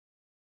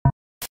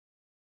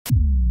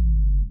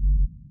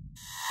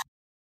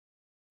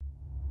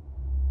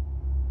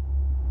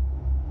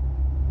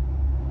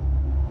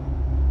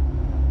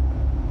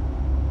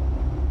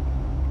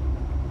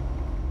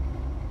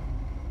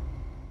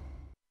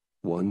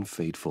one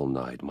fateful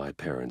night, my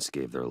parents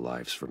gave their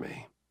lives for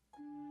me.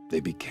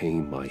 They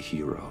became my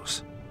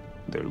heroes,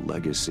 their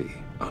legacy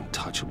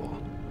untouchable.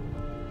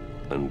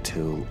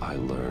 Until I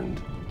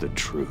learned the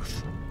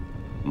truth.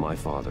 My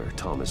father,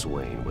 Thomas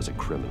Wayne, was a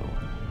criminal.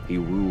 He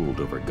ruled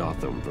over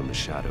Gotham from the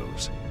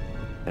shadows.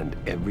 And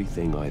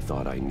everything I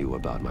thought I knew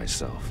about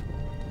myself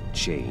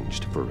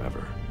changed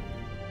forever.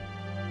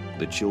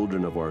 The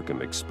children of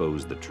Arkham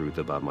exposed the truth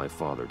about my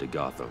father to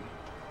Gotham.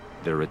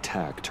 Their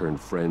attack turned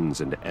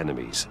friends into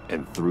enemies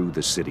and threw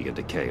the city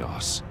into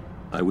chaos.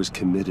 I was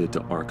committed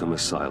to Arkham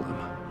Asylum,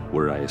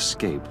 where I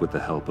escaped with the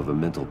help of a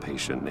mental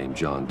patient named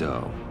John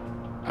Doe.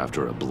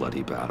 After a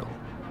bloody battle,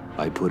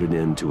 I put an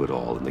end to it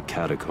all in the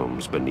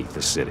catacombs beneath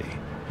the city.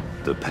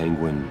 The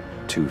Penguin,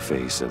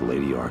 Two-Face, and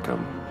Lady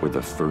Arkham were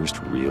the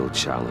first real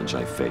challenge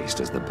I faced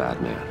as the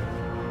Batman,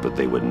 but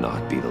they would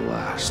not be the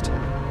last.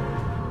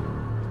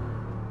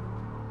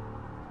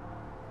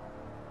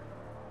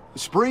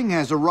 Spring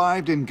has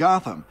arrived in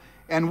Gotham,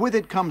 and with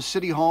it comes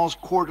City Hall's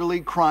quarterly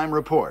crime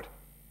report.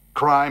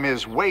 Crime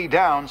is way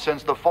down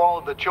since the fall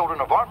of the Children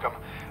of Arkham,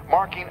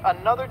 marking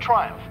another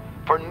triumph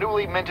for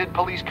newly minted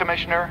Police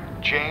Commissioner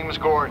James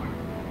Gordon.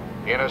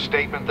 In a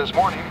statement this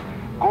morning,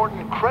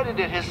 Gordon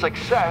credited his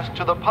success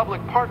to the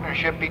public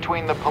partnership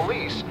between the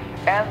police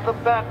and the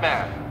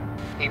Batman.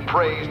 He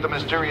praised the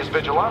mysterious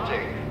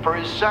vigilante for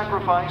his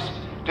sacrifice,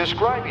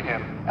 describing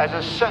him as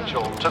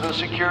essential to the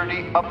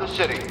security of the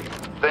city.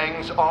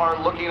 Things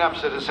are looking up,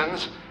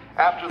 citizens.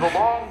 After the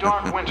long,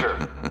 dark winter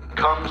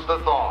comes the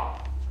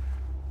thaw.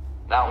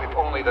 Now, if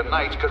only the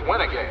Knights could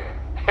win again,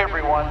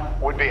 everyone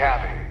would be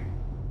happy.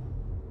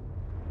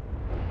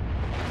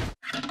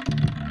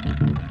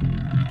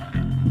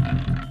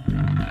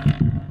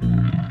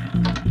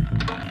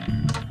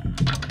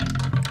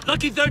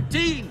 Lucky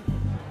 13!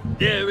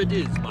 There it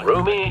is, my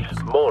Rumi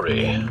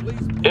Mori,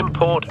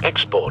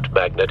 import-export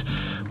magnate,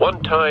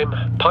 one-time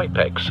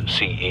Pipex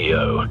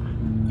CEO,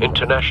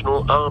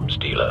 international arms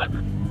dealer.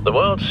 The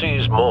world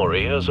sees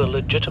Mori as a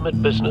legitimate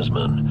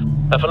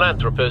businessman, a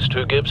philanthropist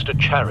who gives to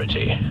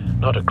charity,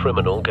 not a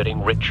criminal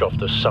getting rich off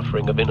the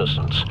suffering of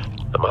innocence.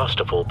 A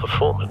masterful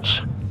performance.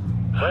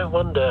 I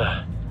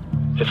wonder,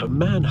 if a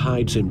man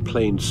hides in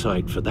plain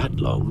sight for that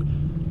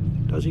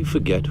long, does he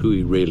forget who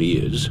he really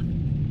is?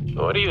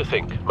 What do you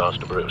think,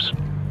 Master Bruce?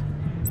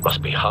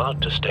 Must be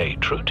hard to stay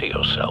true to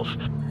yourself.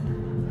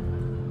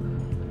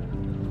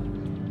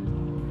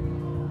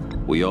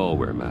 We all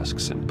wear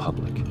masks in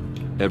public.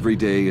 Every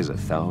day is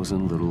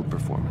 1,000 little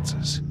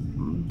performances.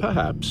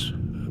 Perhaps,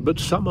 but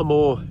some are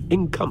more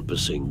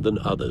encompassing than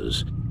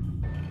others.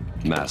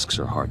 Masks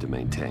are hard to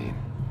maintain.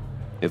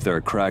 If there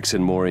are cracks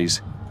in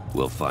Mori's,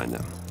 we'll find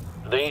them.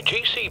 The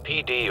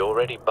GCPD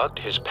already bugged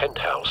his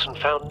penthouse and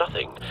found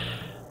nothing,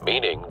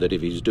 meaning that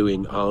if he's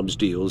doing arms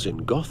deals in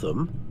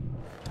Gotham...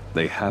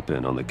 They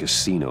happen on the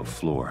casino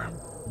floor.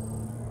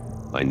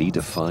 I need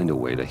to find a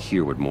way to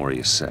hear what Mori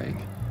is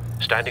saying.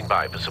 Standing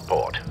by for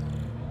support.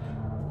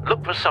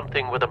 Look for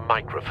something with a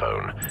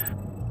microphone.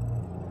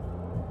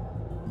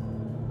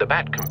 The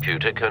Bat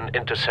computer can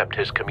intercept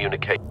his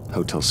communication.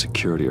 Hotel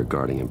security are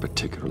guarding him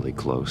particularly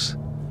close.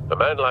 A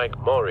man like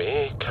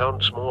Mori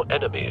counts more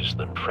enemies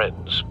than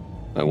friends.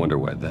 I wonder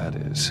why that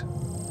is.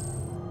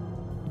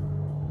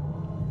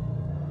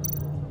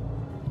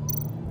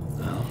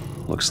 Well,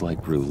 looks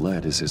like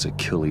roulette is his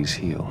Achilles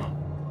heel.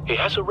 He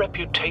has a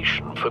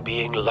reputation for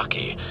being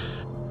lucky,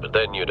 but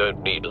then you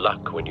don't need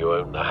luck when you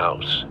own the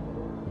house.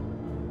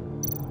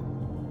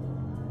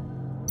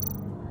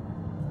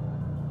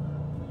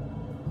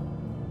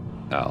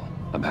 Al,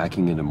 I'm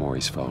hacking into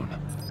Mori's phone.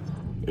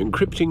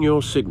 Encrypting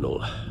your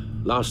signal.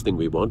 Last thing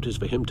we want is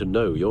for him to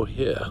know you're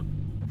here.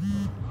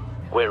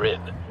 We're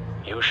in.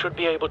 You should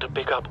be able to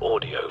pick up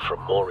audio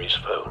from Mori's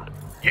phone.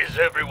 Is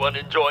everyone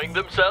enjoying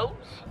themselves?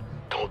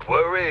 Don't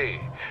worry.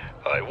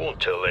 I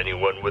won't tell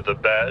anyone with a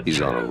badge.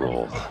 He's on a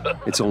roll.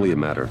 It's only a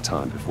matter of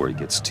time before he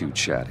gets too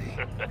chatty.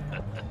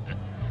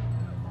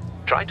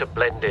 Try to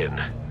blend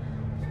in.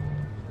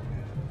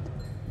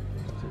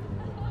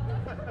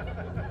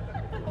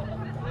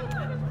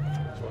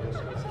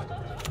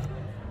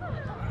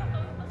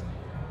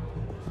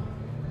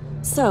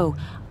 So,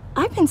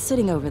 I've been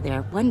sitting over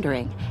there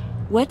wondering,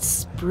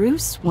 what's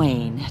Bruce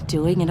Wayne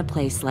doing in a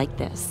place like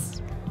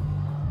this?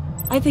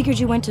 I figured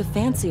you went to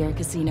fancier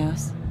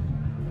casinos.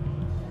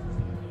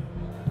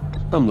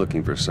 I'm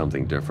looking for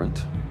something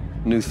different.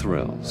 New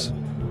thrills.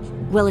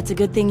 Well, it's a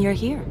good thing you're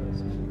here.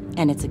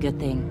 And it's a good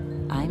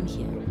thing I'm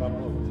here.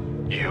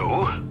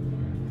 You?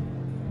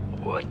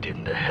 What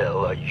in the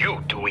hell are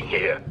you doing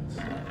here?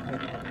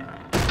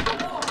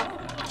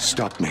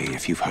 Stop me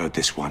if you've heard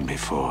this one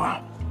before.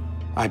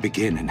 I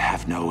begin and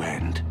have no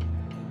end.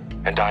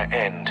 And I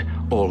end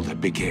all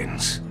that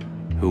begins.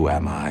 Who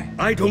am I?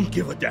 I don't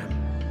give a damn.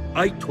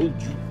 I told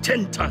you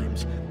 10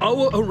 times.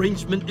 Our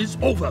arrangement is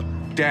over.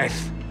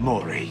 Death,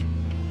 Mori.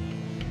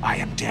 I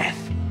am death.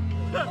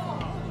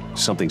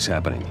 Something's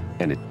happening,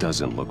 and it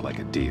doesn't look like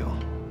a deal.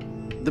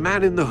 The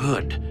man in the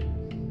hood.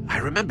 I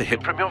remember him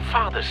from your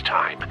father's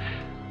time.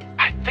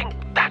 I think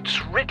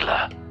that's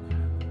Riddler.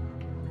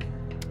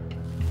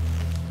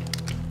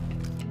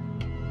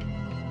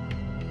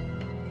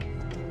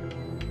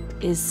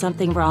 Is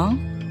something wrong?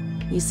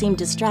 You seem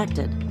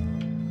distracted.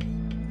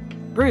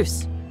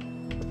 Bruce.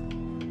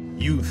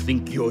 You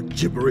think your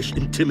gibberish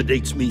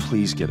intimidates me?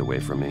 Please get away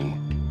from me.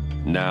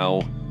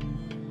 Now.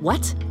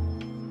 What?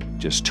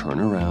 Just turn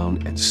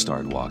around and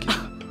start walking.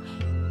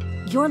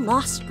 You're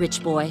lost,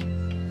 rich boy.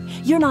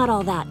 You're not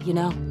all that, you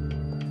know.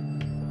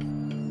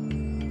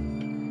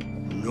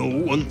 No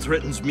one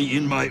threatens me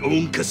in my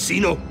own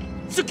casino.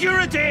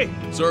 Security!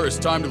 Sir, it's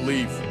time to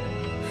leave.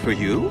 For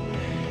you?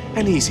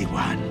 An easy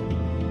one.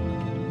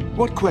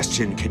 What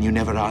question can you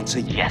never answer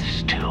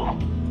yes to?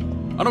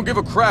 I don't give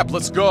a crap,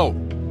 let's go.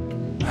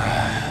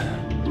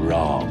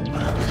 Wrong.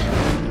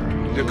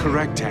 The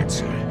correct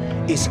answer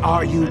is,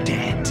 are you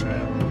dead?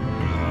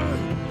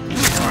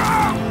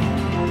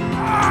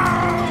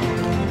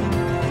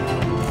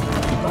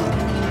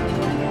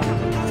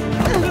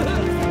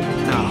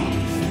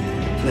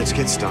 Now, let's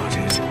get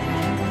started.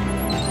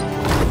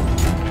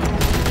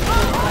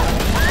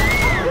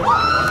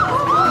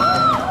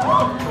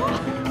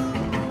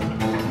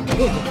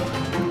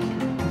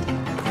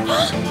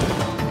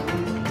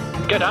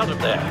 Get out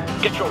of there.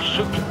 Get your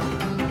suit.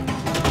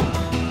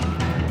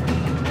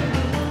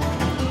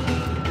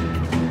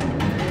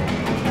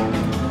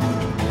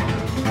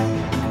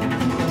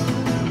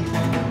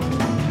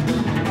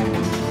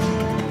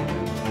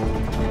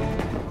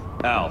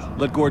 Al,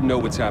 let Gordon know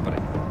what's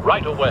happening.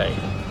 Right away.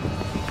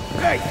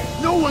 Hey,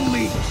 no one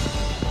leaves!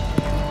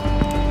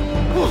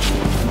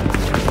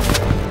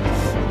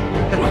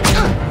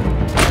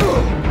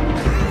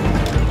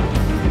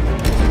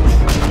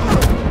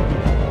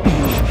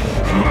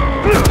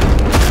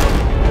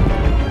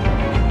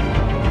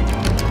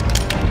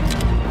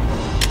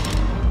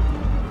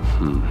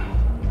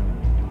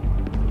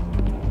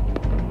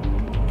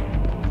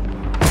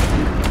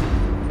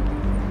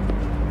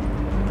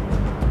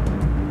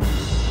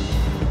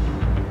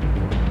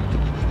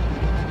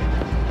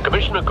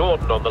 Commissioner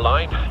Gordon on the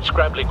line.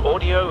 Scrambling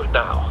audio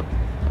now.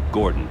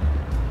 Gordon.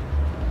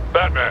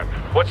 Batman,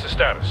 what's the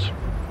status?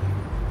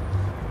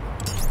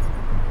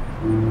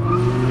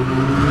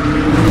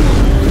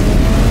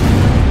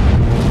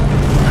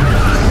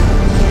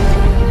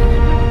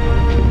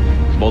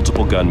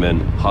 Multiple gunmen,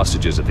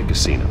 hostages at the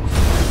casino.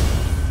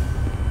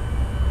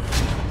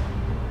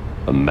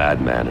 A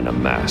madman in a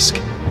mask.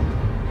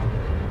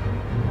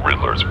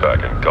 Riddler's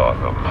back in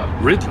Gotham.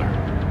 Riddler?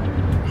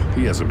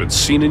 He hasn't been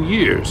seen in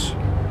years.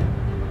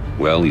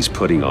 Well, he's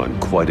putting on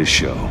quite a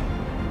show.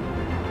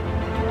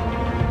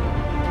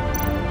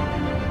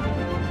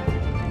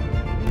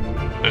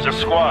 There's a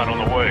squad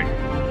on the way.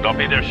 They'll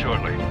be there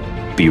shortly.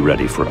 Be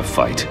ready for a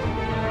fight.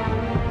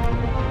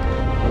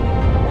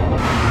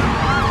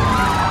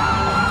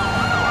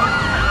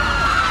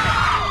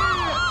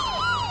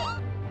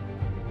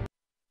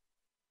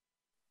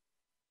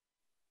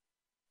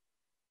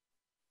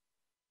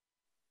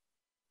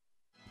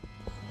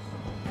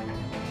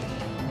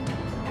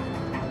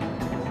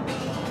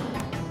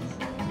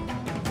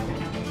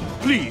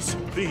 Please,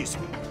 please,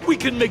 we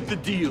can make the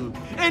deal.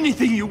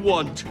 Anything you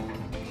want.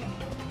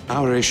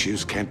 Our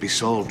issues can't be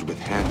solved with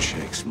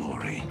handshakes,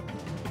 Maury.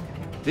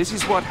 This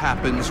is what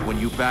happens when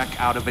you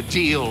back out of a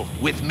deal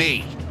with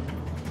me.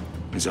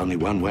 There's only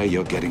one way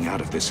you're getting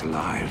out of this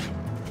alive.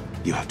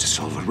 You have to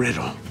solve a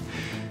riddle.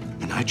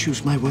 And I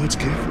choose my words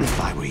carefully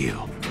if I were you.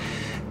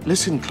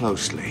 Listen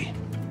closely.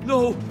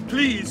 No,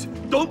 please,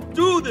 don't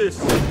do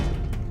this!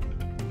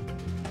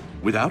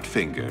 Without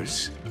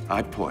fingers,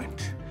 I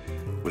point.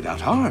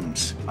 Without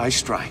arms, I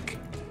strike.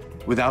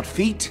 Without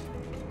feet,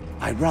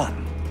 I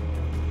run.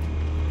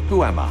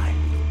 Who am I?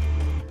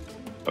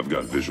 I've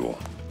got visual.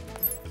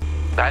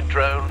 That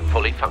drone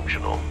fully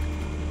functional.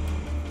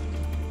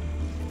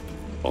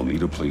 I'll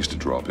need a place to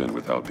drop in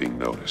without being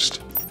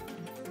noticed.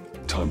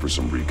 Time for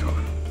some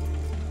recon.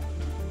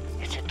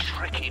 It's a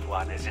tricky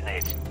one, isn't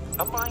it?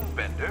 A mind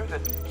bender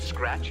that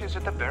scratches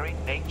at the very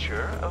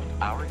nature of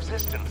our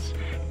existence.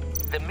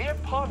 The mere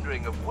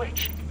pondering of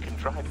which can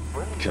drive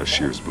brilliant...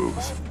 Cashier's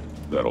booth.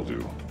 That'll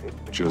do.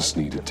 Just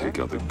need to take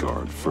out the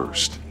guard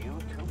first. You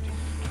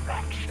to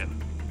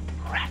distraction,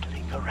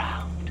 rattling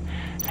around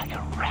like a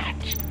rat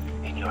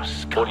in your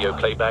skull. Audio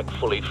playback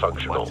fully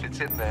functional. Once it's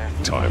in there,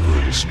 Time for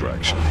a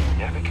distraction. it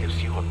never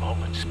gives you a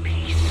moment's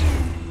peace.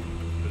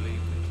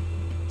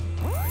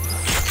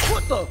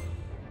 What the?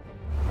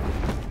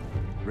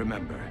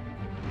 Remember,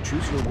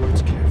 choose your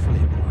words carefully,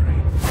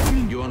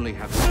 Maury. You only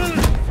have so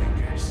many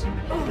fingers.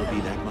 It'll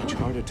be that much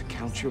harder to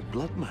count your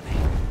blood money.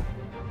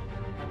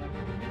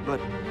 But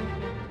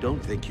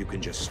don't think you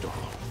can just stall.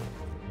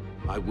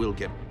 I will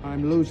get...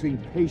 I'm losing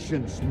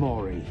patience,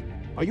 Maury.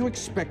 Are you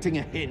expecting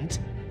a hint?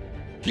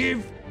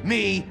 Give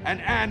me an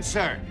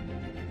answer!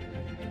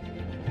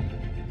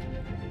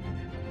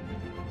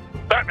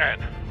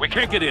 Batman, we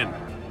can't get in.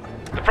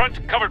 The front's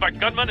covered by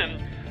gunmen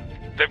and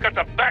they've got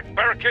the back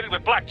barricaded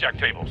with blackjack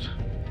tables.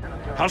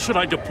 How should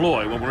I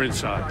deploy when we're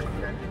inside?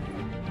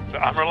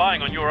 I'm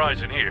relying on your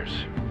eyes and ears.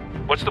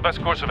 What's the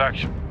best course of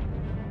action?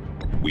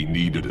 We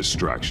need a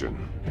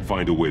distraction.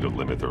 Find a way to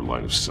limit their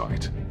line of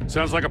sight.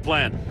 Sounds like a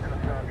plan.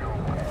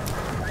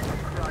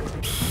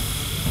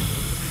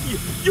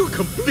 You're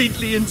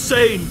completely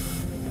insane!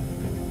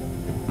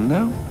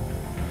 No,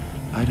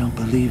 I don't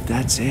believe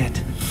that's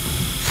it.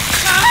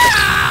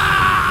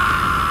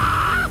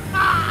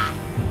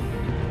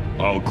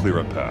 I'll clear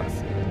a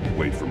path.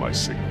 Wait for my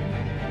signal.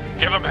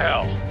 Give him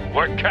hell.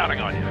 We're counting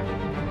on you.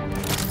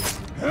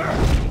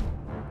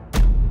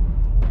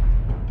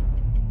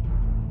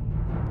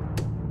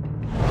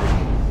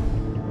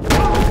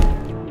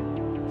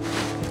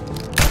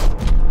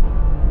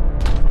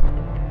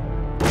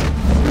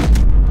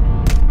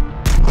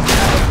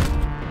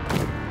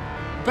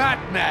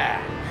 Batman!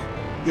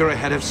 You're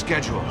ahead of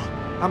schedule.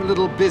 I'm a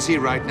little busy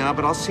right now,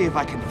 but I'll see if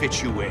I can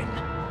fit you in.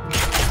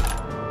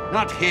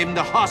 Not him,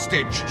 the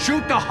hostage!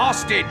 Shoot the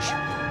hostage!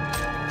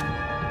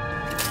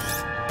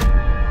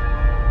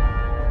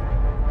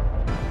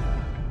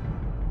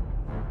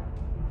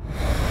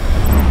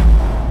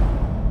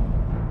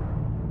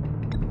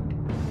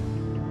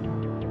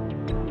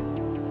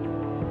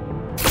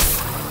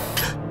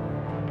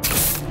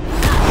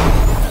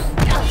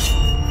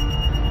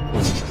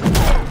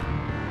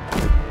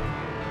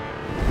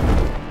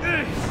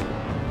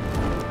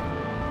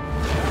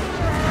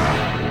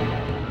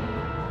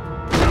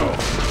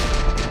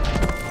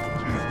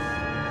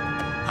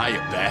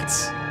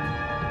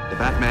 The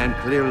Batman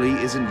clearly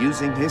isn't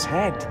using his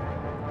head.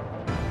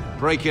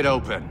 Break it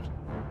open.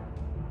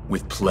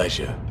 With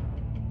pleasure.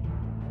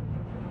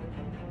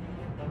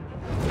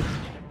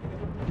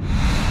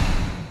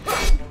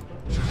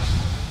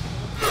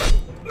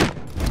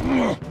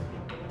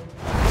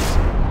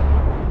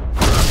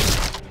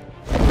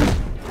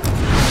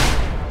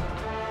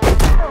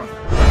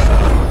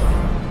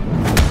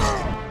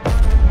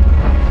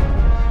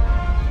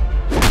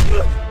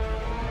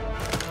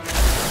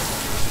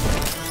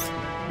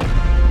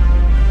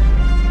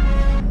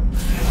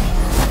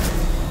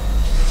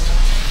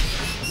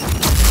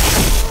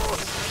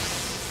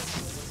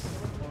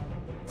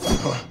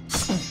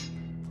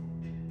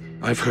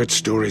 I've heard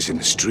stories in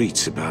the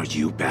streets about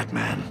you,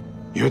 Batman.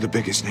 You're the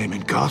biggest name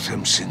in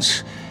Gotham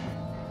since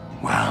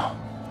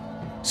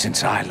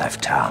I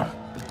left town.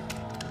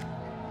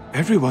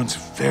 Everyone's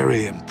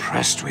very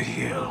impressed with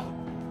you.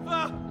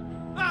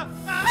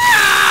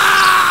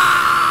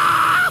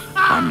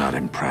 I'm not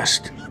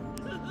impressed.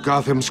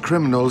 Gotham's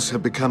criminals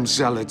have become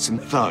zealots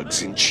and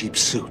thugs in cheap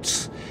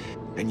suits.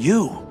 And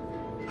you,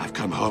 I've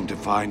come home to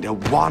find a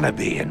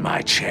wannabe in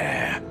my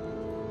chair.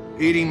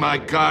 Eating my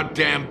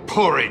goddamn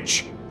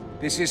porridge.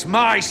 This is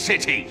my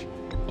city!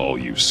 All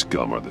you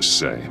scum are the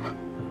same.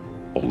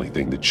 Only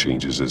thing that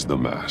changes is the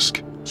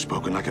mask.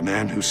 Spoken like a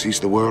man who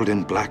sees the world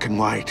in black and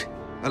white.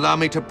 Allow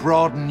me to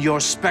broaden your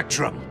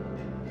spectrum.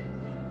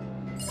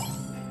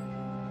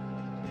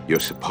 You're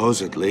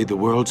supposedly the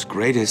world's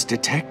greatest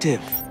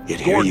detective.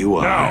 Yet here you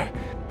are.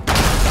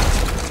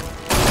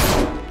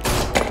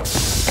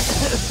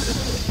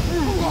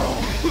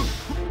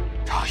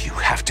 Oh, you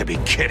have to be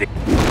kidding.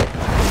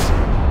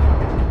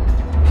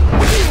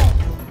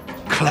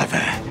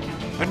 Clever,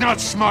 but not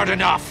smart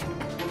enough.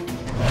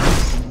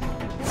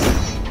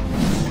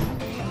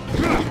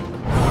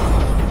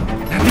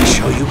 Let me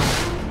show you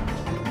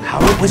how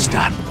it was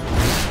done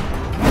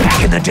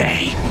back in the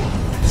day.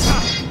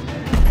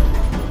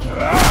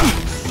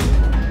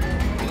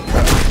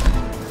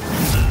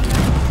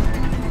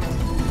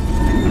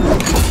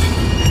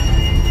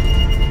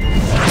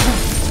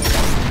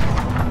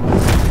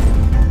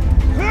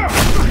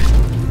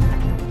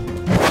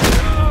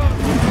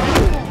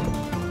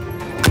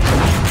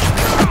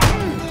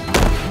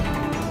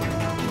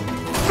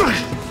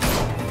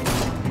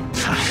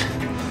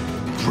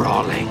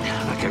 Brawling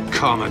like a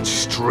common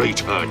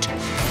street hood.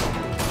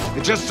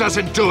 It just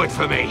doesn't do it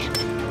for me.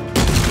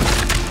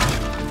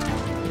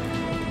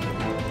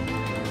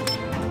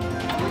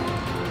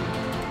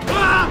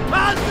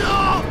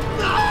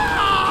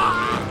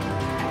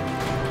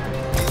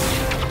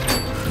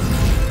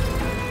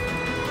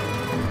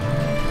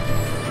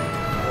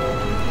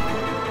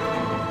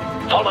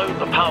 Follow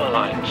the power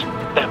lines.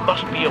 There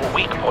must be a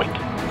weak point.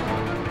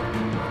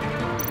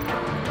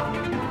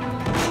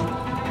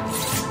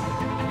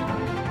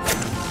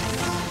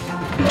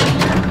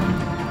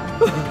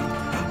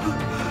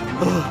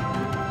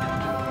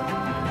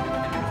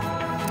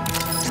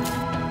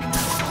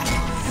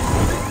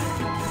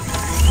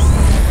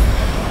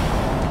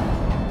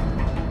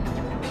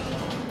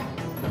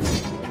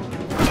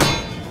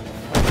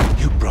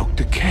 You broke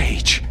the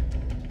cage.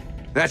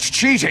 That's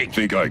cheating!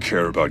 Think I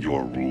care about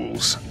your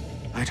rules?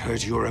 I'd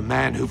heard you were a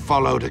man who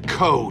followed a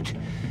code.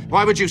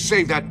 Why would you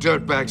save that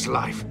dirtbag's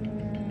life?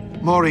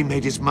 Mori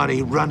made his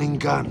money running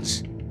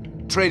guns,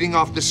 trading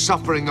off the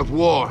suffering of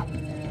war.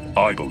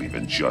 I believe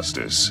in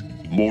justice.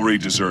 Mori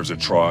deserves a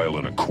trial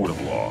in a court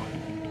of law.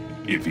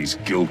 If he's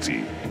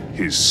guilty,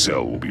 his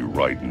cell will be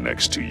right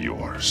next to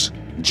yours.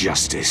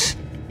 Justice?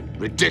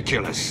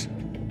 Ridiculous.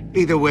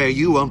 Either way,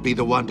 you won't be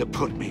the one to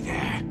put me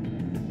there.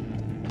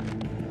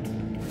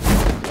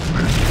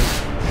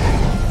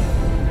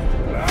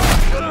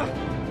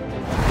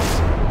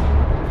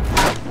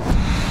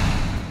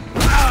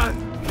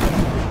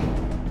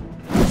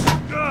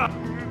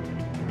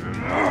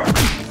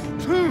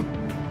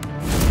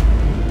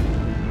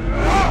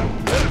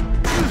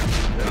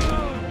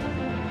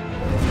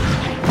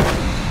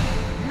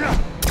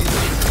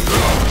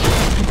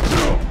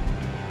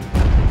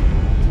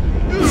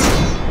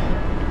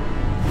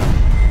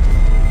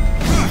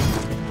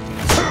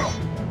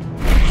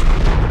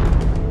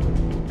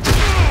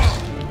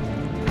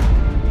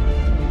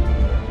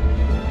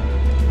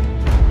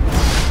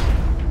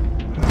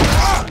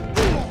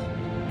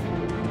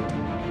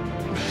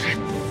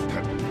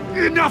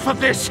 Enough of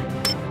this!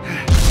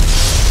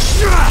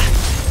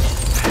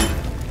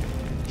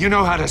 You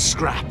know how to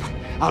scrap.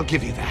 I'll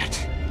give you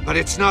that. But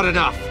it's not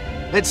enough.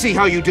 Let's see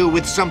how you do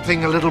with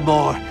something a little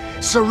more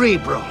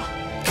cerebral.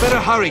 Better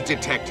hurry,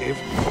 detective.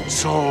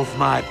 Solve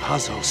my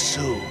puzzle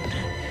soon.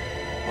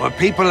 Or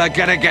people are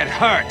gonna get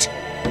hurt.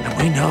 And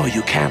we know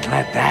you can't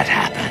let that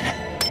happen.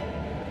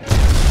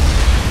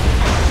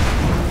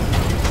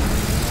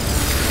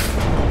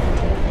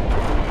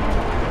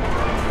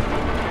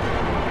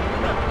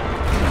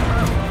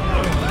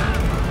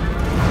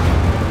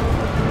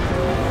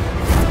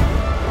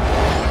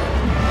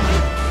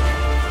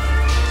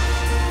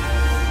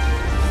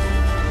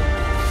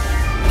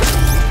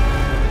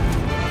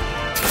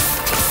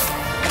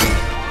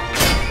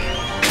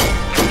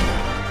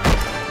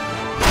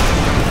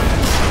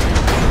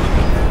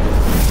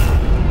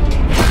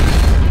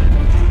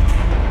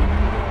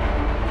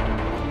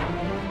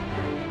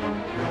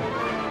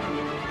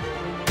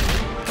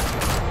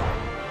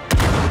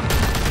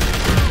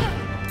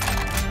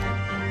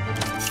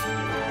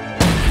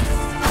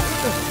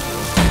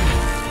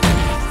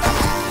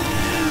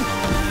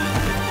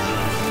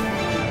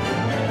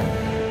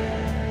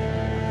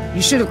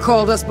 You should have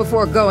called us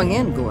before going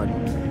in,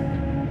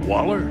 Gordon.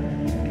 Waller?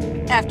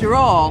 After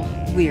all,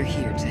 we're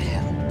here to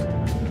help.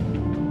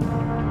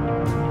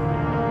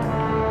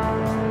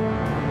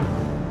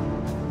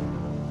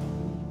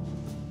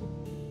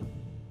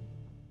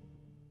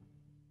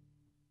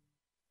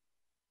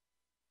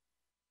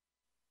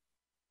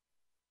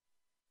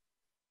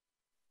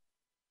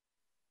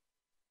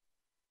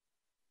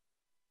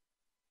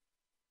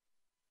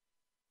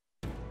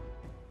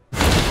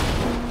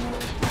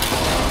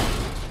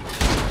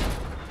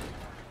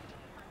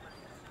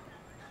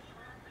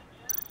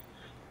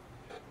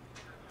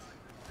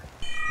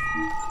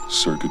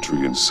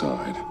 Circuitry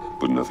inside,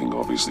 but nothing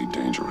obviously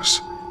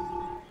dangerous.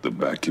 The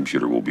back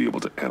computer will be able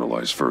to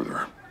analyze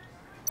further.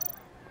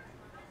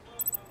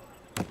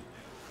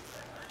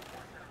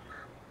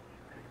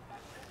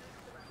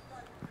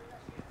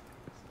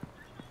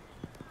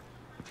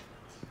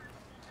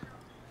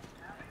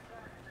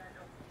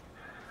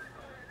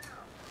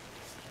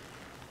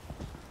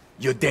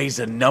 Your days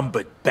are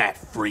numbered, bat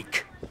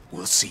freak.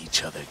 We'll see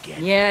each other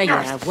again.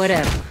 Yeah,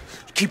 whatever.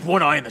 Keep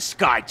one eye in the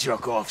sky,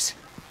 jerk-offs.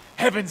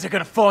 Heavens are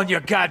gonna fall on your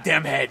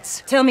goddamn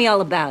heads. Tell me all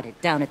about it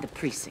down at the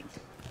precinct.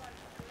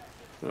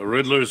 The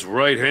Riddler's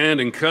right hand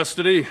in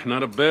custody.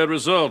 Not a bad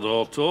result,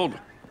 all told.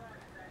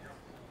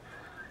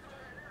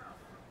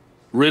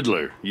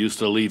 Riddler used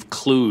to leave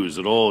clues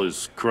at all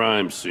his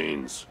crime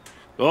scenes.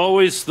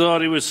 Always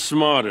thought he was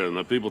smarter than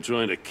the people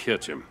trying to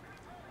catch him.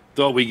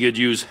 Thought we could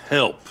use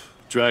help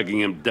dragging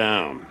him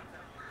down.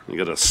 He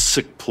got a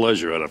sick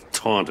pleasure out of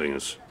taunting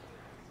us.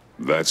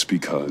 That's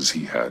because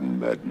he hadn't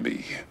met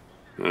me.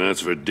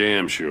 That's for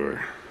damn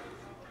sure.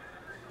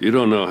 You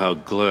don't know how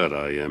glad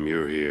I am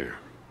you're here,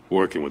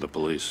 working with the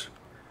police.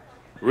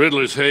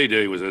 Riddler's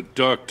heyday was a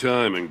dark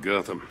time in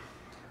Gotham.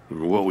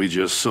 And what we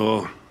just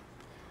saw,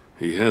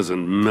 he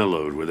hasn't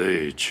mellowed with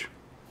age.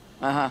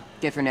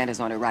 Get Fernandez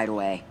on it right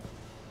away.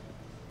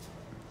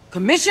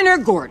 Commissioner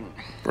Gordon.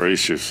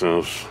 Brace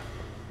yourselves.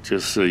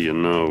 Just so you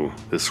know,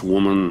 this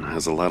woman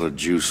has a lot of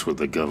juice with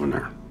the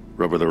governor.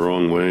 Rub her the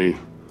wrong way,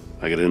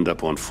 I could end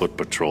up on foot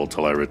patrol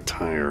till I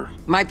retire.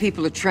 My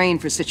people are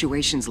trained for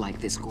situations like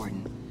this,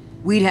 Gordon.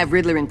 We'd have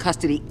Riddler in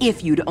custody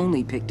if you'd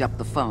only picked up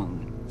the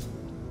phone.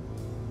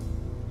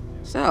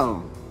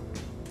 So,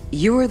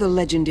 you're the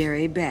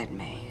legendary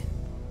Batman.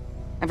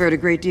 I've heard a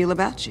great deal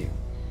about you.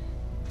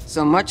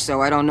 So much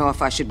so, I don't know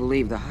if I should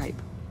believe the hype.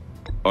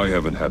 I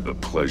haven't had the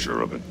pleasure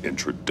of an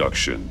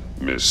introduction,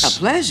 Miss... A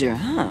pleasure,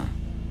 huh?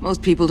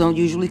 Most people don't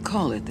usually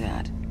call it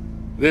that.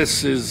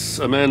 This is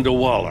Amanda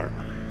Waller,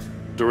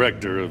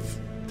 director of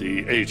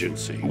the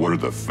agency. What are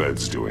the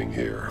feds doing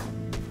here?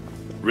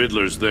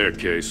 Riddler's their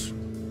case.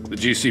 The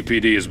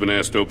GCPD has been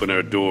asked to open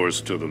our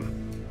doors to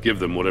them. Give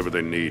them whatever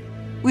they need.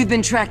 We've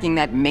been tracking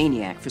that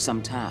maniac for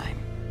some time.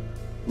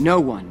 No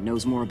one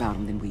knows more about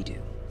him than we do.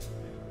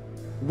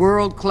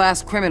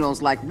 World-class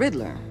criminals like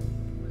Riddler.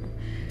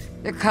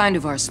 They're kind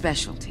of our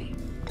specialty.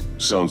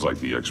 Sounds like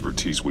the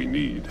expertise we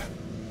need.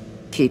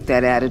 Keep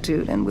that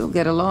attitude and we'll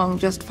get along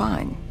just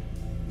fine.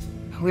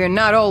 We're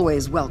not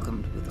always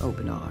welcomed with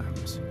open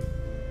arms.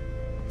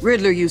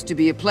 Riddler used to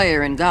be a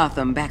player in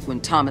Gotham back when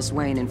Thomas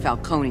Wayne and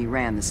Falcone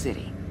ran the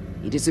city.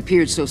 He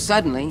disappeared so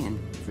suddenly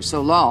and for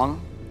so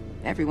long,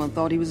 everyone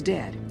thought he was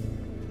dead.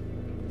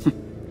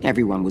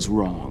 Everyone was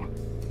wrong.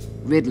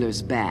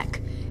 Riddler's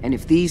back, and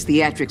if these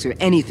theatrics are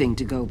anything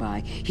to go by,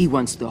 he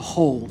wants the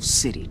whole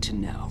city to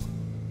know.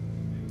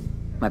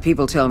 My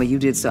people tell me you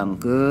did some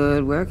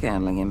good work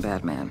handling him,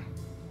 Batman.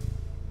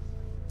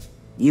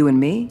 You and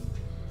me?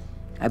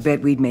 I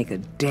bet we'd make a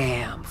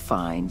damn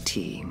fine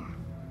team.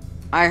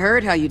 I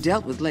heard how you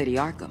dealt with Lady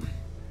Arkham.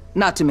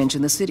 Not to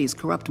mention the city's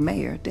corrupt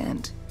mayor,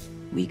 Dent.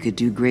 We could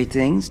do great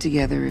things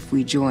together if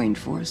we joined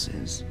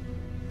forces.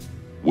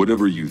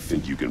 Whatever you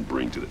think you can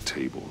bring to the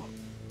table,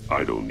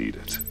 I don't need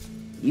it.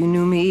 You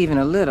knew me even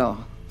a little,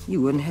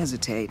 you wouldn't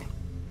hesitate.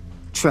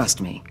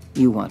 Trust me,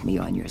 you want me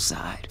on your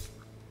side.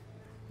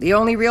 The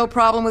only real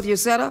problem with your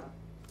setup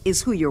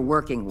is who you're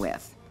working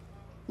with.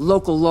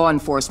 Local law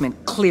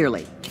enforcement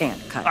clearly can't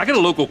cut it. I got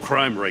a local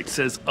crime rate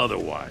says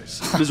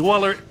otherwise. Ms.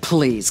 Waller...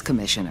 Please,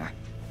 Commissioner.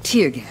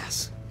 Tear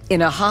gas.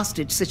 In a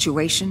hostage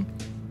situation,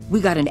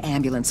 we got an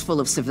ambulance full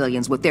of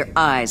civilians with their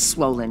eyes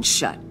swollen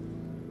shut.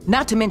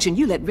 Not to mention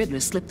you let Riddler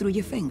slip through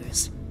your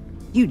fingers.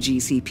 You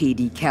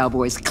GCPD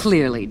cowboys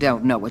clearly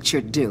don't know what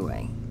you're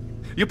doing.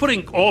 You're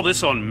putting all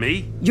this on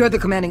me? You're the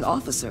commanding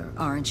officer,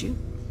 aren't you?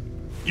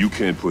 You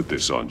can't put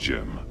this on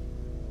Jim.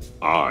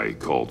 I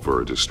called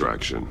for a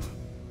distraction.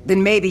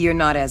 Then maybe you're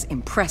not as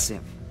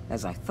impressive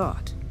as I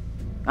thought.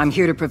 I'm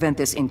here to prevent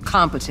this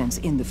incompetence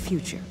in the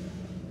future.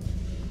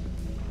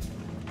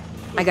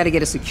 I gotta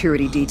get a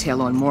security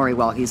detail on Maury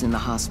while he's in the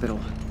hospital.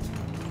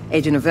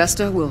 Agent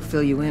Avesta will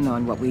fill you in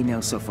on what we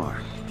know so far,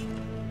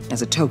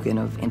 as a token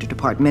of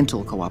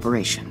interdepartmental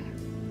cooperation.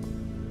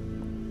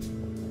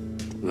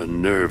 The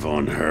nerve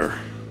on her.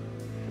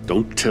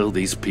 Don't tell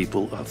these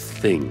people a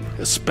thing,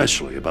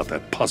 especially about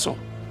that puzzle.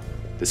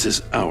 This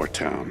is our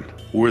town.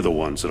 We're the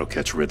ones that'll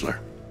catch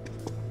Riddler.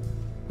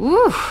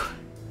 Ooh,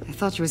 I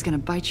thought she was gonna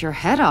bite your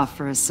head off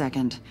for a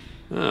second.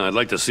 I'd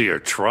like to see her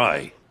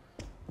try.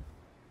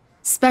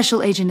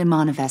 Special Agent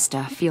Iman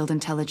Avesta, Field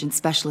Intelligence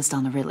Specialist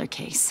on the Riddler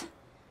case.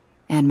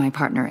 And my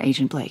partner,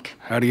 Agent Blake.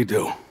 How do you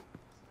do?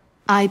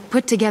 I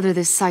put together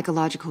this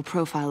psychological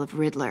profile of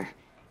Riddler.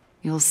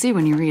 You'll see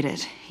when you read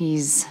it.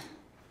 He's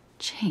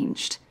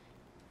changed.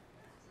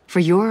 For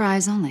your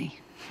eyes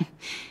only,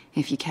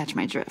 if you catch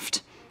my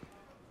drift.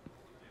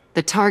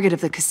 The target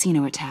of the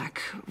casino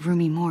attack,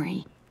 Rumi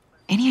Mori.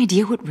 Any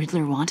idea what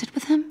Riddler wanted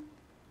with him?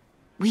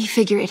 We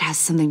figure it has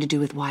something to do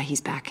with why he's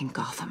back in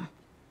Gotham.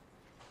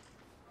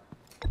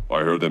 I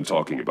heard them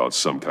talking about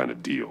some kind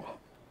of deal.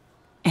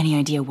 Any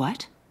idea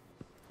what?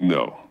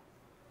 No,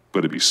 but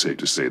it'd be safe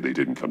to say they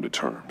didn't come to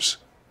terms.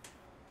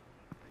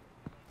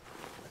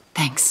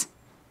 Thanks.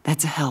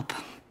 That's a help.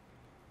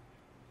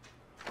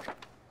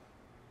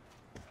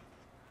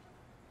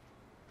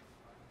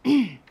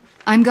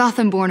 I'm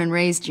Gotham born and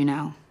raised, you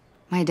know.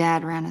 My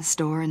dad ran a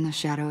store in the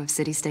shadow of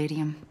City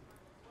Stadium.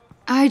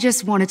 I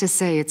just wanted to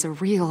say it's a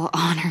real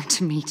honor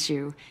to meet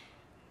you.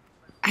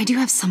 I do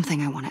have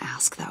something I want to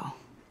ask, though.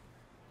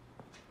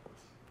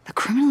 The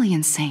criminally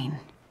insane.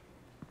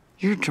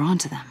 You're drawn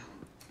to them,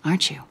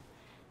 aren't you?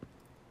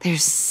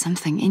 There's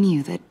something in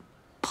you that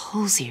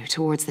pulls you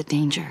towards the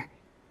danger.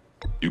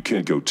 You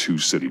can't go 2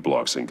 city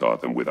blocks in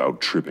Gotham without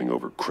tripping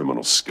over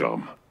criminal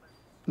scum.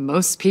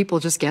 Most people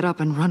just get up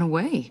and run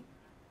away.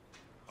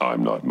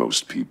 I'm not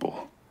most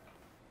people.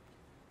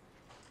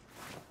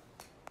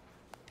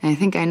 I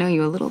think I know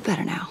you a little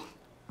better now.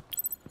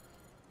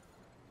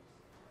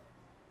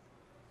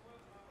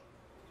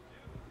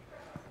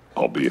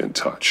 I'll be in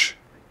touch.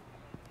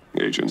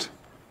 Agent.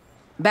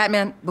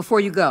 Batman, before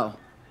you go,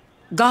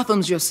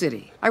 Gotham's your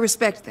city. I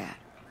respect that.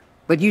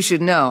 But you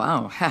should know I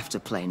don't have to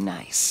play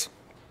nice.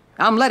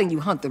 I'm letting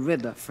you hunt the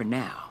Riddler for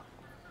now.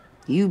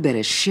 You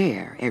better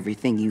share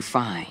everything you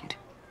find.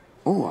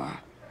 Or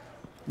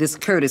this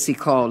courtesy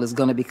call is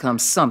gonna become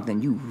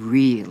something you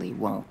really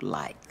won't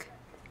like.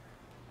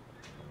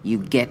 You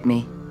get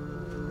me?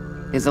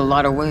 There's a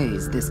lot of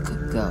ways this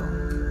could go.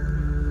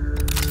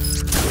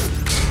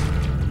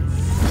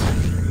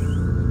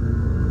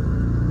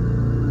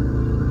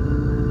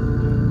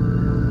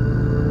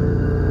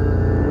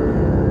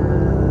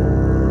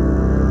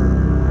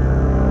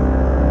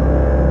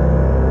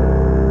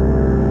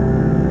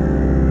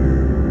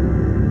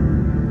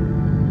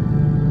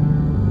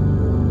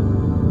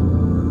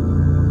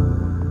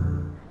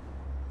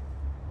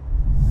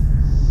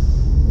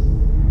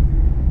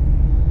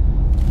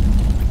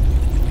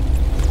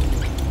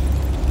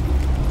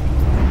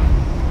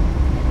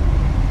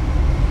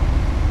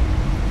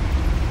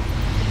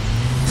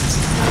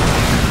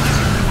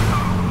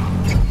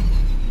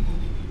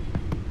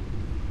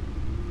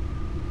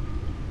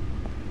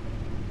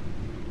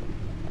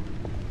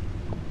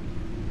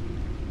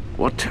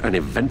 What an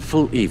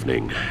eventful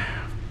evening.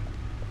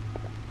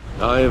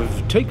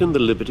 I've taken the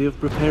liberty of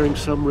preparing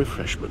some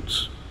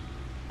refreshments.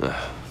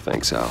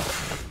 Thanks, Al.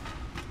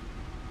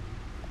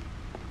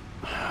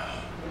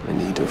 I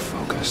need to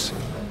focus.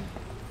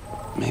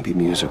 Maybe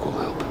music will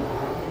help.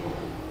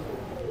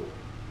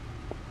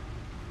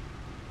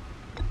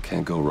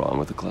 Can't go wrong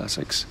with the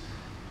classics.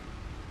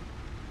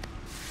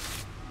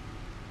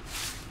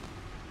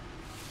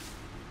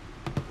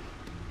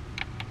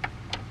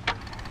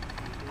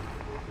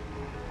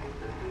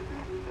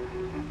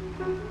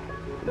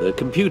 The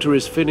computer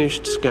is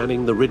finished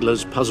scanning the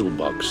Riddler's puzzle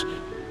box.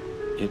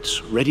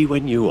 It's ready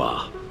when you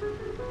are.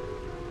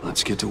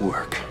 Let's get to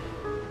work.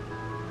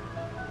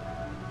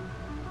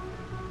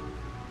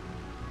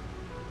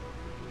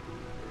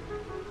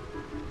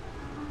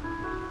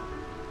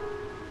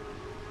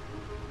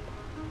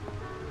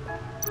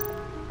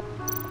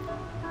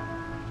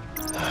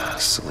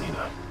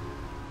 Selena.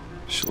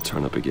 She'll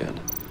turn up again.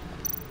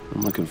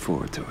 I'm looking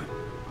forward to it.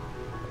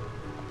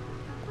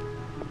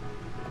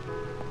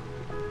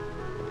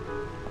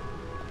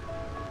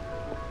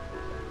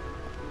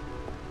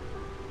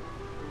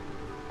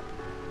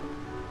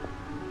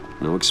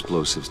 No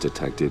explosives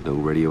detected, no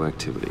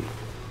radioactivity.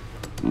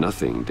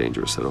 Nothing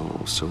dangerous at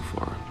all so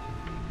far.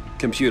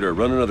 Computer,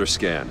 run another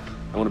scan.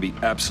 I want to be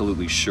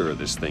absolutely sure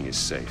this thing is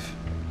safe.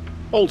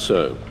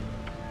 Also,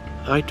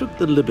 I took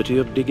the liberty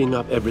of digging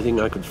up everything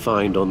I could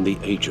find on the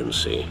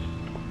agency.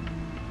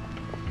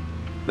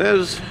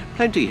 There's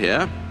plenty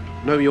here.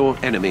 Know your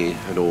enemy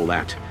and all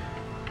that.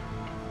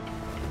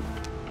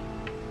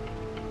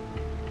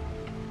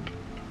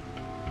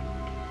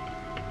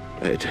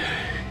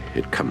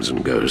 It comes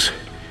and goes.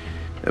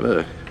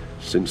 Ever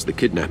since the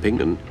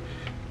kidnapping and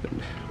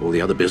all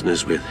the other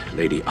business with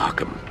Lady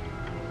Arkham.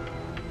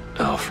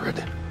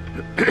 Alfred.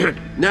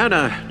 No,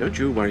 don't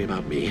you worry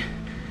about me.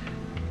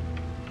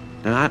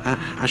 No,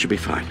 I should be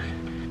fine.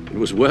 It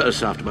was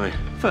worse after my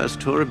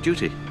first tour of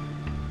duty.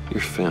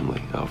 Your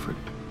family, Alfred.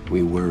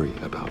 We worry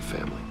about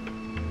family.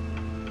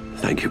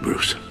 Thank you,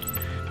 Bruce.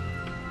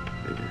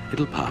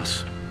 It'll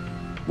pass.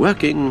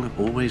 Working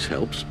always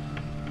helps.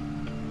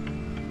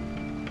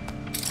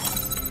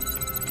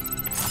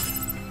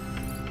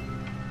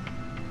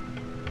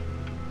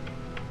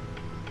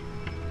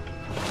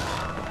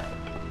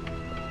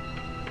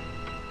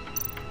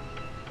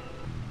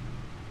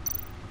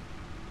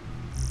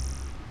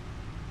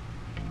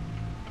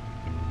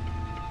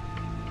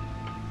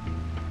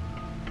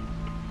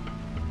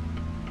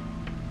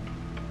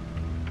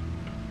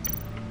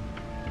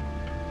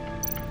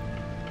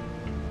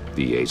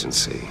 The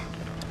agency.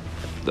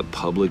 The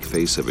public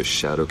face of a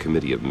shadow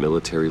committee of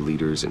military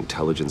leaders,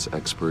 intelligence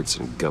experts,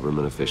 and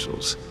government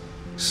officials.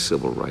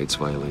 Civil rights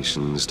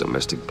violations,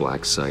 domestic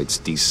black sites,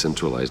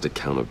 decentralized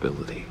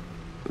accountability.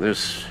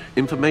 This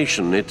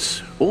information,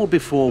 it's all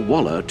before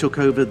Waller took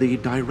over the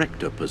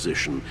director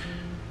position.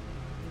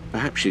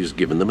 Perhaps she's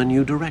given them a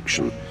new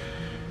direction.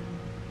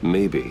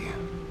 Maybe,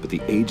 but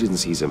the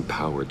agency's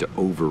empowered to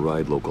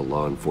override local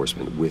law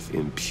enforcement with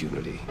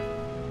impunity.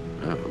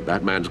 Oh,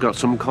 Batman's got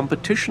some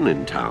competition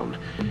in town.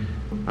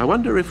 I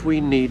wonder if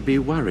we need be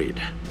worried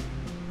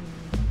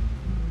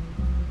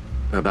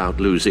about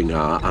losing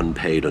our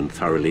unpaid and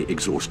thoroughly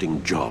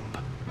exhausting job,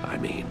 I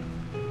mean.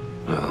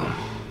 Well,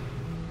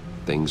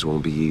 things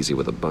won't be easy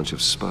with a bunch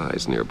of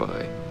spies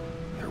nearby.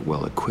 They're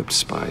well-equipped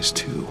spies,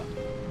 too.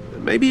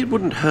 Maybe it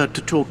wouldn't hurt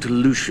to talk to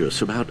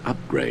Lucius about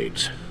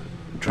upgrades.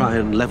 Try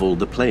and level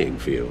the playing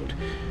field.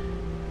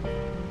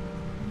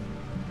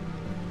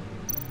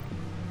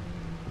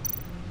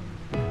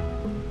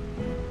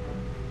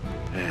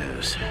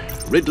 Yes,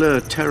 Riddler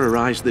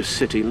terrorized this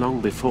city long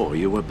before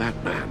you were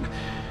Batman.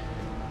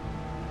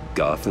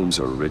 Gotham's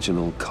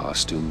original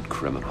costumed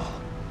criminal.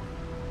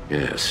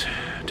 Yes,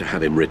 to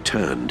have him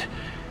returned,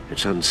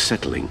 it's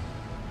unsettling.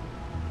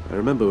 I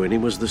remember when he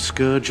was the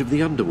scourge of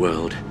the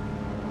underworld.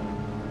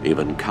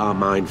 Even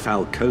Carmine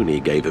Falcone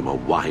gave him a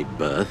wide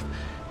berth.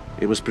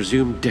 He was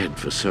presumed dead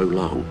for so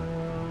long.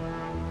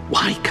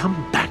 Why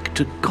come back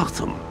to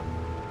Gotham?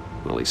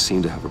 Well, he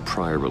seemed to have a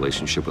prior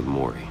relationship with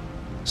Mori.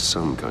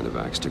 Some kind of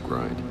axe to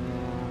grind.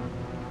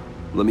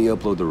 Let me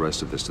upload the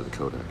rest of this to the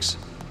Codex.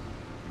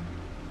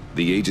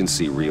 The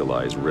agency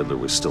realized Riddler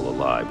was still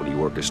alive when he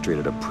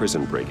orchestrated a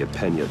prison break at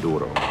Peña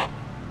Duro.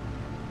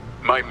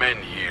 My men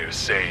here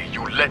say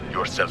you let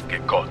yourself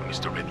get caught,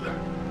 Mr. Riddler.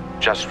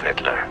 Just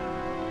Riddler.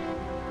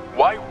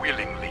 Why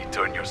willingly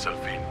turn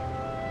yourself in?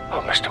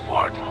 Oh, Mr.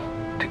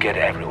 Warden, to get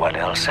everyone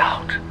else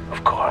out,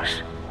 of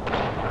course.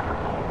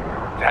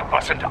 That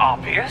wasn't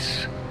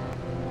obvious.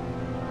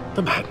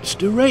 The man's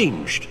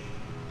deranged.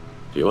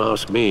 If you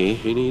ask me,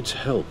 he needs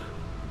help.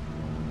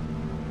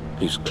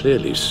 He's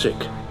clearly sick.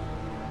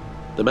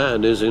 The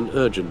man is in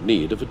urgent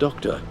need of a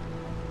doctor.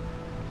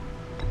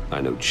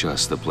 I know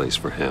just the place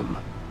for him.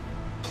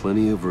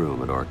 Plenty of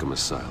room at Arkham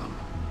Asylum.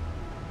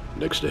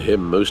 Next to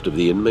him, most of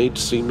the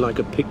inmates seem like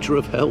a picture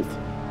of health.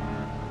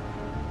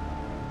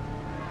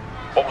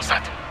 What was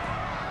that?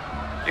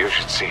 You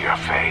should see your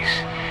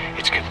face.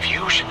 Its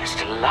confusion is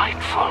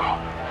delightful.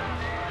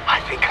 I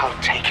think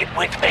I'll take it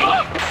with me.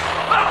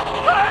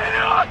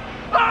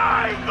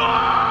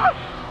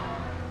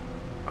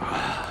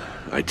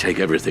 I take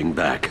everything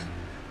back.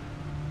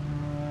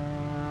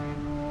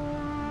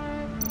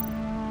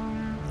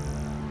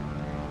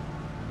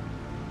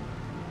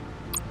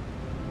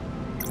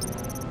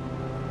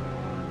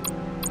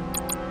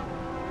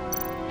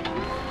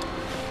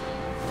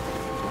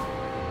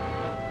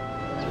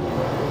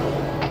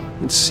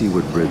 Let's see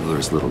what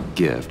Riddler's little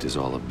gift is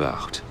all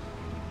about.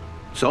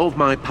 Solve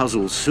my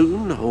puzzle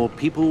soon, or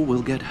people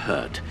will get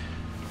hurt.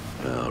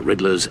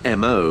 Riddler's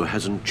M.O.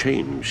 hasn't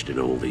changed in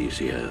all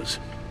these years.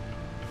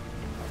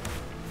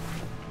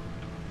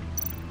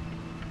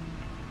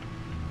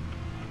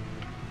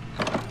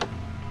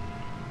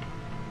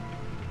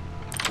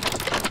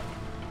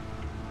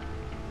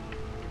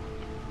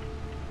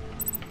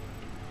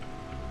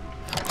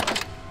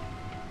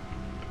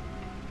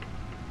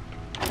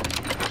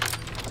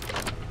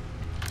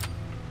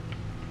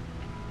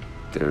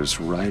 There's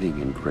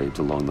writing engraved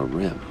along the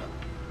rim.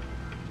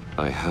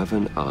 I have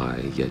an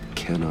eye, yet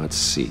cannot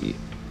see.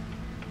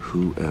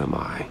 Who am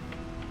I?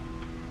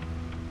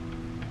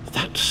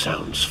 That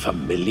sounds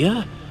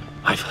familiar.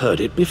 I've heard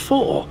it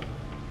before.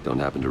 Don't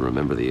happen to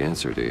remember the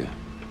answer, do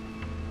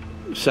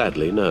you?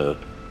 Sadly, no.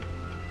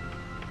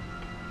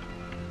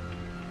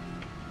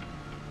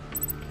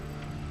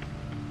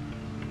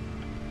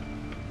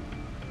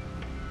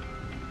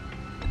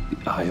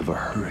 The eye of a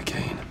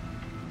hurricane.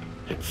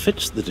 It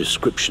fits the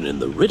description in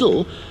the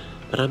riddle,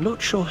 but I'm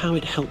not sure how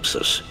it helps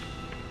us.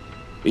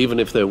 Even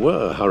if there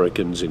were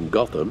hurricanes in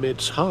Gotham,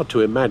 it's hard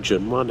to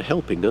imagine one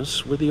helping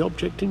us with the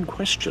object in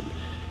question.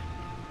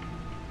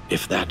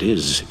 If that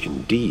is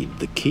indeed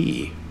the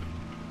key.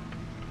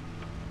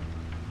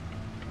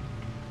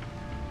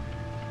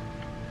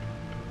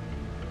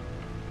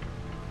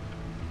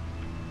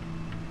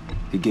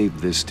 He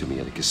gave this to me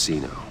at a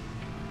casino.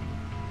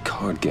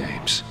 Card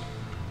games.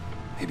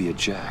 Maybe a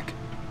jack.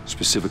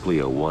 Specifically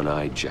a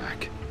one-eyed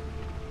jack.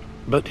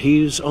 But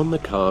he's on the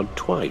card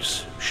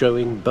twice,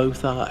 showing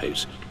both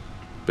eyes.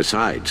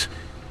 Besides,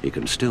 he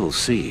can still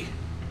see.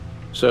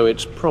 So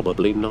it's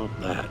probably not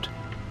that.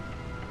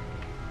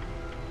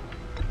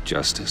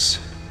 Justice.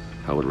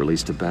 How it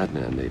relates to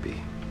Batman,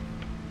 maybe.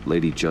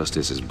 Lady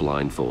Justice is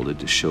blindfolded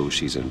to show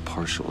she's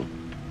impartial.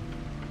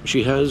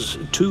 She has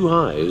two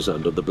eyes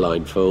under the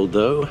blindfold,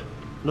 though,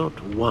 not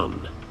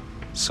one.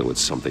 So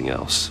it's something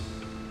else.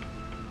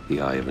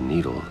 The eye of a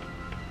needle.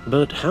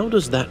 But how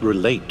does that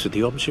relate to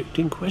the object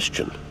in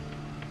question?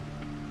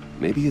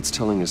 Maybe it's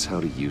telling us how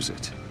to use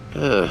it.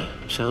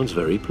 Sounds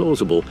very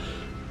plausible.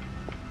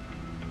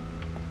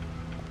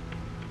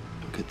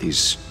 Look at these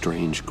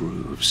strange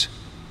grooves.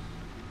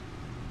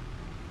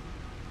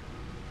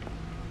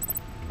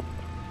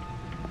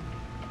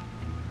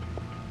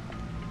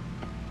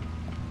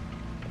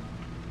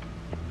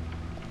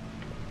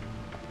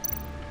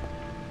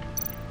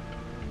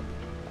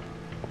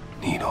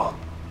 Needle.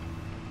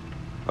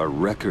 A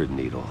record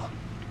needle.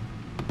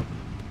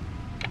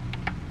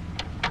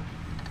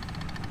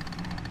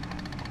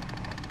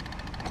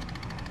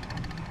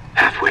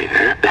 Halfway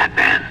there,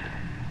 Batman.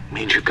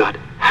 Means you've got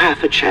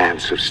half a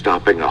chance of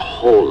stopping a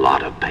whole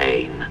lot of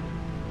pain.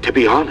 To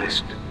be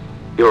honest,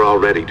 you're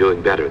already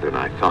doing better than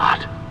I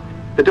thought.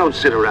 But don't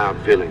sit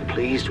around feeling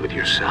pleased with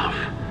yourself.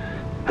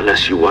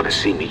 Unless you want to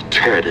see me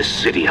tear this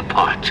city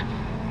apart.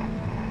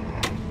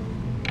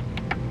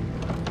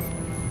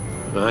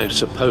 I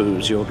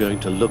suppose you're going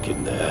to look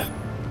in there.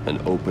 An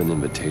open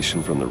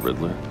invitation from the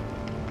Riddler?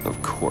 Of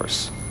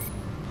course.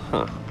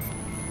 Huh.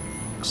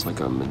 Looks like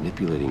I'm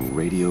manipulating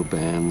radio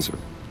bands or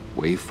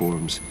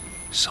waveforms.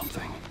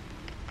 Something.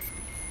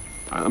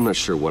 I'm not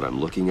sure what I'm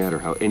looking at or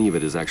how any of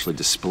it is actually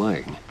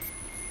displaying.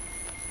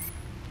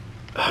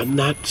 And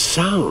that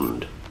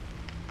sound.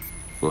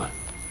 What?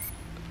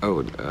 Oh,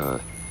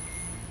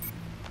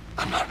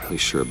 I'm not really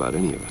sure about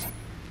any of it.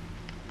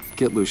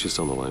 Get Lucius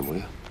on the line, will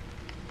you?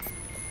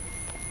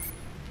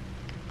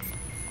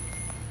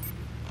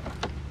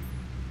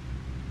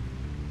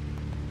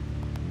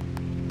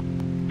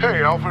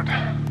 Hey, Alfred.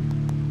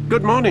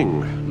 Good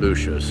morning,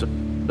 Lucius.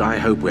 I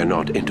hope we're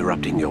not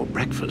interrupting your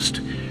breakfast.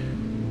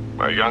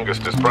 My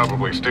youngest is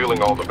probably stealing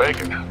all the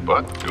bacon,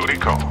 but duty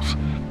calls.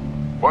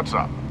 What's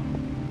up?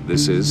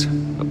 This is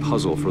a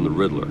puzzle from the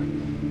Riddler.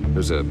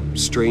 There's a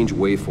strange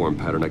waveform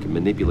pattern I can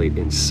manipulate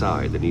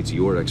inside that needs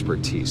your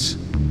expertise.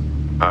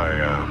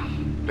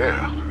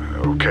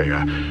 Yeah, okay.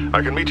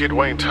 I can meet you at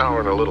Wayne Tower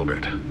in a little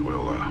bit.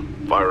 We'll,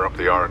 fire up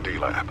the R&D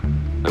lab.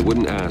 I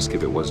wouldn't ask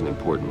if it wasn't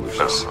important,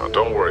 Lucius. No,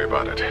 don't worry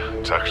about it.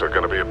 It's actually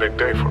going to be a big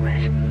day for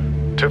me.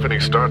 Tiffany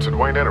starts at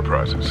Wayne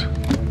Enterprises.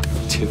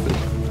 Tiffany?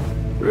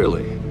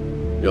 Really?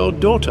 Your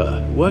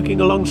daughter, working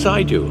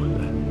alongside you.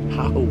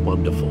 How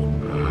wonderful.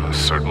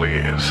 Certainly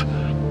is.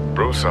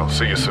 Bruce, I'll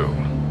see you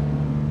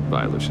soon.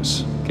 Bye,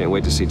 Lucius. Can't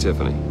wait to see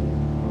Tiffany.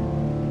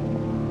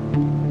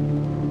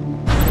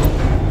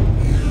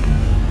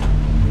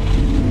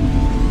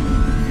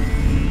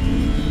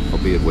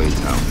 I'll be at Wayne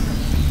Tower.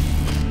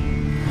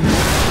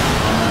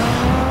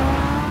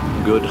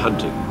 Good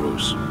hunting,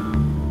 Bruce.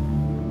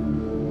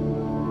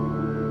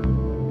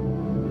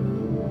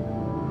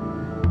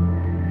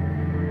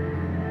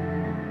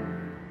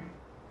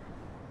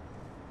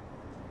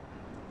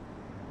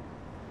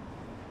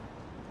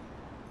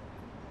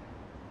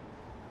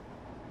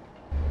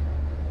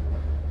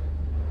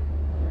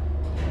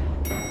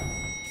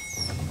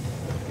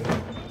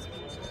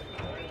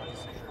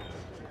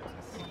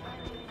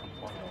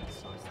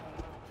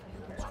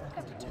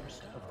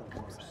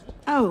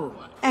 Oh,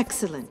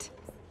 excellent.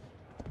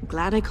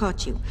 Glad I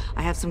caught you.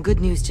 I have some good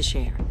news to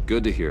share.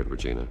 Good to hear it,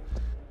 Regina.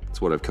 It's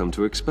what I've come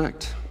to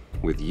expect,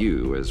 with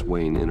you as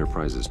Wayne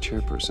Enterprises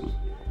chairperson.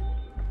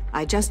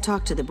 I just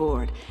talked to the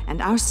board,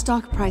 and our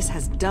stock price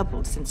has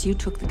doubled since you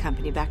took the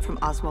company back from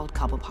Oswald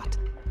Cobblepot.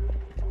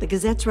 The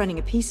Gazette's running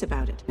a piece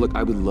about it. Look,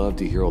 I would love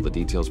to hear all the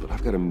details, but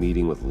I've got a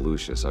meeting with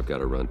Lucius I've got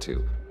to run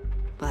to.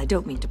 Well, I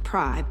don't mean to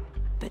pry,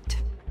 but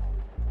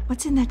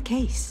what's in that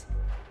case?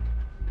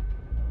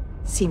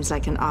 Seems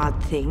like an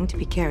odd thing to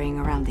be carrying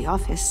around the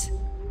office.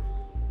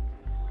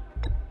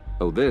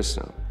 Oh, this?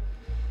 No.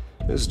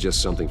 This is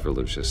just something for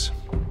Lucius.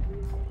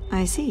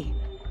 I see.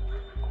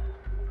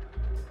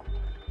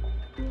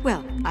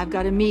 Well, I've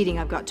got a meeting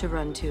I've got to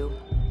run to.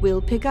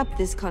 We'll pick up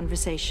this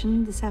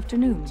conversation this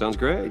afternoon. Sounds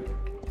great.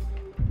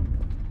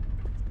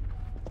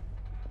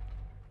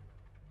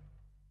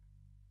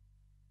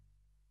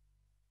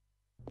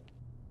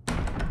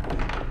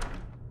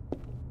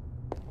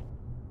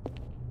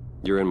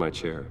 You're in my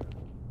chair.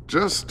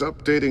 Just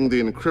updating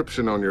the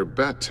encryption on your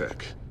bat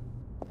tech.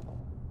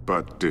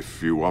 But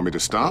if you want me to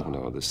stop?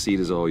 No, the seat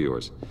is all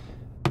yours.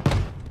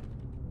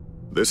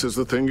 This is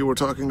the thing you were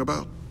talking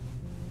about?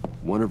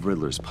 One of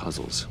Riddler's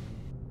puzzles.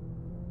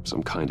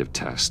 Some kind of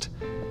test.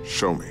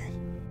 Show me.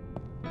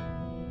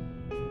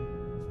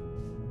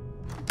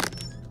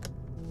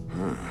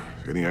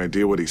 Any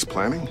idea what he's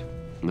planning?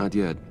 Not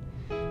yet.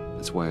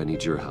 That's why I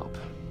need your help.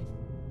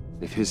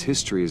 If his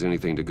history is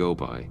anything to go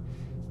by,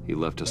 he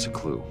left us a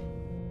clue.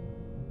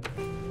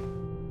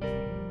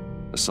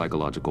 A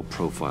psychological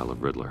profile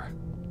of Riddler.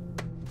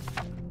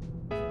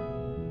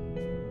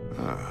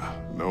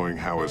 Knowing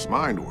how his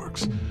mind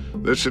works,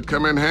 this should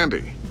come in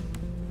handy.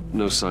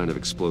 No sign of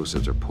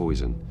explosives or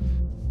poison.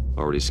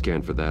 Already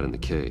scanned for that in the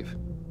cave.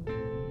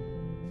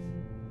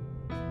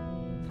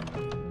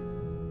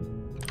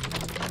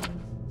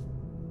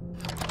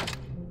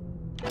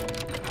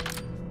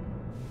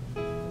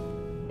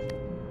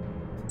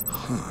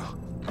 Huh.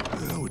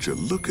 Now, would you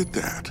look at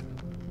that?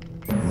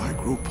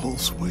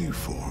 Micropulse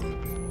waveform.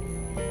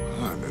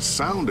 And the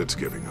sound it's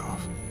giving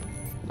off.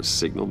 A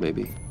signal,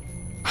 maybe?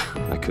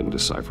 I couldn't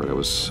decipher it. I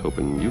was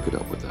hoping you could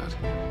help with that.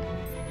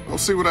 I'll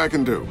see what I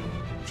can do.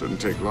 Shouldn't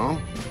take long.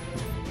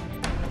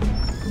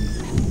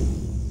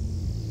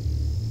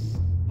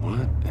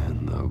 What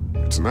in the...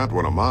 It's not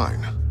one of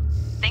mine.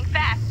 Think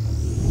fast.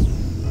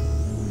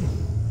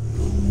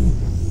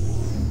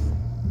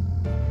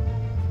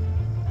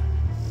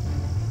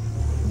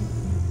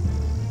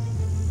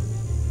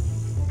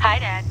 Hi,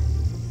 Dad.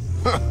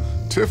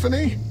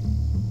 Tiffany?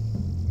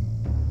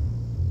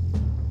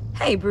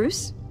 Hey,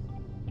 Bruce.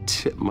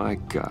 My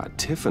God,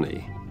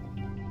 Tiffany.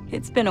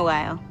 It's been a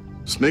while.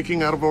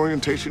 Sneaking out of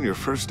orientation your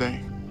first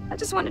day? I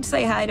just wanted to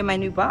say hi to my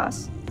new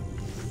boss.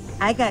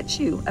 I got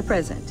you a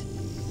present.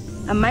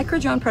 A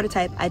micro-drone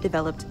prototype I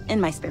developed in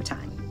my spare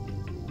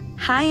time.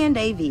 High-end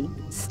AV,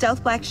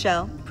 stealth black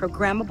shell,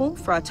 programmable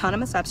for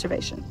autonomous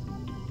observation.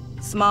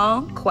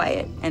 Small,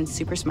 quiet, and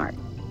super smart.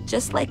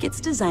 Just like its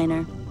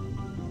designer.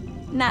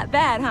 Not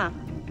bad, huh?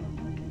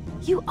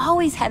 You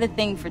always had a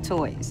thing for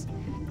toys.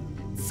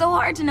 So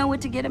hard to know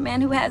what to get a man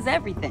who has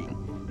everything.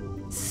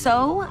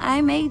 So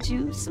I made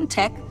you some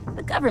tech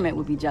the government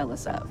would be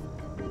jealous of.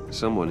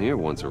 Someone here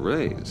wants a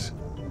raise.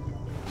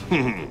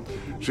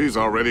 She's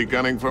already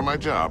gunning for my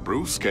job,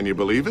 Bruce. Can you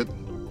believe it?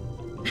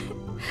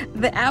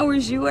 The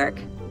hours you work?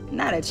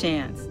 Not a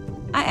chance.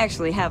 I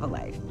actually have a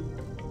life.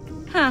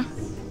 Huh.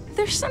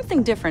 There's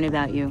something different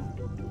about you.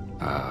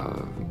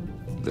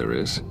 There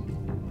is?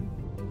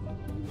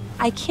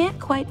 I can't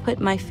quite put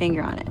my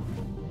finger on it.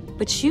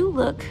 But you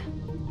look...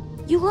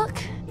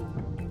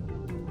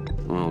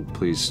 Well,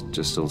 please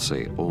just don't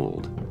say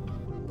old.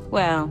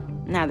 Well,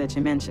 now that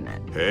you mention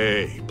it.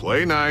 Hey,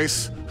 play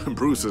nice.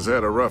 Bruce has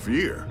had a rough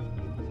year.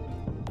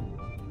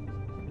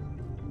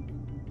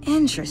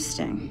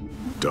 Interesting.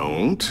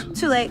 Don't.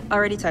 Too late,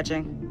 already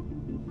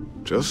touching.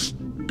 Just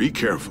be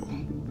careful.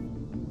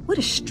 What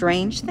a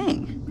strange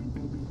thing.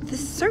 The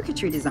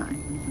circuitry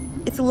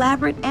design. It's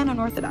elaborate and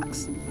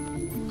unorthodox.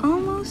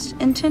 Almost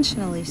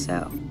intentionally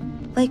so.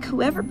 Like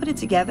whoever put it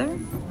together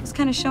was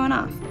kind of showing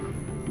off.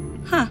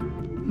 Huh.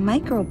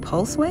 Micro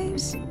pulse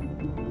waves?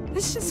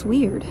 It's just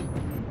weird.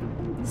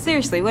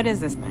 Seriously, what is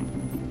this thing?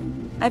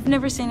 I've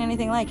never seen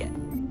anything like it.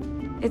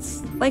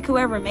 It's like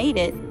whoever made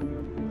it.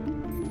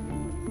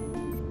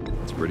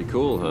 It's pretty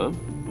cool, huh?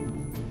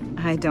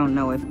 I don't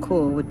know if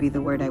cool would be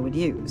the word I would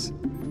use.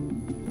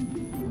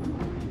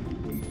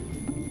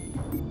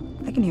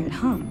 I can hear it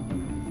hum.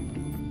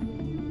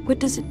 What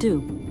does it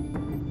do?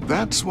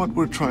 That's what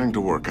we're trying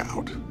to work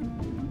out.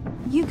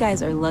 You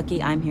guys are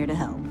lucky I'm here to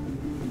help.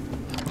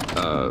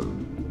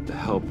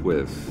 Help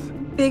with...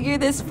 Figure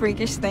this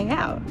freakish thing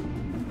out.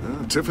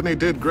 Tiffany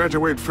did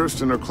graduate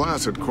first in her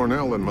class at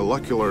Cornell in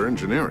molecular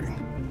engineering.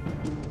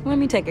 Let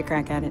me take a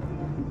crack at it.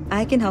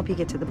 I can help you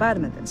get to the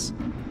bottom of this.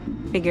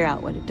 Figure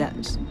out what it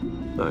does.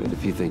 All right,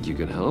 if you think you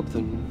can help,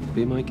 then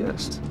be my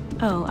guest.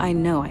 Oh, I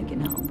know I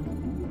can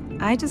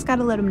help. I just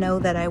gotta let him know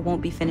that I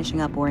won't be finishing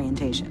up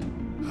orientation.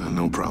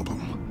 No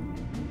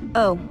problem.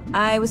 Oh,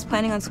 I was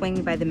planning on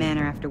swinging by the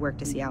manor after work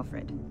to see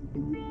Alfred.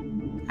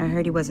 I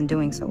heard he wasn't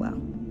doing so well.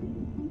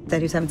 That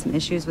he was having some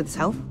issues with his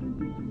health?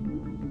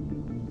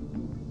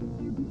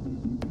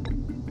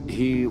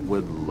 He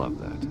would love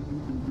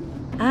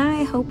that.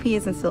 I hope he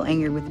isn't still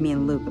angry with me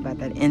and Luke about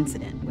that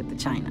incident with the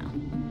china.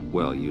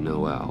 Well, you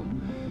know Al.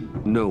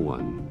 No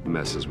one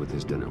messes with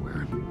his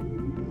dinnerware.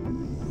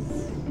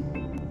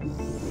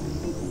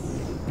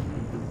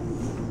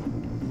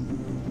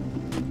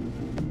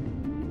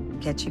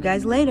 Catch you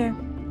guys later.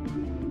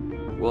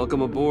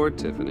 Welcome aboard,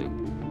 Tiffany.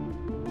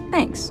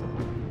 Thanks,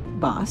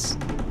 boss.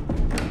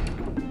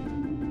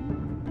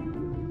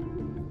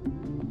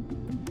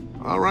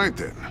 All right,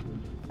 then.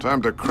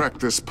 Time to crack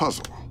this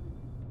puzzle.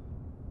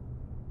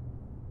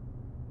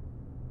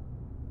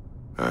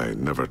 I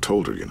never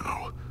told her, you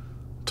know.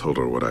 Told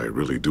her what I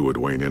really do at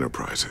Wayne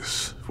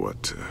Enterprises,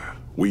 what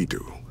we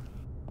do.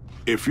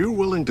 If you're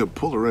willing to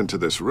pull her into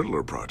this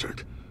Riddler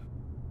project,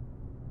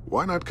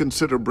 why not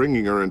consider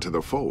bringing her into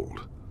the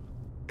fold?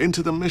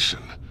 Into the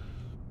mission?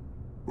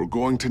 We're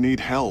going to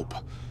need help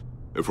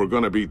if we're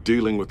going to be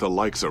dealing with the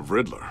likes of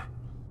Riddler.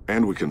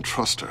 And we can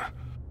trust her.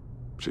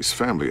 She's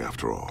family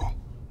after all.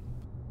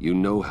 You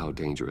know how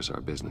dangerous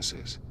our business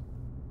is.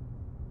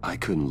 I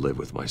couldn't live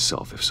with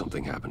myself if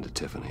something happened to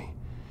Tiffany.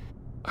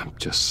 I'm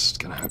just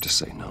gonna have to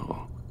say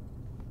no.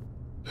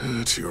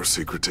 It's your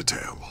secret to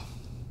tell.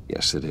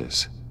 Yes, it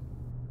is.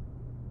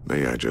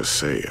 May I just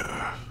say,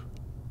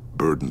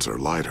 burdens are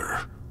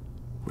lighter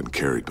when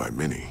carried by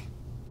many.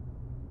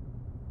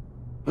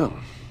 Well,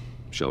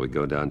 shall we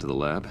go down to the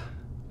lab?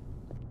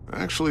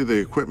 Actually, the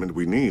equipment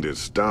we need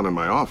is down in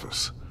my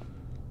office.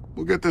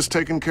 We'll get this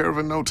taken care of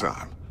in no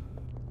time.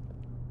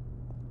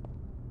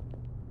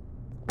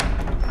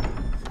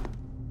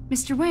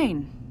 Mr.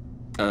 Wayne.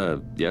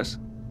 Yes?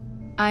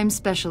 I'm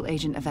Special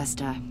Agent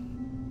Avesta.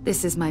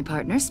 This is my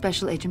partner,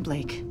 Special Agent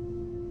Blake.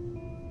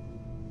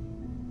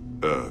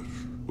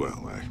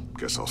 Well, I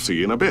guess I'll see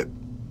you in a bit.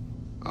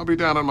 I'll be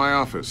down in my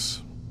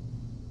office.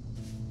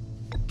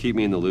 Keep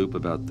me in the loop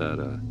about that,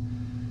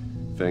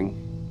 thing.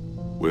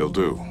 Will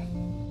do.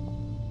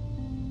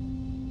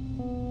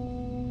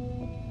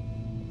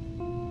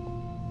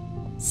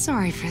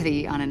 Sorry for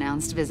the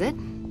unannounced visit.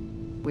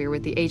 We're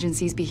with the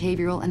agency's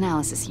Behavioral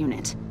Analysis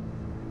Unit.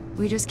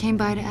 We just came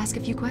by to ask a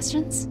few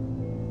questions.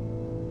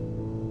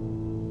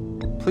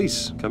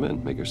 Please, come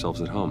in. Make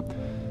yourselves at home.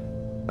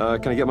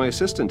 Can I get my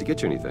assistant to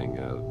get you anything?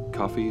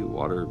 Coffee,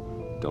 water,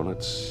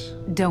 donuts?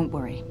 Don't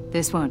worry.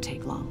 This won't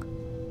take long.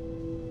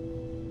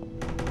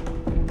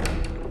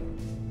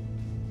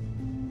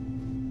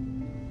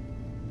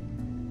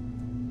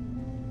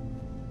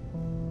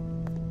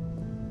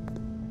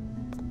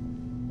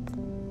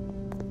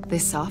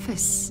 This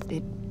office,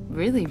 it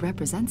really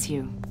represents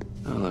you.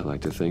 Well, I'd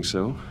like to think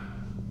so.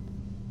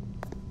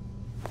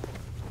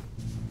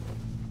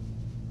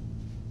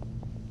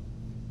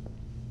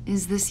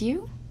 Is this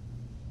you?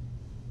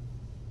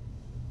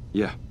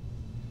 Yeah.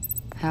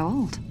 How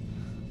old?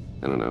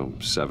 I don't know,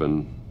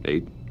 7,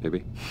 8,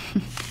 maybe?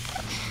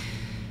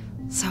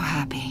 So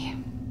happy.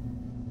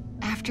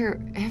 After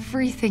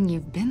everything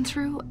you've been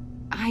through,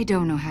 I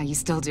don't know how you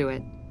still do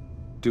it.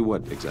 Do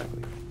what,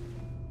 exactly?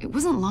 It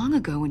wasn't long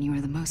ago when you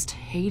were the most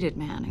hated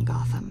man in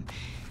Gotham,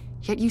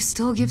 yet you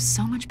still give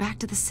so much back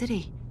to the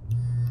city.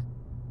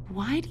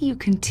 Why do you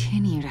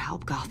continue to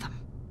help Gotham?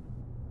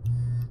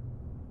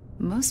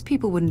 Most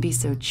people wouldn't be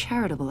so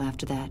charitable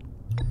after that.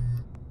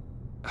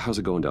 How's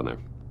it going down there?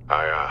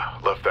 I,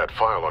 left that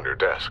file on your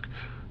desk.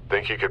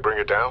 Think you could bring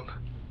it down?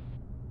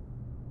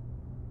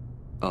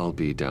 I'll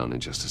be down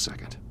in just a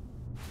second.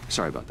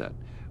 Sorry about that.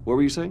 What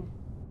were you saying?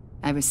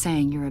 I was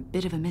saying you're a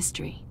bit of a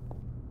mystery.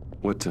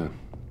 What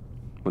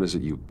is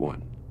it you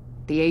want?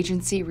 The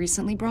agency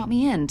recently brought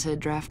me in to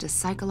draft a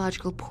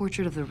psychological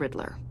portrait of the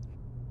Riddler.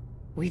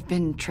 We've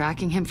been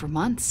tracking him for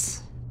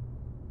months,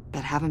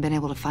 but haven't been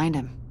able to find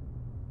him.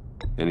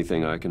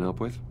 Anything I can help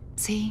with?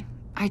 See,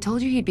 I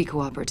told you he'd be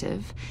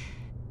cooperative.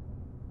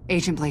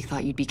 Agent Blake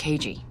thought you'd be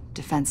cagey,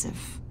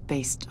 defensive,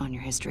 based on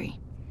your history.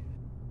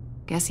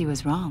 Guess he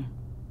was wrong.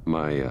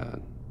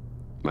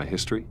 My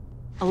history?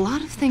 A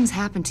lot of things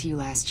happened to you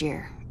last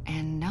year,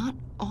 and not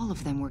all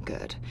of them were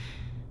good.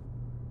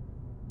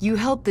 You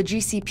helped the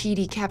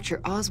GCPD capture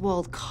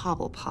Oswald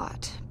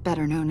Cobblepot,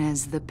 better known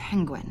as the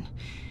Penguin.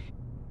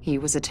 He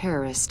was a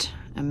terrorist,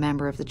 a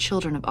member of the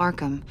Children of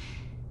Arkham,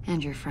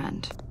 and your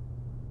friend.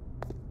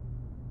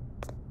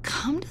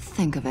 Come to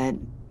think of it,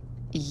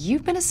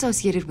 you've been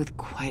associated with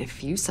quite a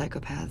few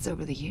psychopaths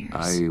over the years.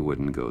 I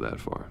wouldn't go that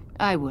far.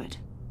 I would.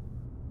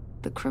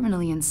 The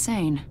criminally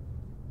insane.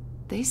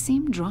 They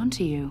seem drawn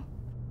to you.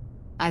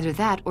 Either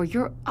that, or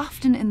you're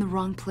often in the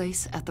wrong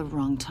place at the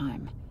wrong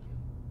time.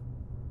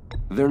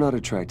 They're not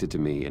attracted to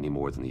me any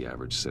more than the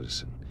average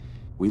citizen.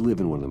 We live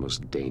in one of the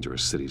most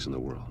dangerous cities in the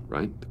world,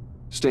 right?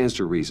 Stands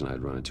to reason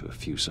I'd run into a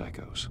few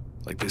psychos.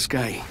 Like this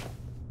guy.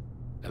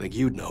 I think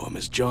you'd know him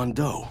as John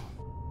Doe.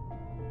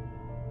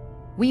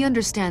 We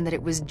understand that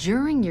it was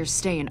during your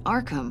stay in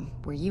Arkham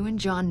where you and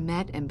John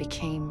met and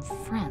became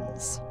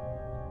friends.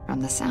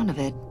 From the sound of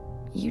it,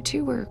 you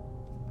two were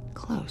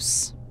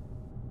close.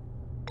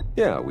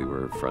 Yeah, we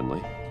were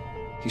friendly.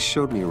 He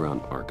showed me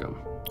around Arkham.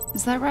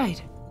 Is that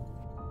right?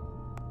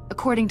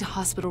 According to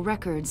hospital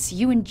records,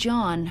 you and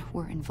John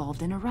were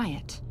involved in a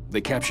riot.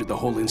 They captured the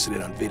whole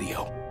incident on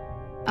video.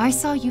 I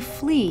saw you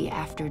flee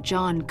after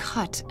John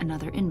cut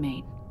another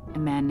inmate, a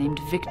man named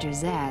Victor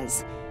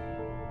Zsasz.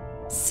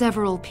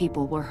 Several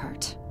people were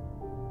hurt.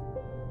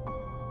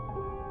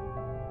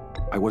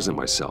 I wasn't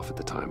myself at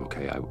the time,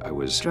 okay? I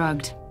was...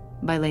 drugged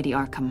by Lady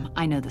Arkham.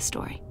 I know the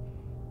story.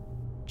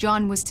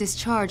 John was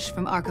discharged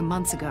from Arkham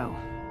months ago.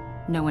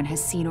 No one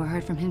has seen or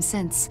heard from him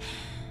since.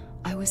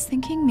 I was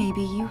thinking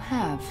maybe you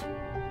have.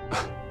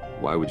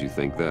 Why would you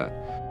think that?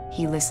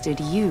 He listed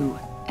you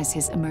as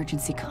his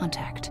emergency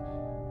contact.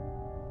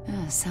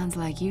 sounds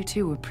like you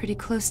two were pretty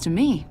close to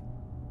me.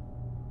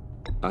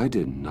 I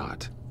did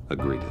not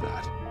agree to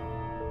that.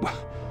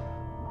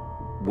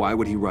 Why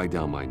would he write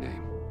down my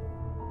name?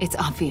 It's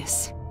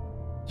obvious.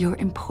 You're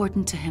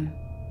important to him.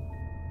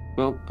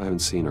 Well, I haven't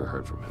seen or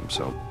heard from him,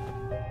 so...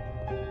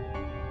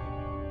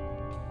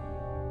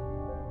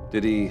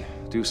 Did he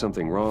do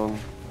something wrong?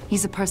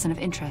 He's a person of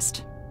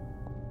interest.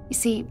 You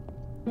see,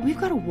 we've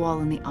got a wall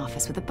in the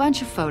office with a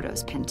bunch of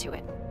photos pinned to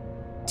it.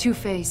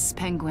 Two-Face,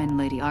 Penguin,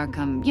 Lady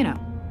Arkham, you know,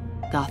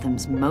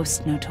 Gotham's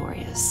most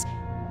notorious.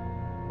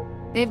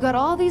 They've got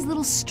all these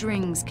little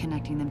strings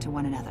connecting them to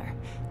one another,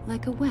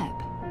 like a web.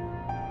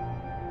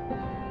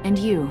 And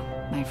you,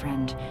 my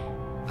friend,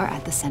 are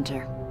at the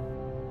center.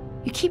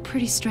 You keep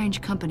pretty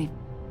strange company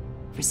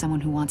for someone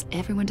who wants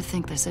everyone to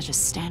think they're such a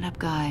stand-up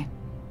guy.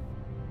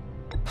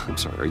 I'm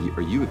sorry,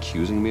 are you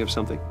accusing me of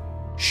something?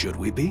 Should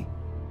we be?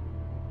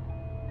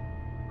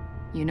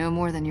 You know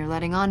more than you're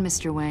letting on,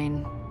 Mr.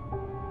 Wayne.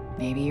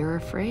 Maybe you're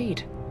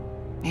afraid.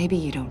 Maybe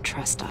you don't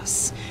trust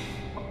us.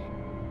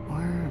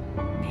 Or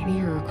maybe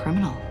you're a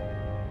criminal,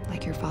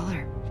 like your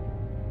father.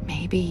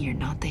 Maybe you're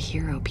not the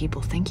hero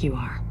people think you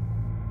are.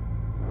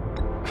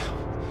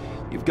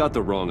 You've got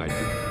the wrong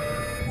idea.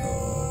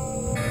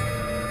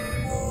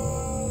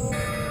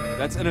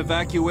 That's an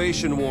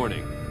evacuation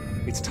warning.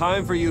 It's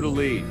time for you to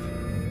leave.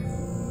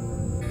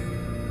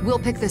 We'll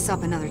pick this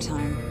up another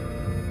time.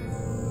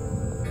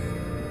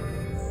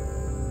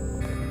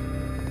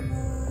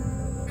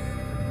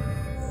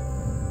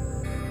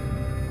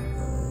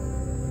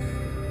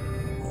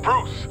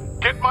 Bruce,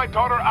 get my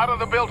daughter out of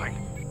the building.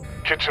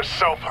 Get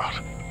yourself out.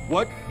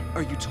 What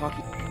are you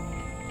talking?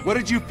 What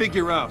did you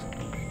figure out?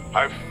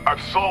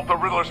 I've solved the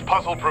Riddler's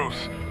puzzle,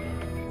 Bruce.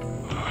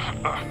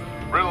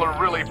 Riddler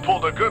really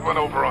pulled a good one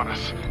over on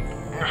us.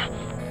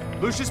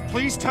 Lucius,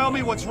 please tell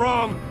me what's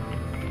wrong.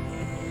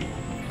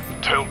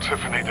 Tell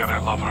Tiffany that I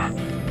love her.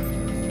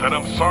 That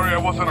I'm sorry I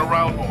wasn't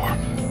around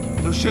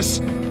more. Lucius!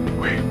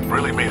 We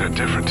really made a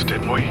difference,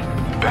 didn't we,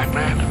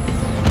 Batman?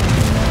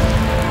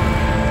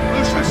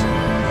 Lucius!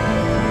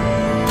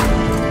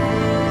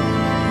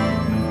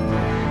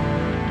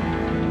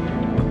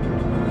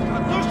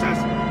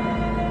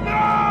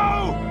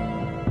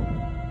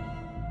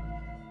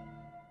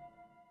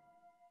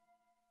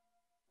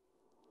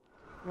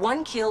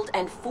 One killed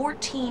and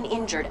 14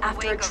 injured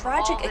after a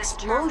tragic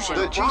explosion.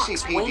 The rocks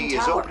GCPD Wayne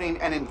is Tower.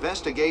 opening an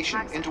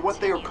investigation into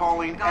what they are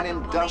calling an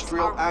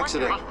industrial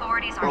accident.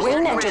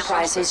 Wayne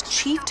Enterprises'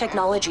 Chief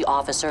Technology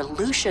Officer,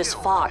 Lucius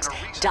Fox,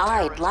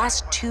 died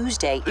last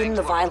Tuesday in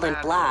the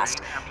violent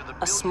blast.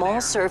 A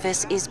small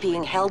service is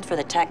being held for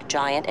the tech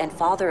giant and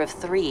father of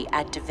 3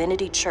 at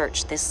Divinity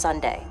Church this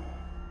Sunday.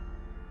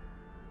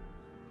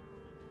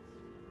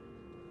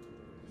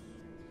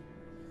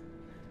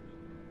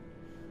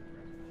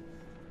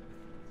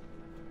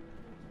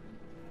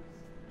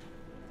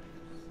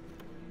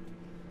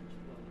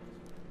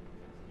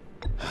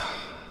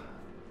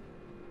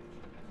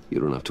 You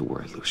don't have to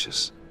worry,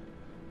 Lucius.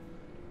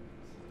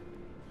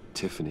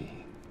 Tiffany,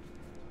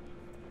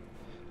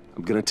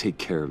 I'm gonna take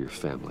care of your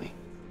family.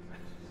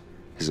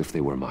 As if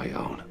they were my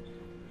own.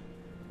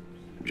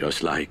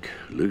 Just like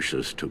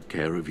Lucius took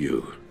care of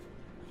you.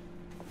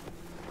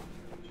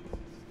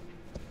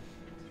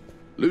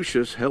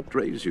 Lucius helped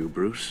raise you,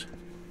 Bruce.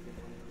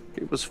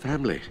 It was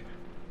family.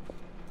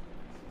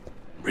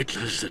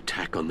 Riddler's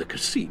attack on the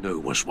casino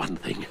was one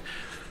thing.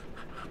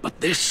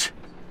 But this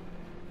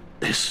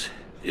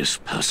is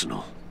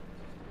personal.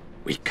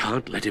 We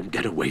can't let him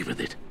get away with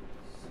it.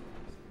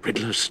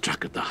 Riddler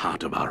struck at the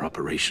heart of our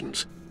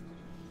operations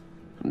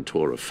and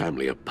tore a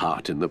family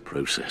apart in the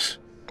process.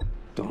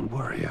 Don't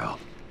worry, Al.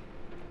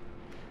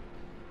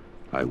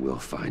 I will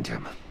find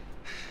him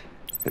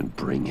and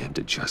bring him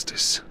to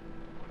justice.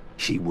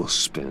 He will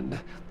spend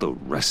the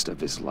rest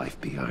of his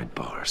life behind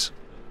bars.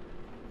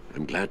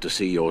 I'm glad to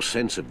see your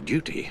sense of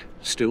duty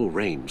still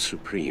reigns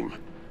supreme.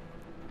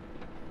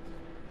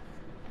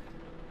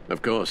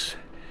 Of course,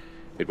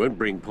 it won't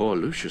bring poor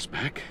Lucius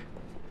back.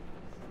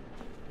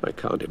 I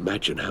can't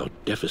imagine how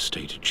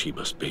devastated she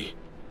must be.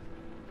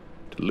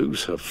 To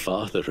lose her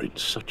father in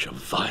such a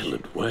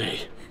violent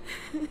way.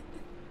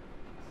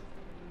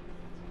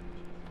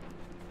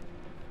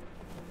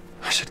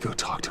 I should go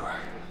talk to her.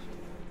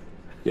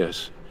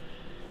 Yes,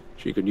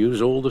 she can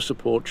use all the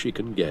support she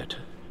can get.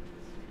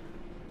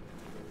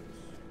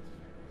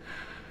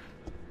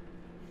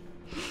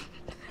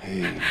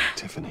 Hey,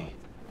 Tiffany.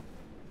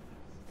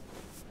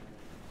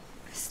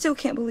 I still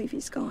can't believe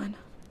he's gone.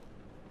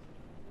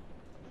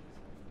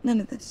 None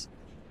of this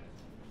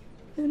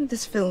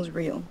feels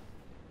real.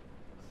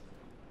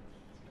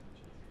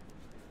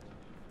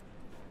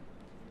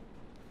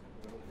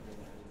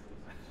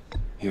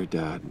 Your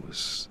dad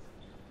was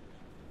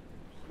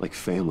like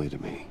family to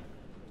me.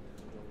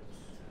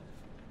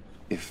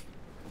 If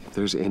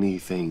there's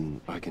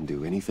anything I can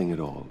do, anything at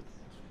all,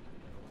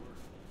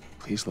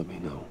 please let me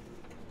know.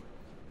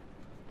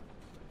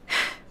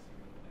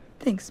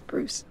 Thanks,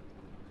 Bruce.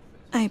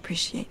 I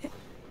appreciate it.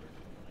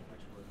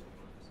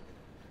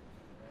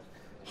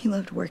 He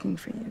loved working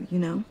for you, you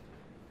know?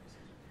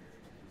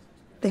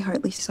 They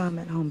hardly saw him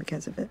at home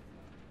because of it.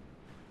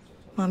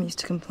 Mom used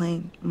to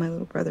complain my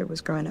little brother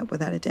was growing up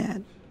without a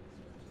dad.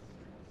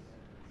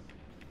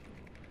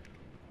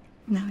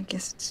 Now I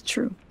guess it's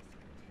true.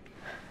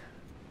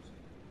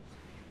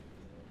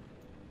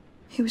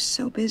 He was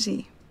so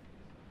busy.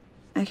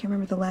 I can't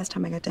remember the last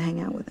time I got to hang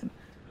out with him.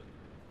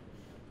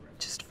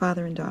 Just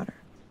father and daughter.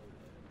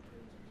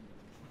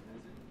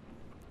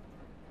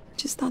 I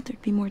just thought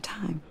there'd be more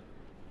time.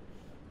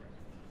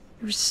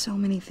 There were so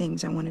many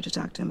things I wanted to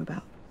talk to him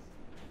about.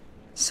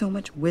 So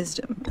much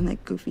wisdom in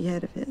that goofy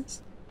head of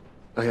his.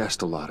 I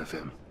asked a lot of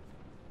him.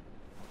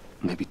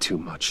 Maybe too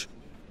much.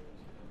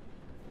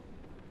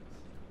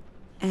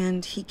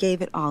 And he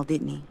gave it all,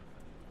 didn't he?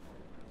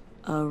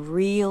 A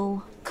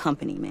real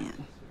company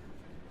man.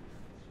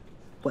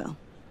 Well,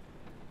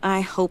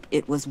 I hope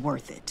it was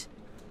worth it.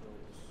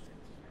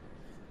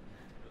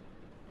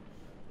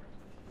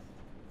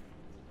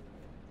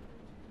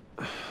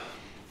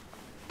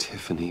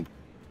 Tiffany.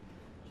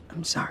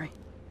 I'm sorry.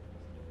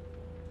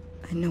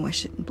 I know I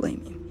shouldn't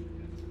blame you.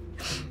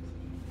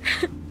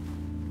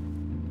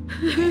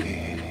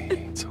 Hey,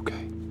 it's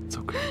okay. It's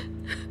okay.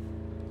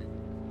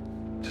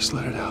 Just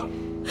let it out.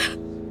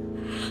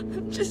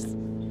 I'm just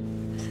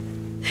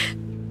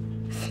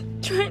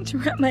trying to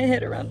wrap my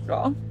head around it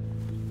all.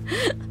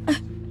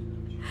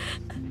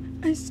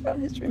 I saw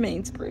his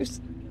remains,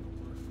 Bruce.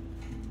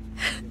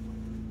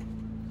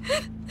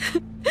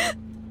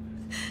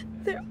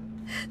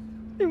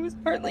 There was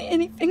hardly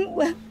anything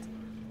left.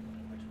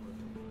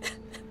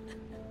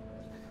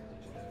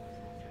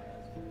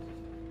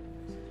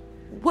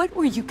 What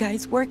were you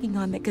guys working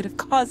on that could have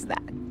caused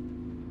that?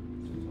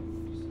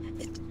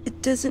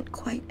 It doesn't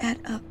quite add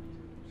up.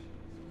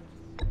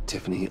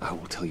 Tiffany, I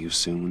will tell you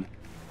soon.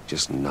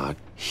 Just not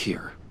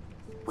here.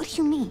 What do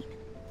you mean?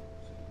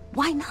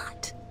 Why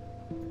not?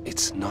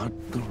 It's not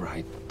the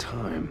right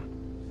time.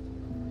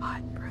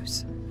 What,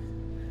 Bruce?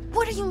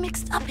 What are you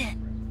mixed up in?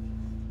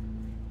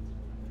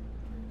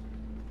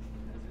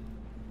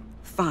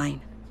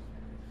 Fine.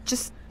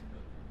 Just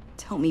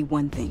tell me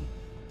one thing.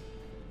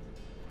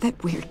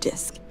 That weird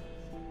disc.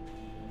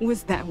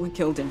 Was that what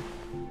killed him?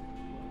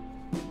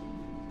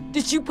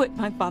 Did you put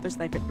my father's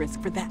life at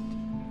risk for that?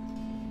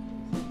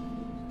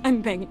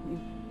 I'm begging you.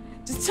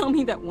 Just tell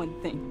me that one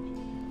thing.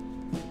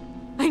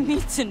 I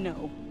need to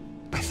know.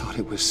 I thought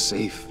it was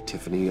safe,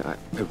 Tiffany. I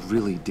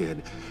really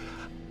did.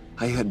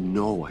 I had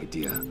no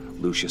idea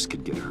Lucius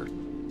could get hurt.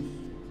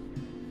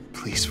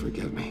 Please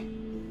forgive me.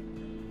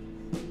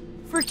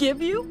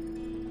 Forgive you?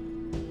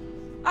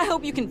 I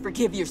hope you can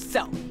forgive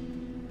yourself.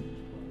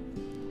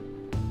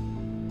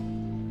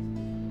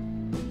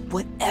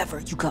 Whatever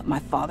you got my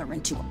father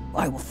into,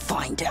 I will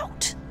find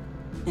out.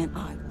 And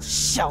I will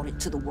shout it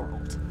to the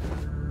world.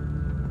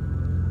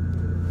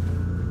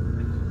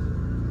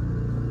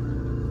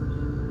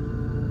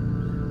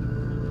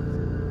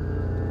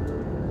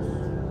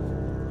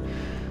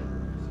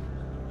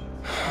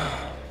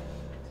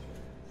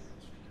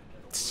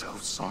 So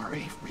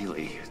sorry,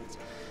 really.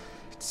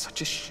 It's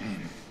such a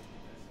shame.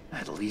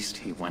 At least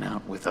he went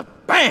out with a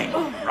bang,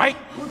 right?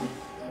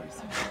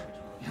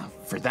 Yeah,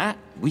 for that,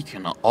 we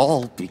can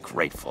all be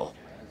grateful.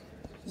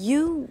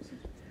 You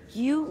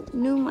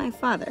knew my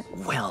father?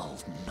 Well,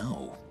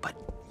 no, but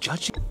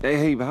judging...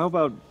 Hey, how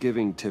about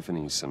giving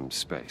Tiffany some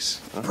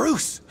space? Huh?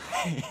 Bruce!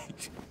 Hey,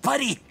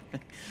 buddy!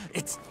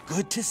 It's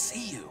good to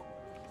see you.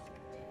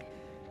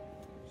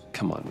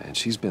 Come on, man.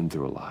 She's been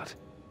through a lot.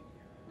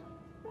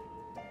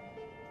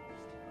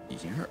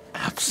 You're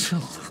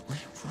absolutely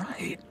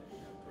right.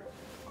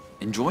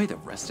 Enjoy the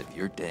rest of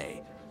your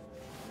day.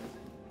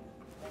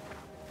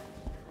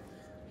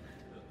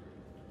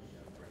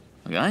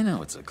 Look, I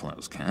know it's a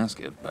closed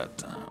casket,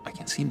 but I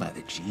can see by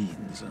the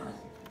jeans,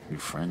 your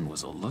friend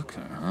was a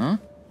looker, huh?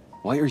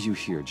 Why are you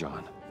here,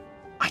 John?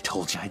 I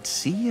told you I'd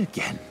see you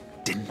again,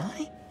 didn't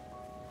I?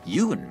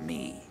 You and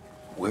me,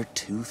 we're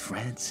two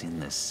threads in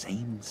the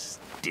same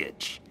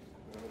stitch.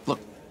 Look,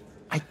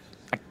 I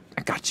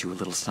got you a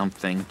little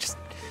something, just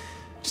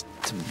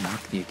to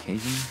mark the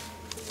occasion.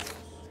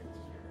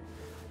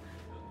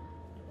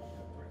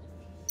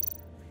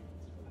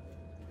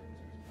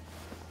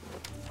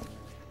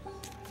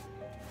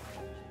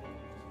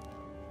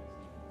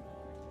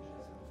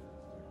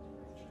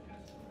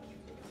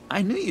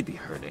 I knew you'd be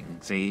hurting,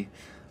 see?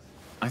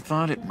 I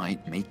thought it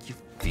might make you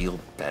feel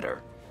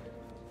better.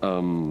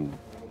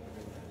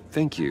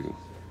 Thank you,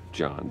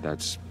 John.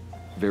 That's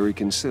very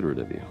considerate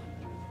of you.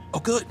 Oh,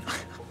 good.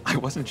 I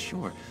wasn't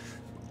sure.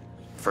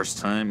 First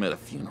time at a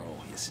funeral,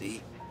 you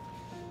see.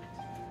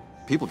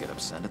 People get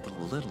upset at the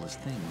littlest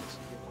things.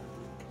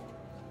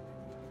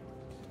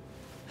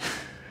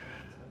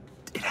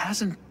 It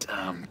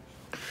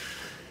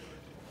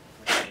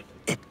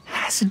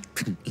hasn't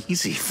been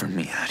easy for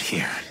me out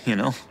here, you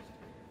know?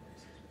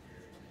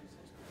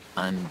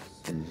 I'm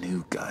the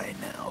new guy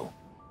now.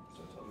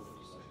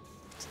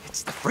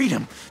 It's the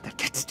freedom that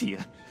gets to you.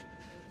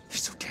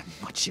 There's so damn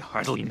much you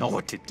hardly know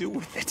what to do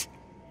with it.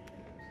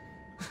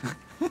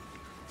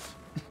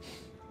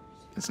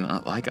 It's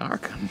not like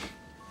Arkham.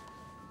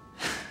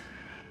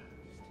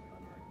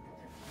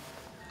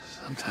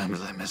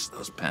 Sometimes I miss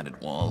those padded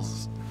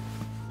walls.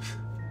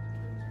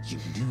 You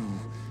knew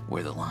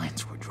where the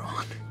lines were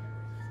drawn.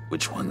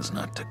 Which ones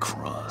not to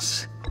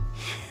cross.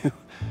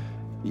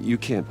 You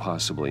can't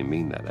possibly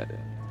mean that.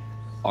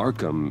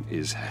 Arkham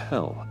is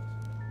hell.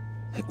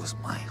 It was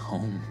my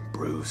home,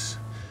 Bruce.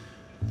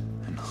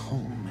 And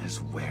home is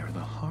where the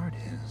heart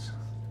is.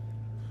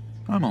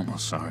 I'm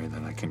almost sorry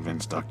that I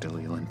convinced Dr.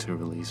 Leland to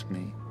release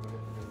me.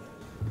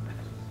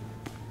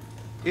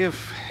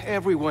 If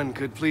everyone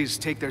could please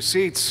take their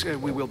seats,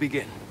 we will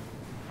begin.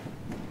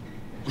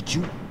 Would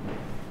you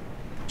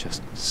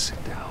just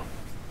sit down?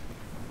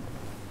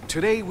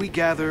 Today we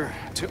gather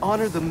to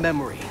honor the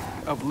memory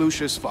of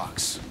Lucius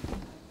Fox.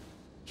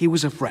 He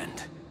was a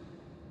friend,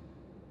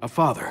 a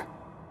father,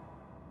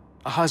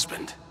 a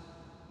husband,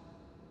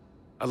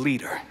 a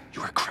leader.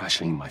 You are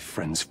crashing my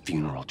friend's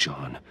funeral,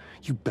 John.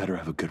 You better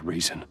have a good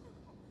reason.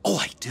 Oh,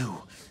 I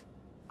do.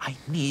 I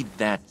need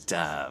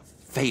that,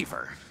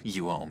 favor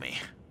you owe me.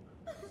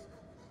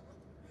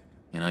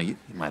 You know, you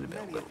might have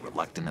been a little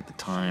reluctant at the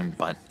time,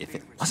 but if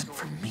it wasn't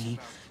for me,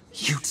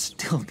 you'd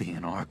still be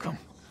in Arkham.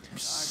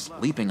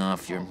 Sleeping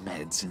off your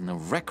meds in the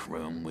rec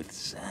room with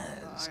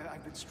Zaz.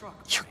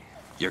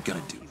 You're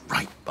gonna do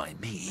right by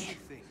me,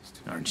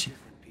 aren't you?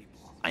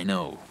 I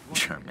know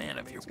you're a man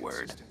of your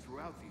word.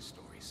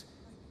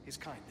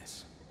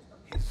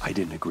 I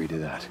didn't agree to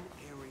that.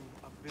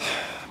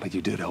 But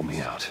you did help me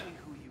out.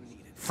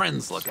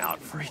 Friends look out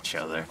for each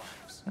other.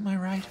 Am I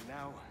right?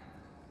 Now,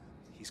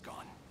 he's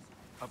gone.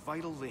 A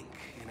vital link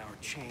in our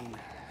chain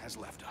has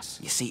left us.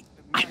 You see,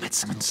 I met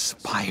some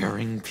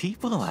inspiring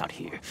people out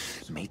here.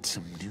 Made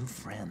some new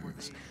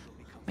friends.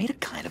 Made a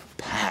kind of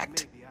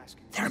pact.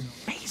 They're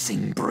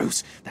amazing,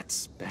 Bruce. That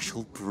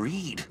special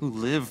breed who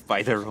live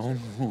by their own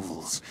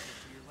rules.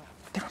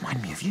 They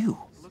remind me of you.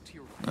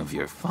 Of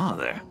your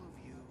father.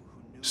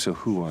 So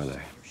who are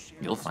they?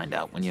 You'll find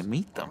out when you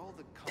meet them.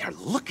 They're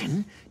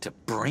looking to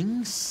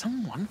bring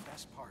someone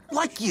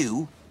like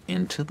you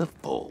into the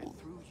fold.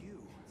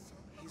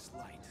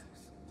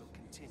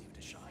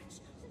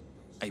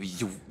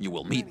 You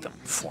will meet them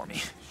for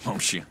me,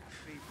 won't you?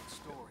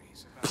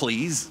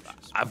 Please?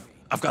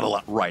 I've got a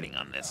lot writing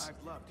on this.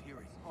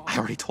 I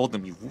already told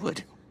them you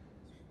would.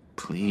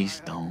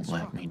 Please don't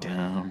let me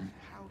down.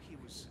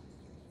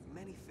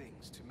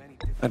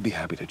 I'd be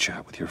happy to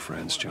chat with your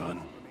friends,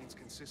 John.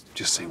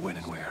 Just say when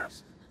and where.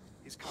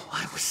 Oh,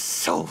 I was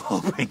so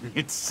hoping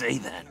you'd say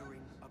that.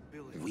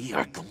 We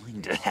are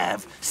going to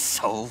have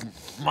so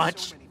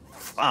much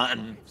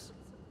fun.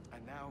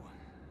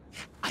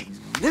 I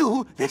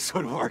knew this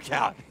would work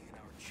out.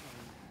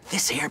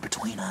 This here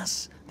between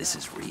us, this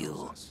is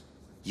real.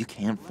 You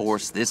can't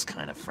force this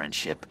kind of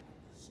friendship.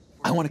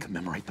 I want to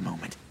commemorate the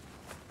moment.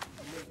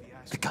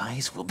 The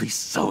guys will be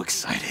so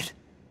excited.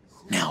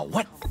 Now,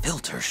 what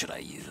filter should I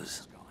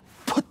use?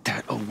 Put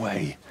that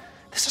away.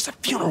 This is a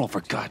funeral,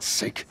 for God's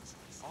sake.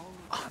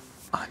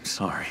 I'm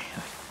sorry.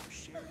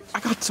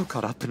 I got so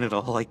caught up in it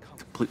all, I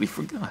completely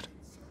forgot.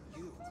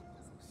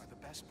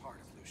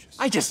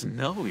 I just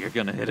know you're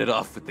gonna hit it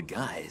off with the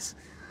guys.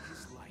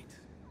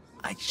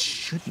 I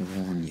should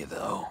warn you,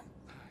 though.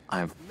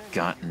 I've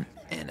got an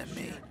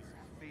enemy.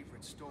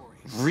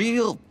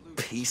 Real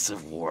piece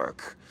of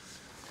work.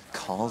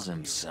 Calls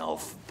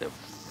himself the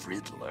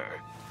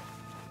Riddler.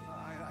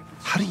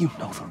 How do you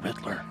know the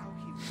Riddler?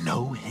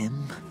 Know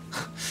him?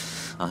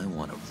 I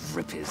want to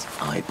rip his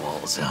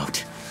eyeballs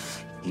out.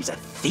 He's a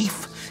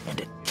thief and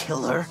a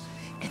killer,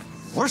 and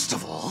worst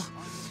of all,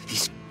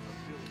 he's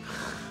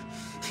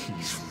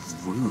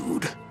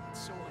rude.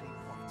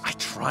 I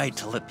tried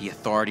to let the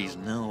authorities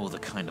know the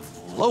kind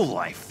of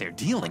lowlife they're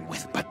dealing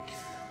with, but...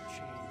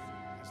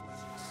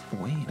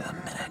 Wait a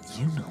minute,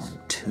 you know him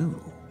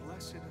too.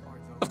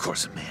 Of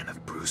course, a man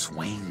of Bruce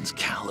Wayne's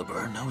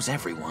caliber knows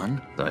everyone,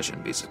 so I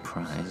shouldn't be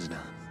surprised.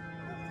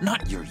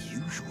 Not your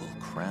usual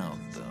crowd,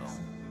 though.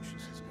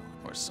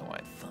 Or so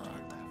I thought.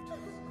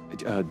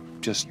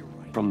 Just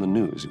from the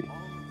news.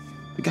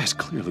 The guy's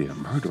clearly a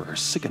murderer,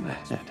 sick in the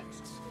head.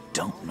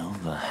 Don't know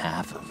the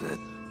half of it.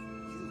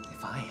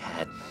 If I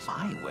had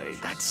my way,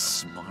 that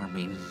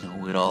smarmy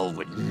know-it-all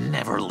would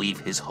never leave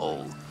his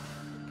hole.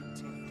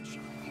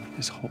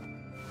 His hole?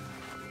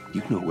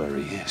 You know where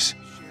he is.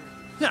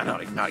 No,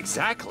 not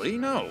exactly,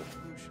 no.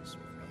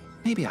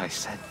 Maybe I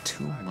said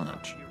too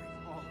much.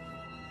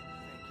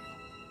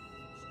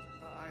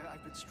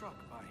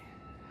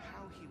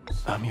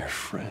 I'm your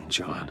friend,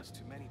 John.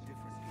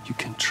 You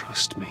can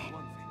trust me.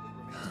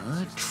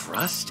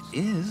 Trust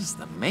is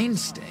the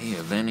mainstay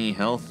of any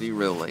healthy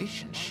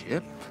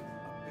relationship.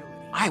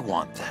 I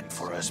want that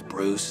for us,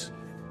 Bruce.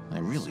 I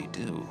really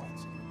do.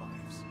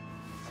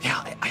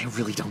 Yeah, I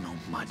really don't know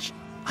much.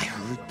 I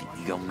heard the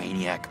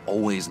egomaniac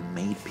always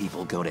made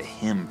people go to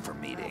him for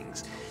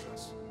meetings.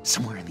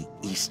 Somewhere in the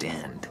East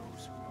End.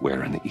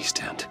 Where in the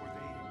East End?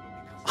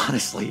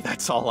 Honestly,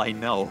 that's all I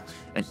know.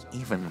 And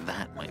even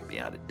that might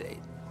be out of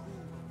date.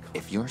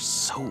 If you're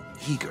so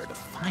eager to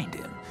find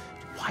him,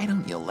 why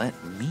don't you let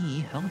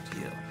me help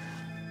you?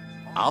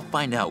 I'll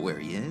find out where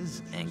he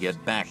is and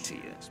get back to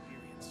you.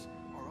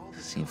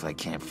 See if I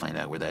can't find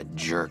out where that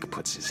jerk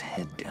puts his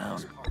head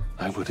down.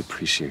 I would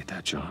appreciate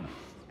that, John.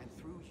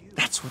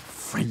 That's what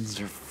friends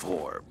are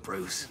for,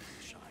 Bruce.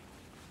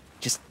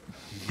 Just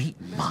meet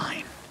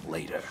mine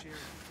later,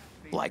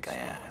 like I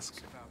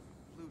asked.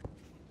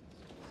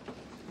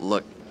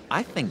 Look,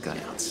 I think I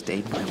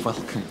outstayed my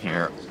welcome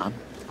here. I'm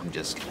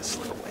just gonna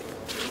slip away.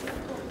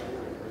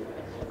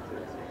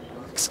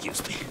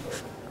 Excuse me.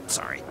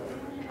 Sorry.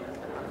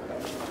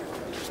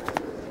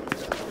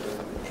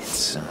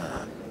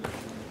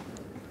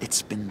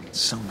 It's been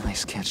so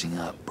nice catching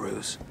up,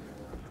 Bruce.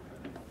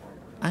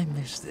 I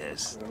miss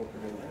this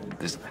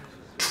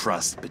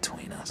trust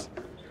between us.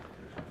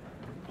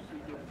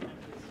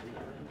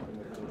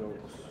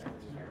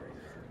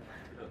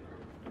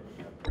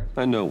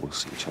 I know we'll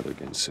see each other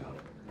again soon.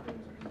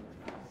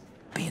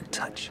 Be in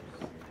touch.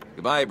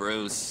 Goodbye,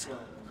 Bruce.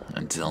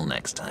 Until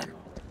next time.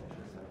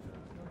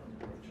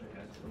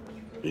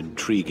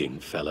 Intriguing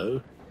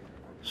fellow.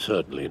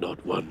 Certainly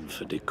not one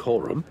for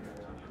decorum.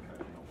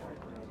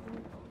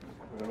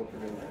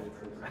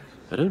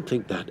 I don't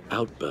think that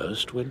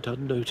outburst went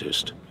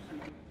unnoticed.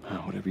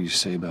 Whatever you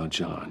say about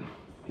John,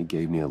 he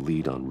gave me a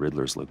lead on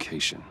Riddler's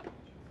location.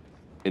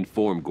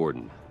 Inform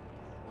Gordon.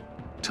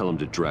 Tell him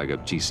to drag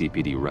up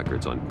GCPD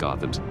records on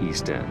Gotham's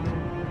East End.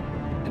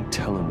 And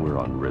tell him we're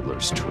on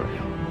Riddler's trail.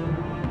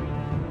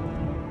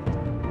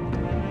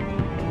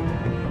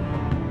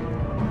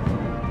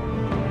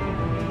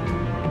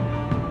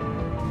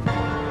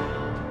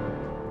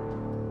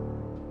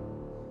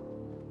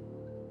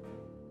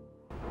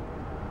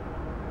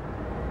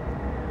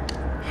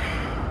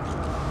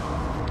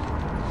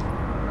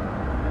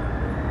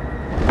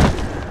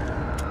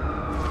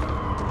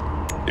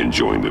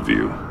 Enjoying the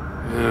view?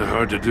 Yeah,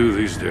 hard to do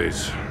these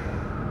days.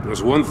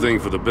 There's one thing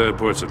for the bad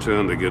parts of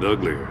town to get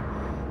uglier,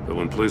 but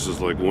when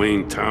places like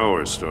Wayne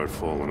Tower start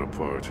falling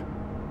apart,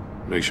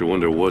 makes you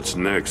wonder what's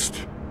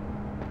next.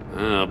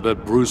 I'll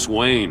bet Bruce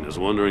Wayne is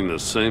wondering the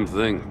same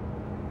thing.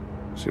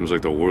 Seems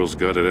like the world's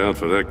got it out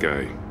for that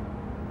guy.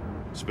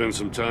 Spends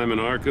some time in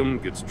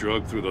Arkham, gets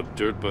drugged through the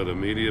dirt by the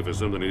media for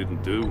something he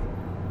didn't do.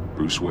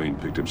 Bruce Wayne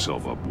picked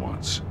himself up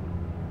once.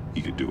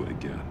 He could do it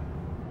again.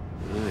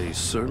 He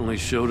certainly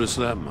showed us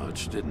that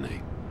much, didn't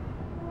he?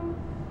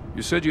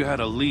 You said you had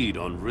a lead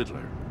on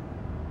Riddler.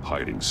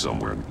 Hiding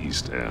somewhere in the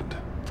East End.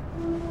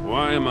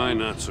 Why am I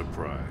not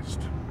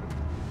surprised?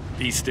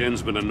 East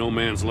End's been a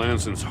no-man's land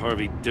since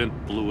Harvey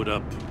Dent blew it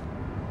up.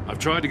 I've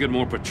tried to get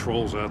more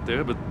patrols out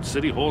there, but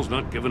City Hall's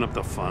not giving up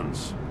the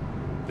funds.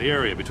 The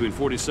area between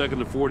 42nd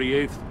and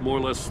 48th, more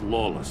or less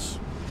lawless.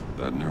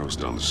 That narrows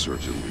down the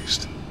search at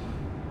least.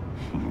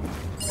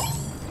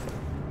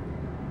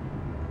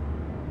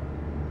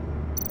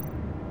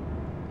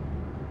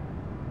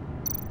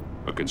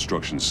 A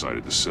construction site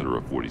at the center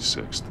of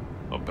 46th.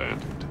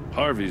 Abandoned.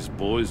 Harvey's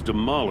boys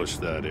demolished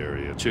that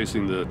area,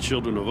 chasing the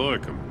children of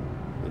Arkham.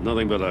 There's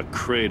nothing but a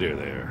crater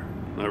there.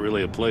 Not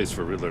really a place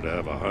for Riddler to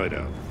have a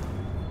hideout.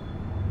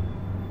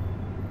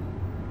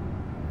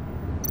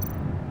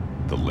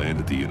 The land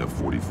at the end of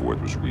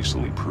 44th was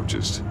recently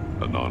purchased,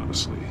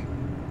 anonymously.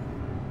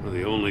 Well,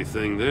 the only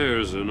thing there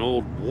is an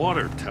old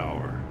water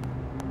tower.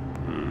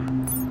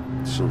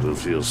 Something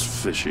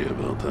feels fishy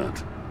about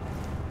that.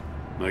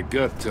 My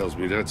gut tells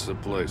me that's the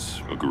place.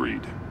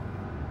 Agreed.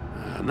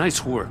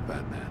 Nice work,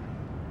 Batman.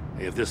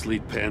 Hey, if this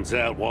lead pans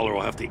out, Waller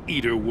will have to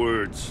eat her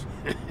words.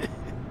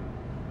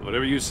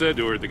 Whatever you said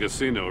to her at the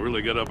casino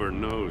really got up her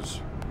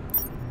nose.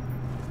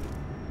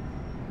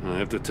 I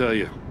have to tell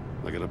you,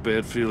 I got a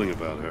bad feeling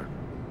about her.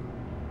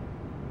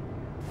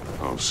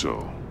 How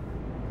so?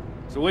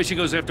 It's the way she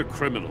goes after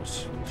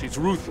criminals. She's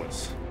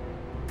ruthless.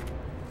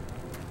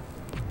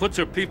 Puts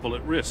her people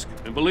at risk.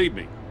 And believe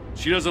me,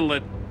 she doesn't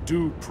let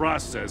due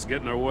process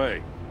get in her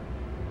way.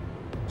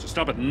 So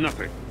stop at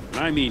nothing, and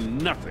I mean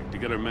nothing, to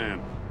get her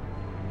man.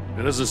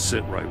 It doesn't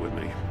sit right with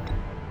me.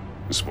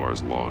 As far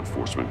as law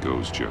enforcement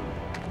goes, Jim,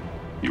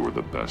 you are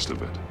the best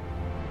of it.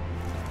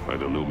 I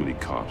don't know many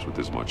cops with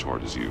as much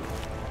heart as you.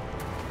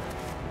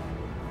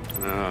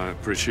 I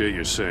appreciate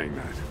you saying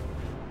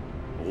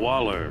that.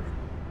 Waller,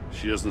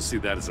 she doesn't see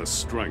that as a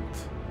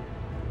strength.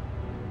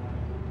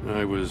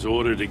 I was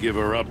ordered to give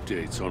her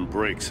updates on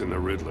breaks in the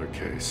Riddler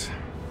case.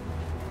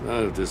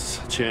 If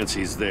there's a chance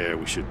he's there,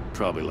 we should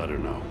probably let her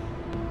know.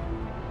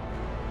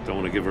 Don't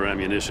want to give her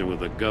ammunition with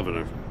the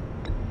governor.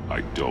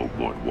 I don't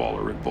want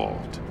Waller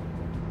involved.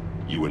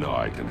 You and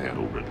I can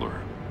handle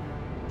Riddler,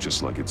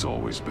 just like it's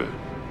always been.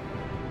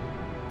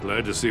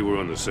 Glad to see we're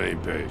on the same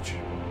page.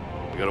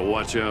 We gotta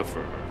watch out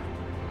for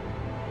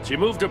her. She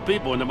moved her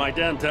people into my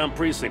downtown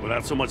precinct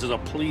without so much as a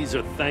please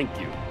or thank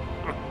you.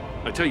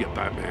 I tell you,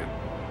 Batman,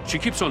 she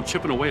keeps on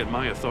chipping away at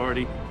my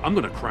authority, I'm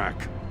gonna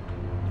crack.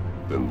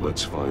 Then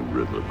let's find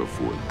Riddler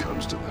before it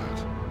comes to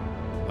that.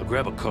 I'll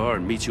grab a car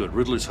and meet you at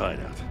Riddler's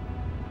hideout.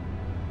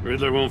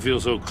 Riddler won't feel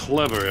so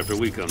clever after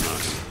we come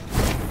knocking.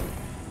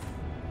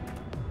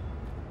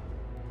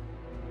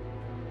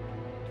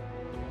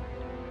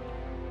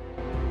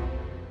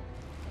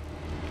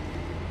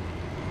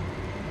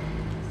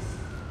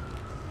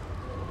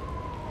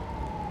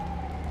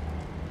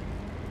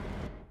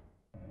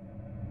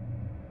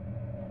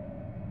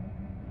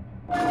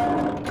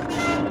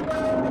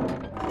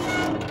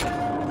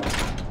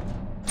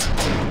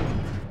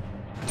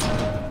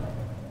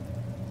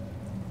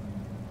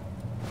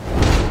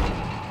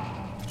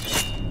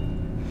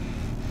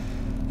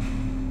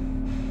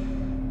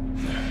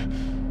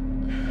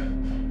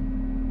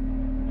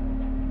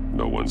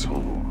 No one's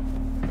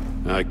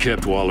home. I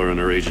kept Waller and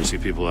her agency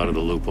people out of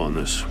the loop on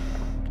this.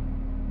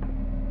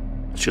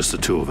 It's just the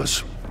two of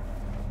us.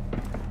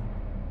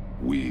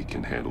 We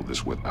can handle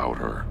this without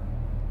her.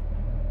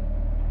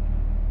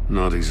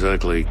 Not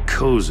exactly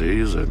cozy,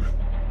 is it?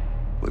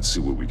 Let's see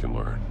what we can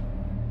learn.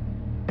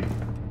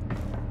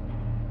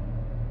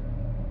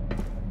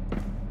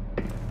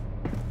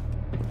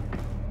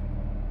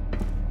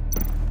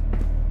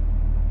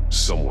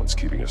 Someone's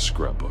keeping a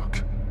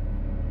scrapbook.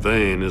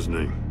 Vain, isn't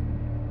he?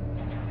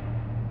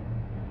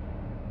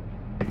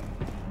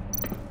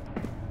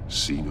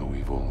 See no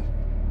evil,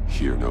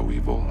 hear no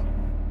evil,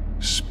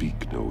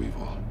 speak no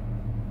evil.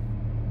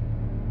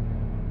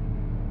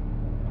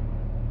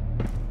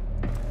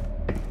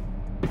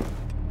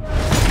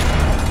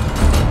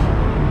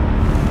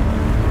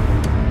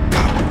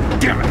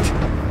 Damn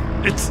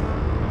it!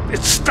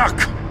 It's stuck!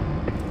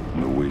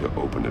 No way to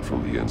open it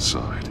from the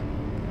inside.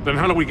 Then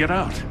how do we get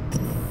out?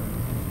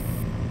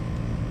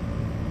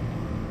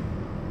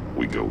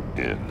 We go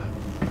in.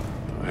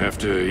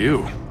 After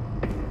you.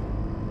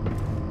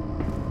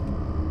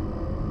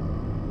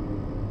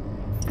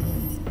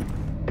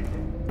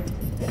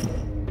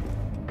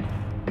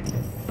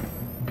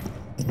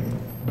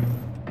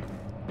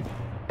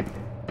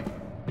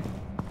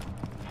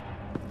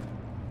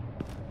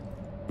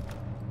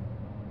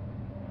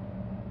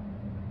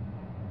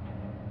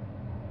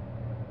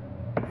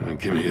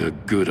 Give me a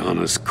good,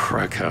 honest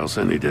crack house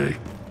any day.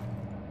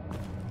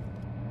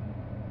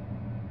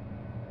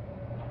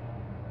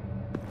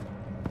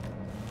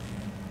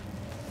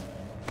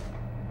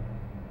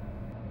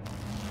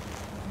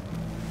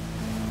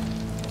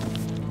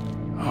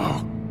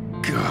 Oh,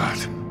 God.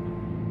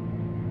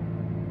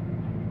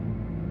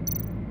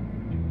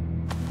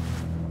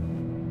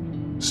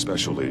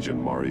 Special Agent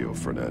Mario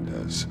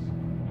Fernandez.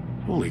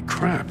 Holy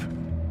crap.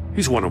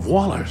 He's one of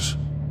Waller's.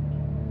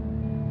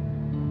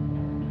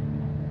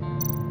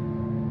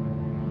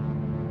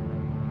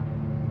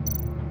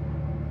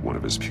 One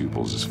of his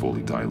pupils is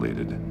fully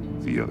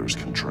dilated, the other's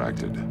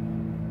contracted.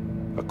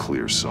 A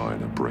clear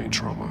sign of brain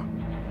trauma.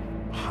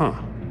 Huh.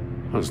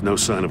 There's no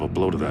sign of a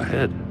blow to the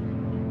head.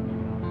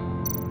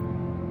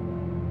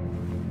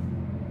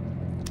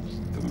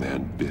 The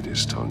man bit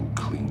his tongue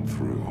clean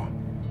through.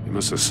 He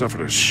must have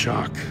suffered a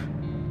shock,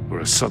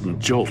 or a sudden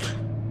jolt.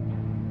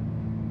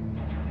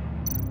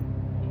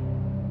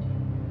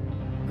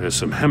 There's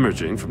some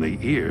hemorrhaging from the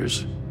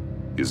ears.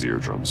 His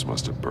eardrums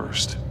must have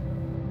burst.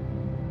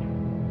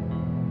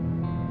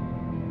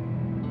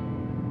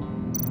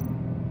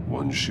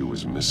 One shoe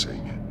is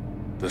missing.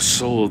 The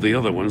sole of the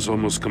other one's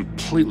almost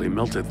completely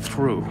melted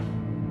through.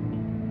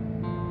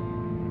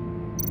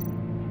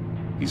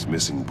 He's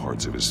missing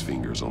parts of his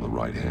fingers on the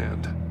right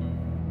hand.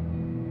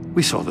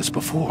 We saw this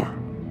before.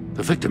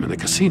 The victim in the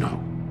casino.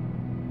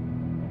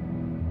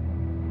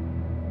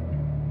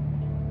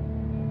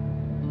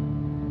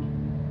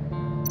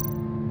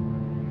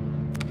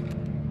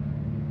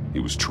 He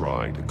was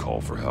trying to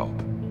call for help.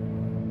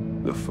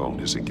 The phone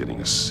isn't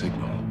getting a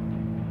signal.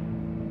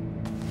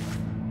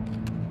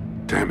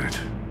 Damn it.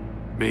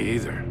 Me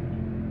either.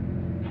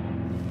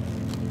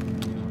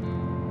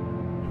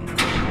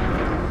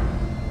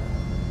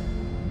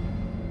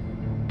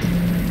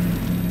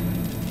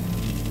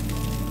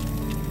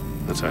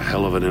 That's a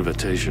hell of an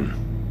invitation.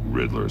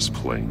 Riddler's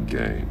playing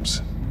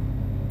games.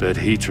 Bet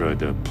he tried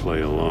to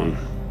play along.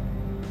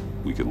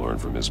 We can learn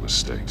from his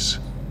mistakes.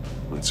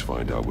 Let's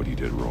find out what he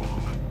did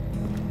wrong.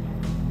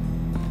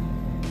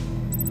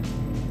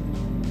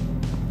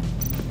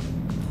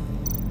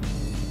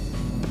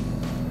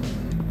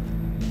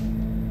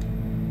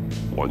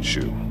 One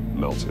shoe,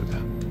 melted.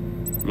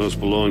 Must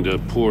belong to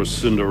poor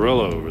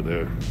Cinderella over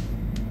there.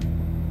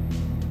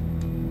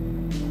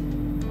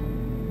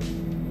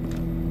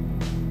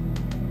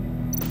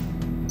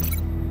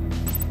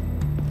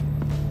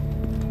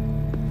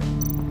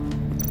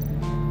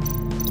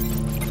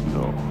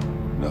 No,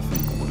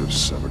 nothing would have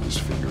severed his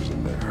fingers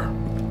in there.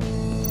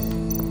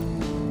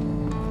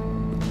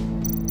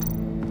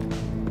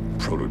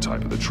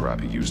 Prototype of the trap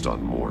he used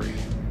on Mori.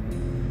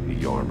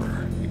 The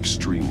armor,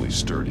 extremely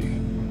sturdy.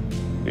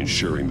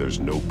 Ensuring there's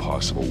no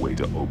possible way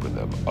to open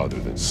them other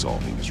than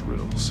solving his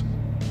riddles.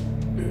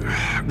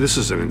 This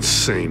is an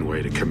insane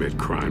way to commit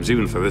crimes,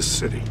 even for this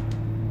city.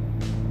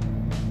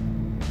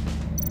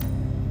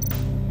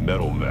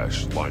 Metal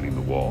mesh lining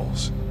the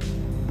walls.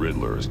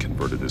 Riddler has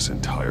converted this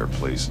entire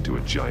place into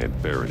a giant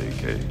Faraday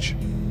cage.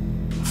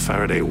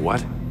 Faraday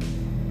what?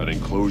 An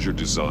enclosure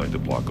designed to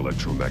block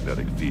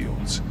electromagnetic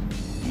fields.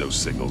 No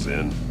signals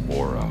in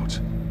or out.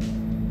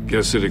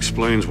 Guess it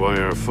explains why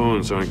our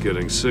phones aren't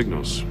getting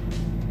signals.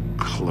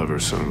 Clever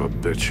son of a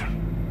bitch.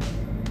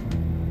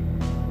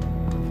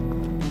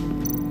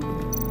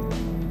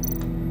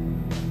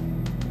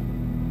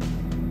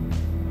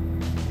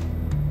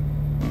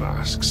 Nah,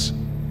 masks.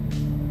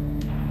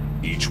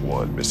 Each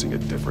one missing a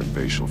different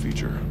facial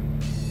feature.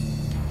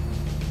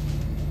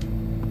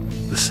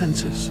 The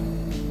senses.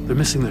 They're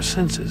missing their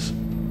senses.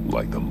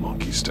 Like the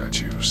monkey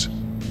statues.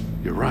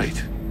 You're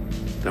right.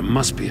 There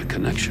must be a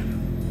connection.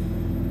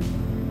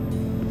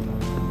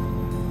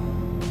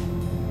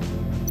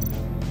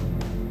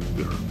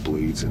 There are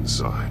blades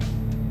inside.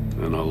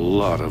 And a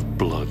lot of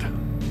blood.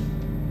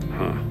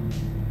 Huh.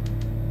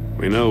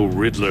 We know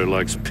Riddler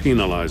likes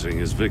penalizing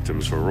his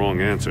victims for wrong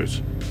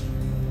answers.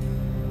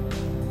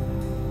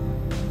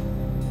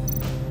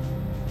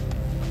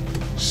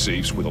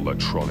 Safes with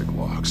electronic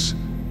locks.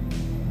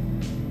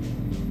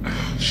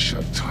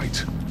 Shut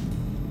tight.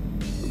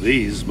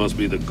 These must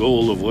be the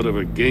goal of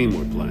whatever game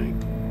we're playing.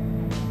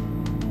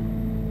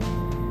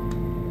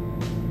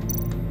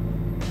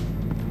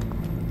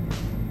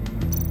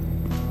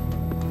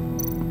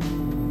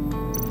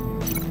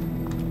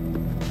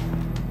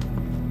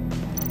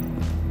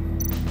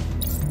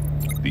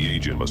 The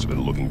agent must have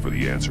been looking for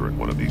the answer in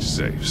one of these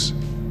safes.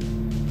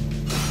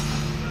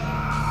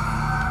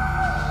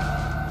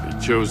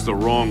 He chose the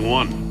wrong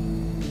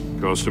one.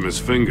 Cost him his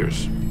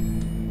fingers.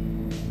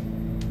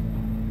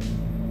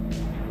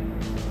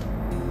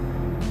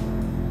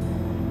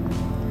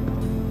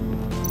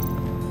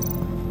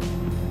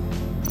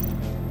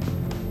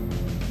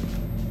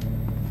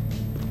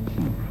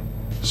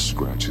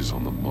 Scratches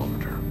on the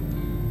monitor.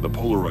 The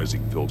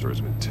polarizing filter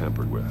has been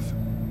tampered with.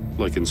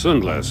 Like in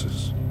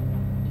sunglasses.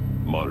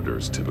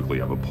 Monitors typically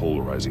have a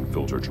polarizing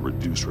filter to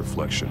reduce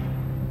reflection.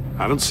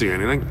 I don't see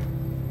anything.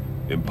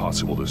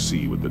 Impossible to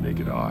see with the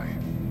naked eye.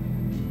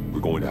 We're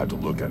going to have to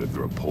look at it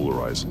through a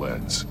polarized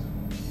lens.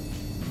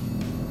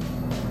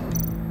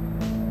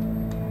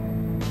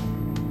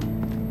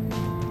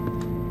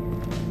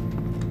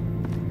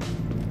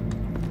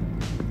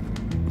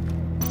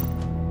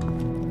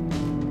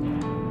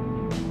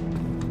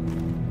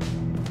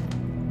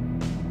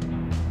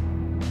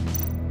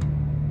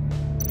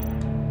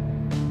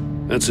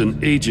 That's an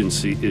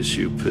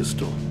agency-issue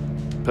pistol.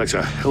 Packs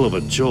a hell of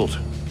a jolt.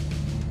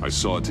 I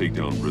saw it take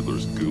down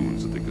Riddler's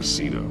goons at the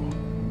casino.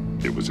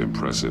 It was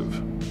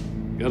impressive.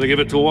 Gotta give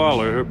it to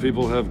Waller. Her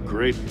people have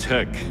great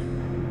tech.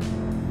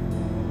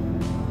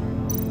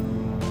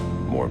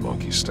 More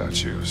monkey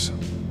statues.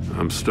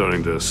 I'm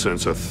starting to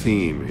sense a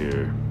theme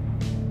here.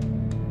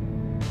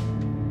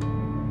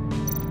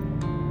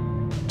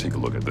 Take a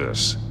look at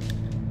this.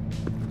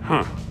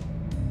 Huh.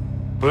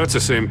 Well, that's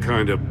the same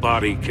kind of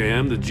body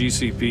cam the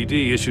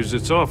GCPD issues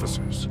its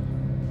officers.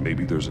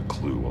 Maybe there's a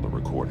clue on the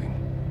recording.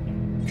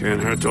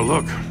 Can't hurt to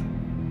look.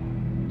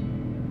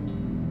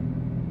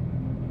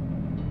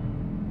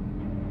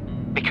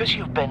 Because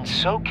you've been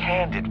so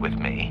candid with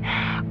me,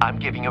 I'm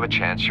giving you a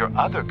chance your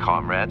other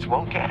comrades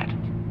won't get.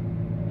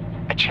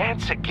 A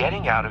chance at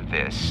getting out of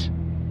this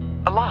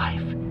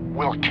alive.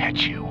 We'll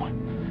catch you.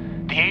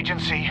 The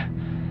agency,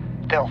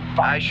 they'll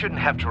I shouldn't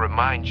have to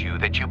remind you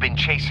that you've been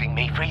chasing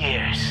me for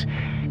years.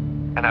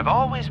 And I've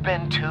always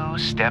been 2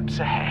 steps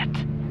ahead.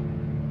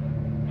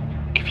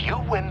 If you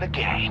win the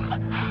game,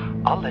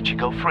 I'll let you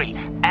go free,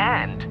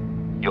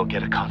 and you'll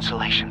get a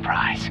consolation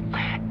prize.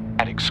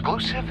 An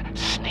exclusive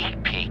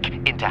sneak peek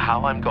into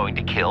how I'm going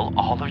to kill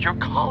all of your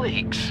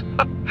colleagues.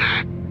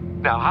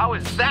 Now, how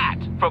is that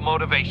for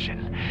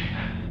motivation?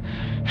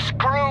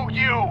 Screw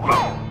you!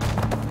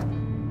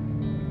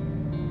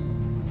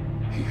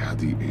 He had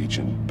the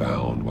agent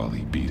bound while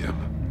he beat him.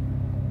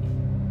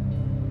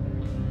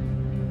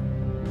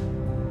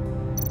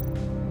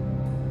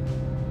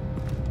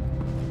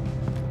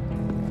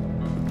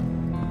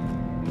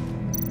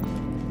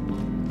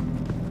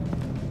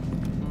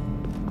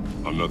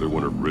 Another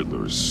one of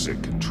Riddler's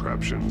sick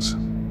contraptions.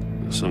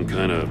 Some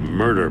kind of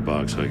murder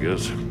box, I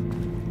guess.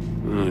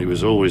 He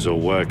was always a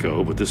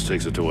wacko, but this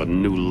takes it to a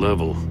new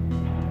level.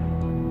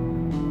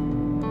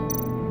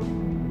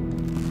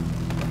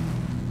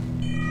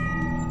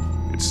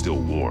 It's still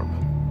warm.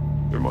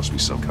 There must be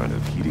some kind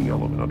of heating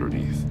element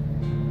underneath.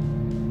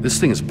 This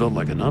thing is built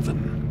like an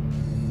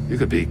oven. You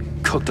could be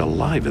cooked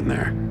alive in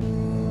there.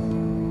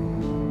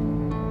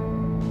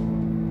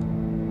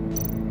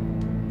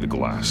 The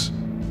glass.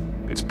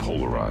 It's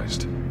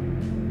polarized.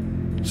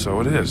 So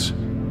it is.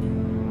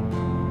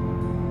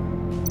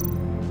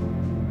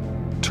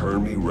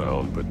 Turn me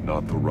round, but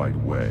not the right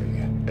way,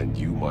 and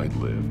you might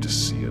live to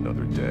see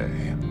another day.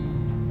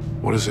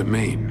 What does it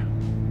mean?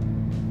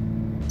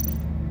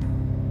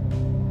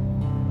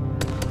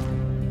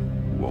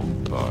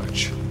 Won't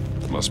budge.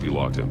 Must be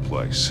locked in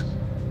place.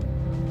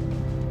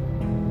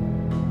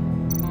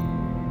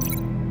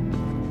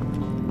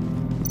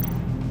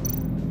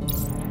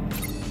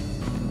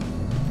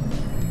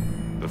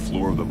 The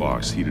floor of the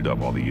box heated up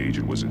while the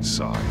agent was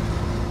inside.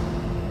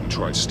 He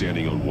tried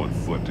standing on one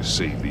foot to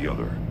save the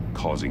other,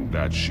 causing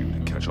that shoe to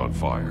catch on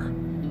fire.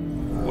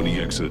 When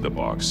he exited the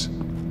box,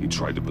 he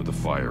tried to put the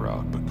fire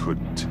out, but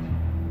couldn't,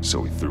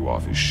 so he threw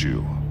off his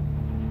shoe.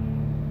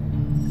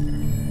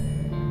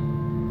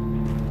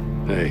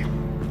 Hey,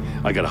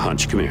 I got a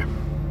hunch. Come here.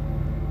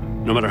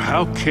 No matter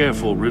how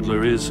careful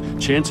Riddler is,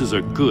 chances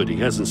are good he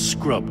hasn't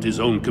scrubbed his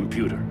own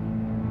computer.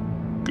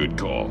 Good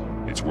call.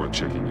 It's worth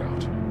checking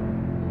out.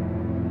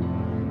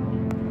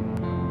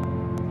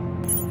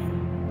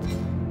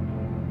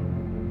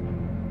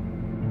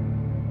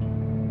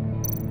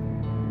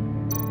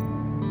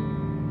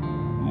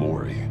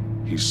 Mori.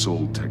 He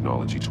sold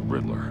technology to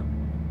Riddler.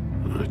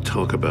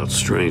 Talk about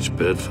strange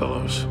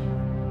bedfellows.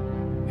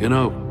 You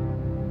know,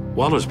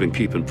 Waller's been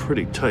keeping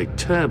pretty tight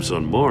tabs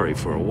on Mori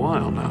for a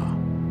while now.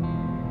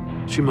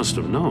 She must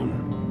have known.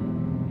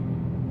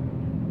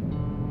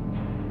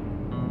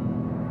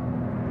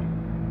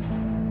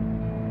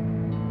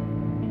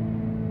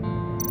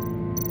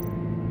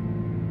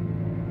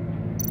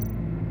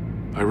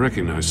 I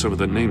recognize some of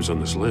the names on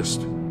this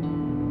list.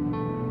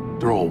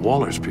 They're all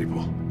Waller's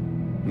people.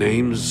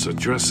 Names,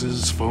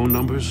 addresses, phone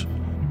numbers.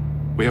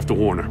 We have to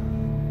warn her.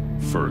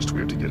 First, we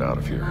have to get out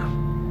of here.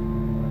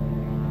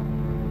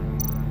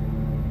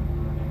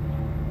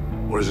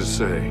 What does it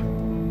say?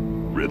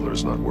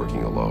 Riddler's not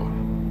working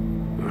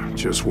alone.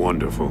 Just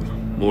wonderful.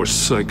 More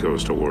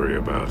psychos to worry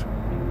about.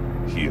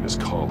 He and his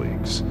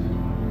colleagues,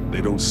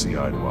 they don't see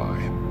eye to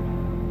eye.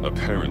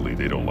 Apparently,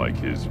 they don't like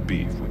his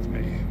beef with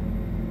me.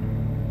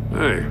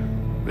 Hey,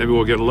 maybe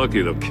we'll get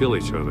lucky they'll kill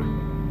each other.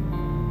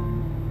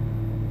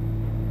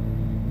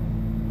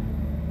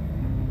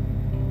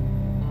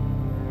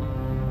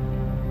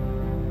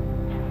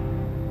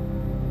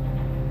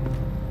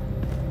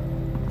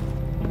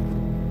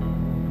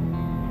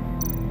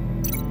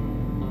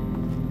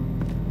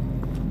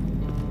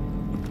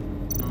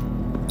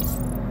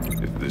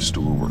 If this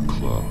door were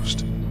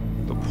closed,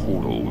 the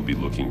portal would be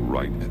looking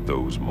right at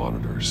those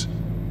monitors.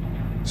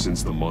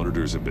 Since the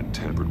monitors have been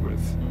tampered with,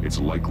 it's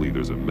likely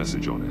there's a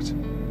message on it.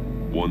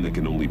 One that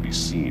can only be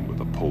seen with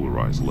a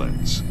polarized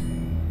lens.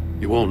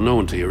 You won't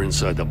know until you're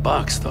inside the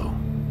box, though.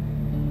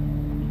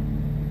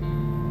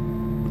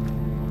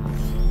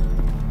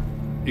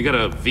 You got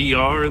a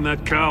VR in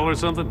that cowl or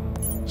something?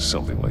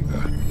 Something like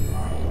that.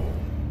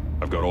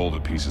 I've got all the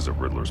pieces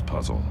of Riddler's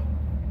puzzle.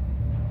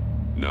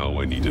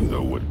 Now I need to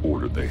know what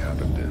order they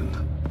happened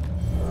in.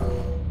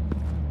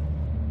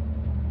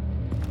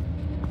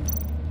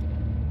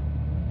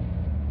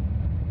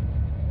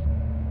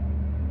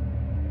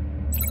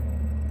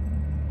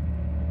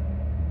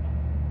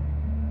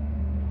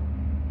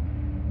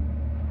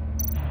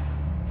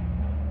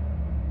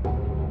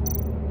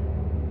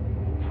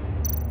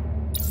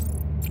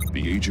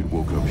 The agent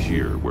woke up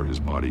here where his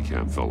body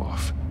cam fell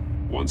off.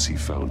 Once he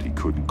found he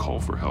couldn't call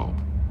for help,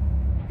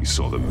 he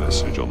saw the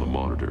message on the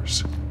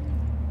monitors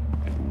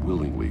and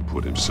willingly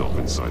put himself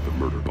inside the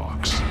murder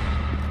box.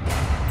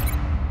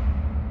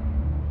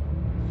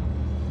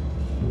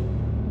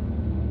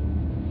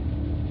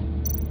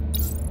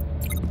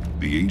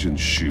 The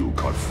agent's shoe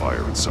caught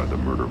fire inside the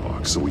murder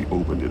box, so he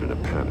opened it in a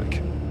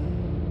panic.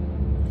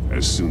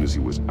 As soon as he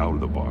was out of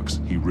the box,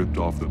 he ripped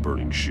off the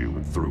burning shoe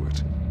and threw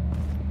it.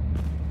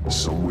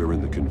 Somewhere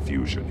in the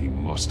confusion, he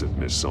must have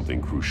missed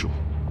something crucial.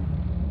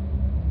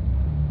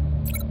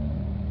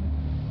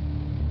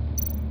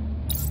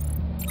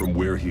 From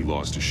where he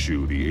lost his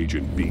shoe, the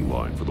agent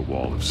beelined for the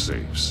wall of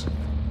safes.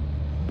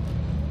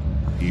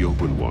 He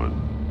opened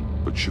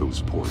one, but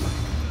chose poorly.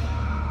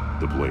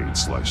 The blade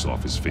sliced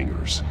off his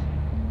fingers.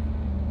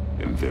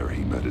 And there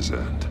he met his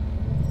end.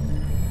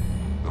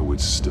 Though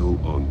it's still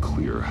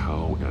unclear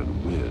how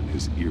and when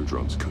his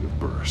eardrums could have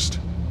burst.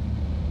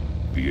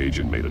 The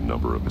agent made a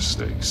number of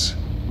mistakes.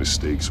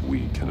 Mistakes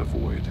we can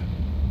avoid.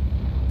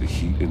 The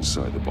heat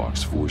inside the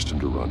box forced him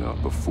to run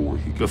out before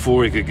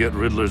he could get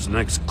Riddler's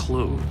next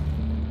clue.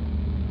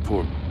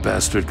 Poor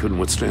bastard couldn't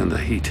withstand the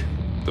heat.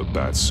 The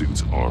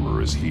Batsuit's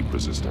armor is heat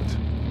resistant.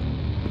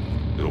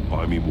 It'll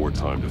buy me more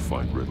time to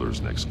find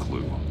Riddler's next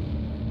clue.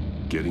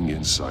 Getting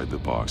inside the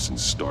box and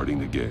starting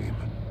the game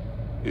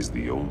is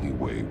the only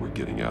way we're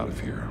getting out of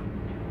here.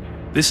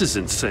 This is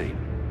insane.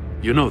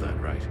 You know that,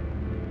 right?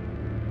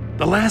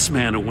 The last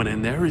man who went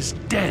in there is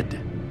dead.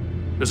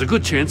 There's a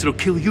good chance it'll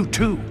kill you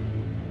too.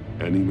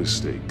 Any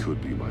mistake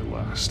could be my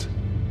last.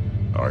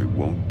 I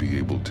won't be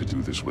able to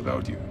do this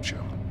without you,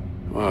 Jim.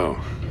 Wow,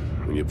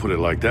 when you put it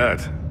like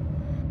that,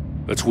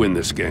 let's win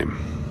this game.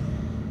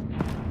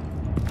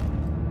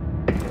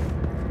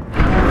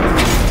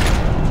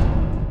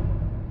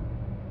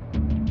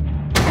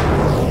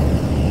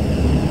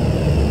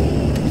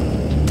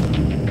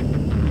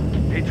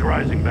 Heat's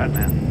rising,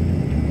 Batman.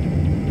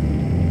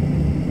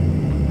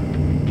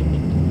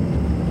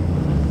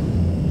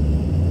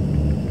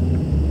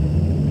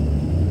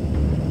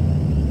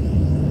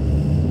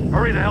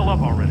 Hurry the hell up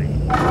already.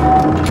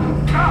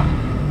 Stop!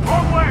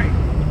 Wrong way!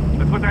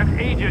 That's what that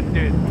agent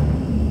did.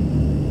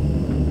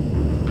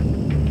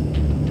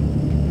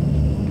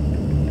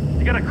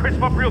 You gotta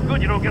crisp up real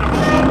good, you don't get a...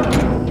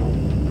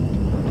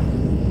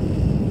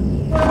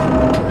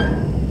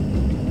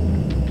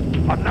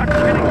 I'm not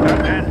kidding,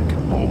 Batman. I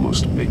can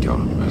almost make out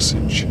a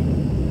message.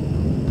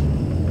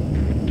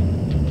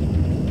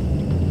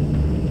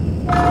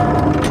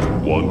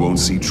 One won't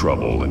see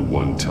trouble and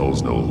one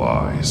tells no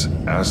lies.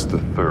 Ask the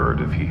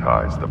third if he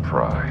hides the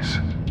prize.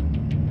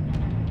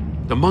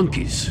 The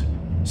monkeys.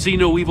 See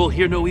no evil,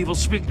 hear no evil,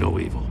 speak no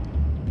evil.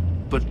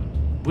 But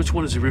Which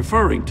one is he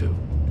referring to?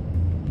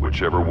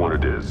 Whichever one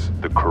it is,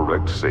 the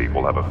correct safe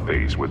will have a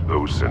face with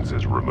those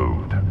sensors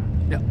removed.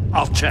 Yeah,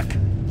 I'll check.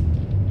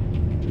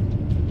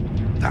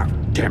 Ah,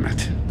 damn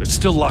it. They're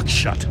still locked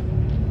shut.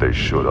 They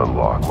should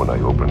unlock when I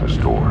open this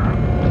door.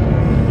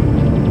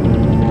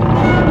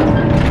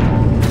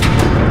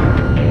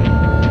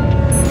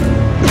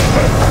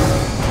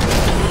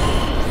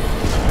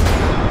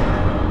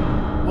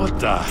 What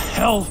the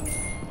hell?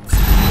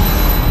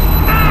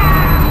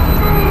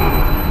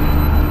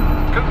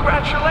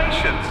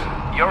 Congratulations!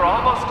 You're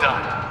almost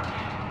done.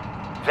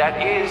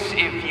 That is,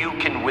 if you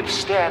can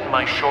withstand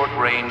my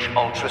short-range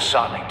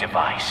ultrasonic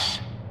device.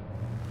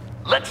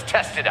 Let's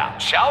test it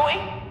out, shall we?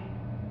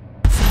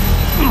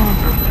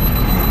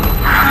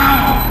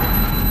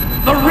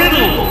 The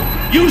riddle!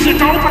 Use it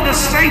to open the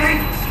safe!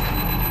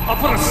 I'll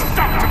put a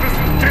stop to this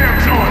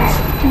damn noise!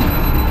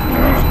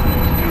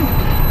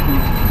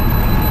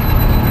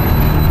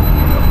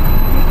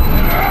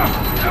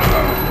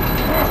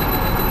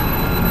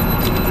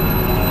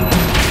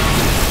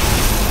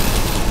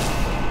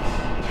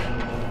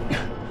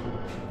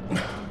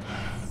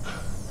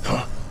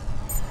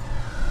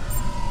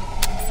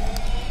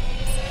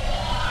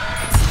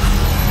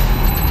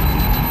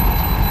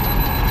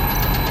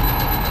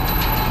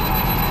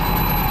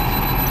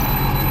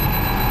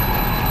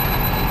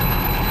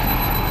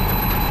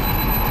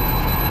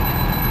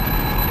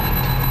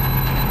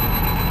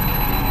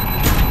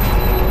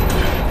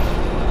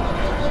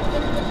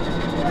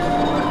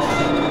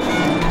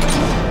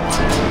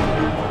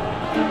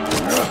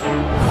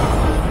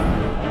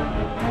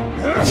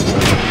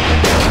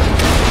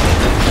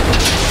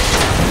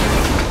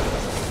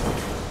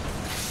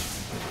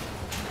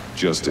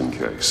 Just in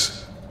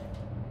case.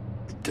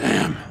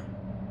 Damn.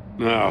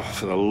 Now,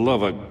 for the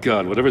love of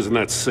God, whatever's in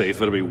that safe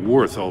better be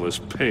worth all this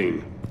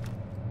pain.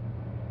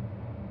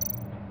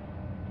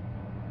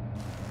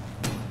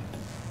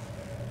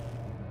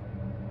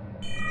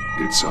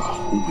 It's a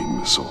homing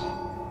missile.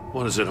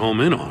 What does it home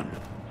in on?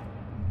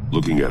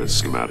 Looking at its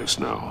schematics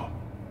now.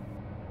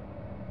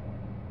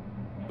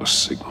 A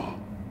signal.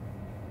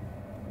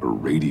 A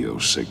radio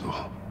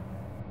signal.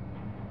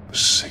 A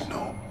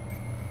signal.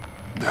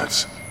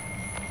 That's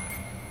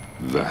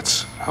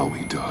how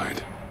he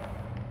died.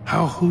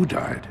 How who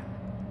died?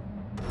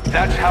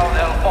 That's how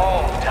they'll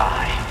all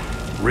die.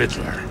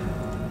 Riddler.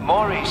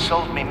 Maury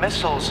sold me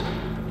missiles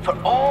for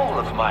all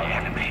of my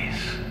enemies.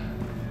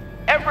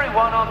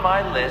 Everyone on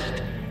my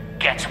list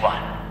gets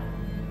one.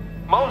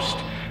 Most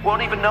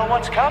won't even know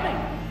what's coming.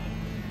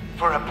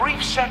 For a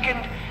brief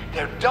second,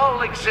 their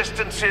dull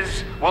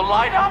existences will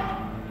light up.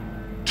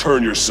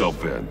 Turn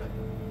yourself in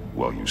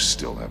while you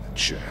still have a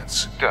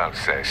chance. Don't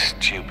say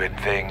stupid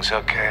things,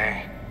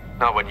 okay?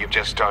 Not when you've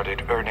just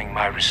started earning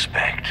my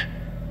respect.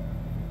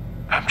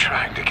 I'm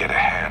trying to get a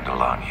handle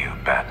on you,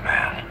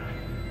 Batman.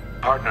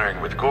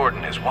 Partnering with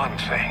Gordon is one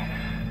thing.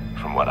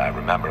 From what I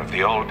remember of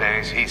the old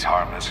days, he's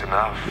harmless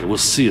enough. Yeah, we'll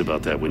see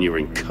about that when you're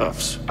in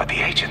cuffs. But the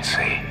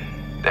agency,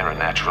 they're a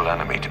natural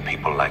enemy to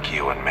people like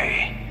you and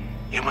me.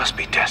 You must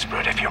be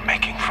desperate if you're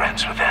making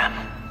friends with them.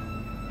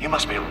 You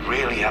must be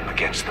really up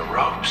against the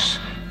ropes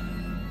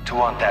to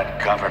want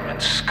that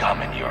government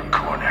scum in your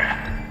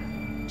corner.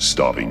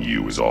 Stopping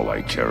you is all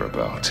I care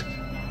about.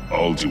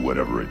 I'll do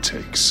whatever it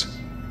takes.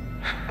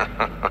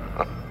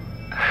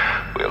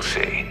 We'll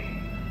see.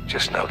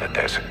 Just know that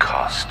there's a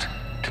cost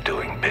to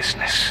doing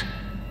business.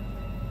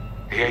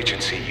 The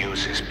agency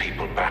uses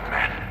people,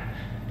 Batman.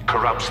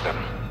 Corrupts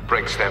them,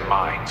 breaks their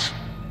minds.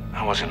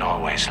 I wasn't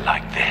always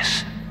like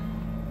this.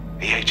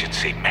 The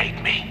agency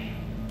made me.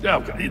 Oh,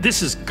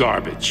 this is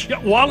garbage. Yeah,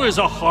 Waller's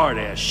a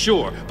hard-ass,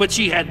 sure, but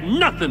she had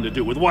nothing to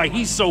do with why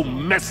he's so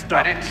messed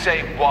up. I didn't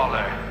say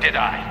Waller, did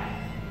I?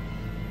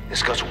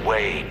 This goes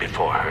way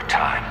before her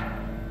time.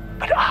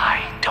 But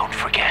I don't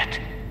forget.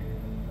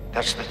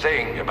 That's the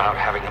thing about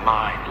having a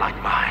mind like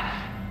mine.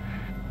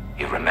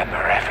 You remember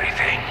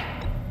everything.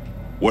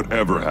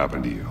 Whatever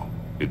happened to you,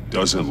 it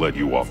doesn't let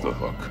you off the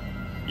hook.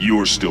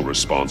 You're still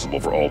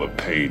responsible for all the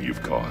pain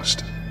you've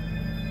caused.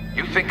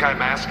 You think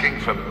I'm asking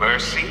for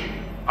mercy?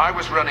 I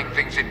was running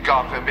things in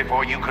Gotham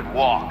before you could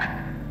walk.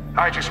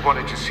 I just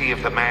wanted to see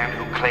if the man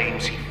who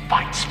claims he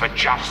fights for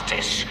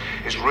justice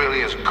is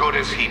really as good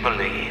as he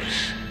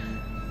believes.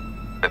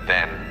 But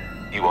then,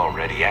 you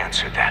already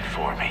answered that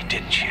for me,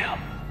 didn't you?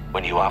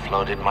 When you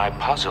offloaded my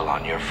puzzle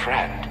on your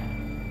friend.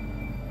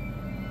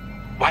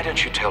 Why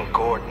don't you tell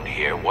Gordon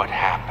here what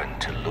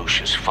happened to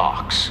Lucius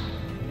Fox?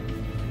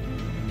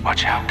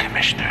 Watch out,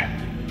 Commissioner.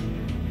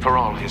 For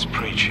all his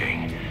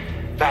preaching,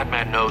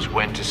 Batman knows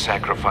when to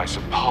sacrifice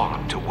a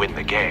pawn to win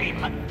the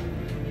game.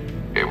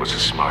 It was a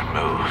smart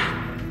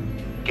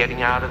move.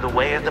 Getting out of the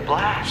way of the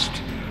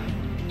blast.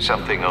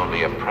 Something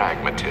only a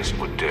pragmatist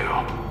would do.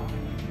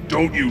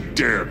 Don't you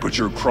dare put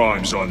your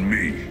crimes on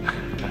me.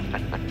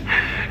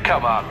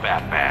 Come on,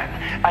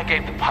 Batman. I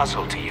gave the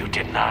puzzle to you,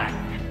 didn't I?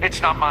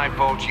 It's not my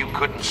fault you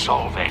couldn't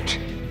solve it.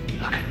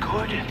 Look at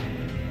Gordon.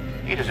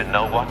 He doesn't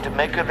know what to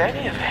make of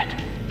any of it.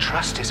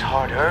 Trust is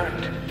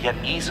hard-earned, yet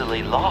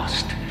easily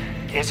lost,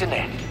 isn't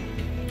it?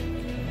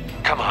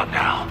 Come on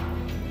now.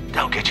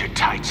 Don't get your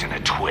tights in a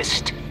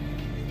twist.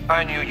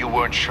 I knew you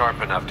weren't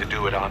sharp enough to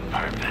do it on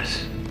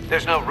purpose.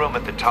 There's no room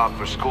at the top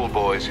for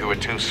schoolboys who are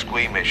too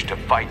squeamish to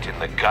fight in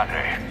the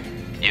gutter.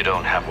 You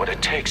don't have what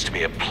it takes to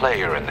be a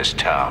player in this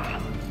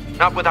town.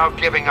 Not without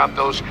giving up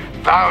those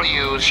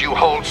values you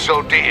hold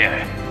so dear.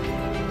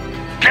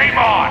 Game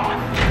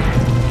on!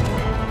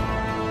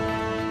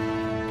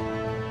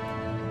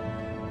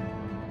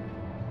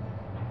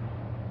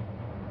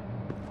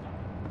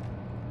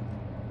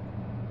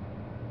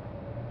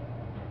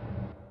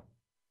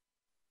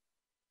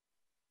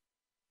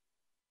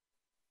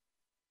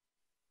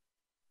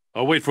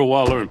 I'll wait for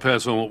Waller and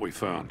pass on what we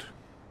found.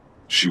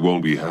 She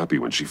won't be happy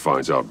when she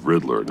finds out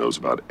Riddler knows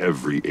about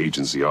every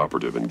agency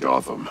operative in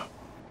Gotham.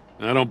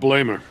 I don't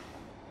blame her.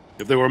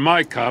 If they were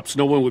my cops,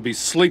 no one would be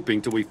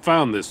sleeping till we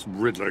found this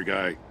Riddler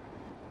guy.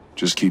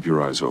 Just keep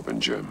your eyes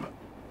open, Jim.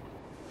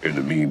 In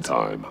the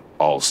meantime,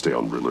 I'll stay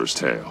on Riddler's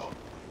tail.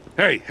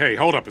 Hey,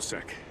 hold up a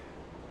sec.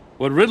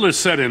 What Riddler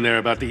said in there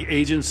about the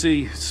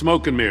agency,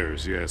 smoke and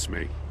mirrors, you ask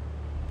me.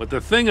 But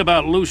the thing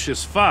about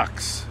Lucius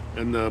Fox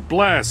and the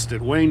blast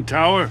at Wayne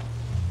Tower,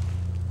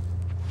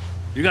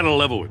 you gotta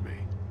level with me.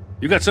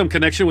 You got some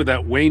connection with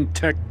that Wayne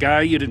Tech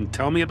guy you didn't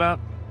tell me about?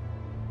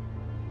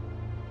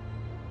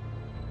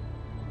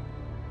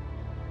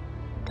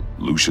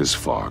 Lucius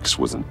Fox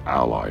was an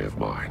ally of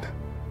mine.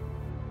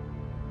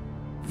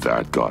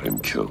 That got him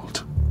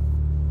killed.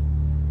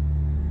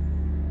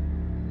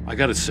 I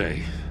gotta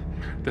say,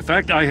 the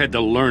fact I had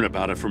to learn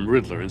about it from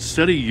Riddler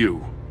instead of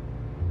you,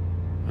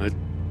 it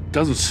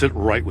doesn't sit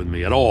right with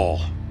me at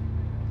all.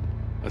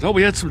 I thought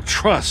we had some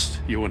trust,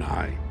 you and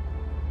I.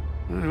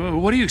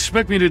 What do you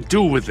expect me to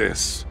do with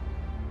this?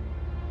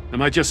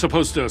 Am I just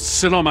supposed to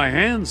sit on my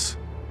hands?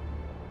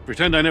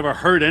 Pretend I never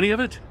heard any of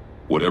it?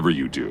 Whatever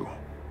you do,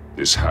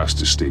 this has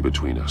to stay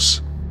between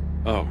us.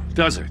 Oh,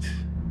 does it?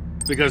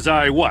 Because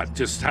I, what,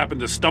 just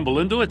happened to stumble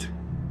into it?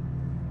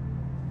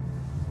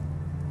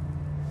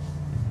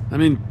 I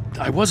mean,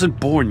 I wasn't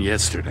born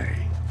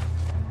yesterday.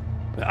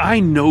 I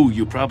know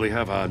you probably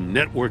have a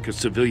network of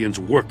civilians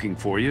working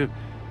for you.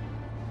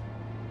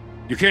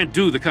 You can't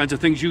do the kinds of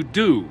things you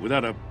do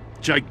without a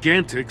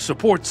gigantic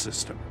support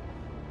system.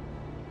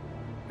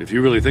 If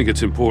you really think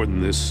it's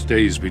important this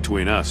stays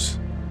between us,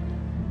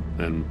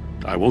 then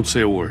I won't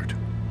say a word.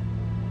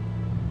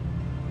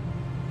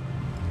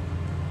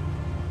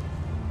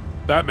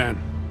 Batman.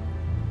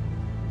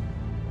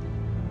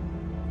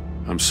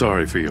 I'm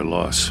sorry for your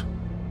loss.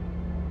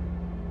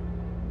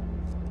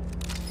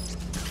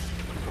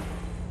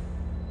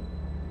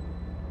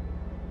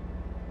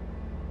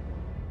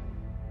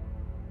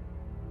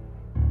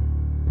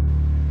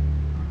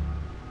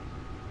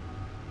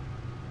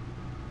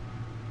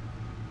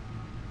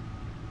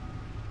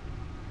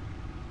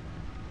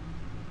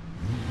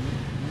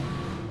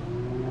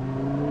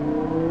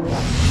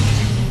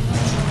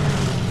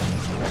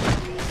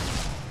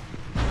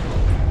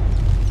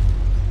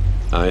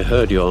 I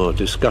heard your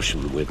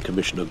discussion with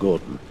Commissioner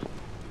Gordon.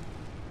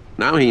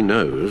 Now he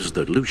knows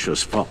that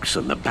Lucius Fox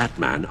and the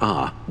Batman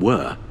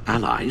were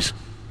allies.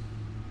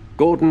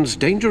 Gordon's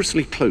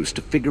dangerously close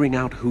to figuring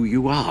out who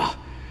you are.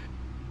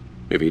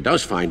 If he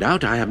does find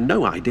out, I have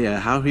no idea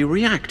how he'll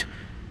react.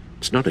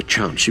 It's not a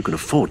chance you can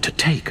afford to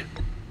take.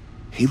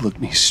 He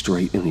looked me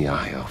straight in the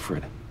eye,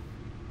 Alfred.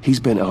 He's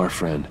been our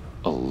friend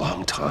a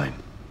long time.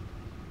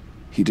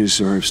 He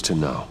deserves to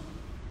know.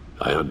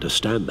 I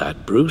understand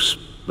that, Bruce,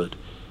 but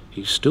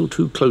he's still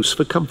too close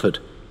for comfort.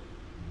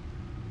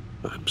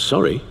 I'm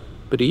sorry,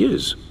 but he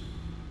is.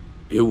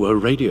 You were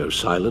radio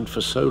silent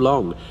for so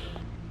long.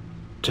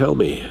 Tell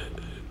me,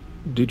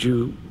 did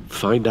you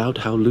find out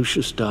how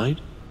Lucius died?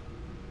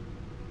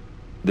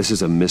 This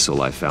is a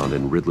missile I found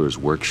in Riddler's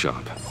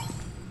workshop.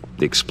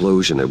 The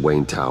explosion at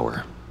Wayne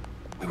Tower.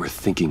 We were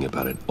thinking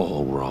about it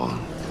all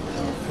wrong.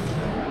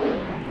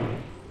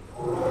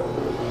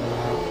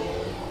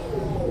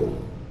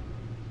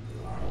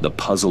 The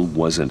puzzle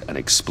wasn't an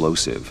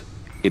explosive.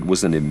 It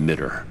was an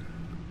emitter.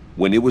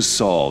 When it was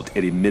solved,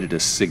 it emitted a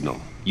signal.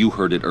 You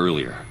heard it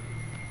earlier.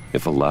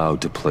 If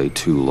allowed to play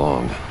too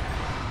long,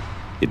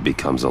 it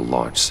becomes a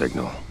launch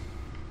signal.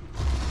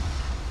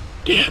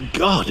 Dear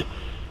God!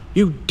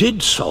 You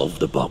did solve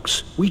the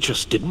box. We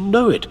just didn't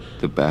know it.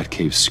 The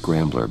Batcave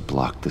scrambler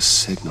blocked the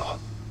signal.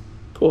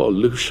 Poor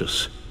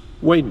Lucius.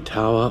 Wayne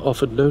Tower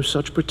offered no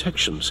such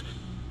protections.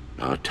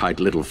 Our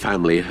tight little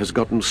family has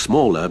gotten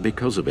smaller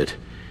because of it.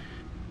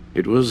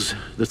 It was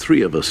the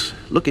three of us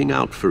looking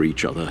out for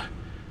each other.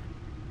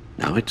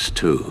 Now it's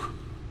two.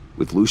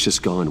 With Lucius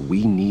gone,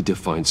 we need to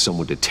find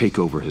someone to take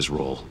over his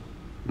role.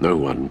 No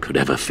one could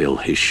ever fill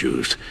his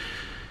shoes.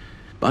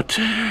 But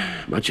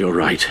you're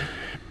right.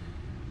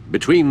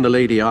 Between the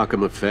Lady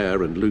Arkham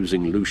affair and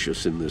losing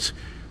Lucius in this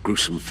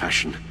gruesome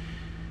fashion,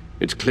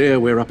 it's clear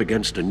we're up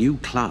against a new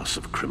class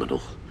of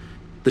criminal.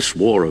 This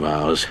war of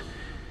ours,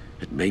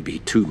 it may be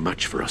too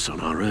much for us on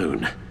our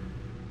own.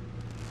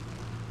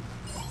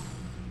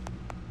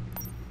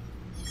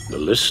 The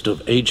list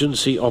of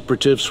agency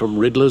operatives from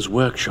Riddler's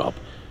workshop.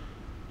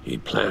 He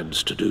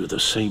plans to do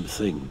the same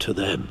thing to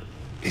them.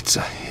 It's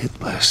a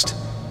hit list.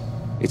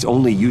 It's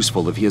only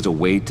useful if he has a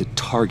way to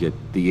target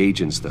the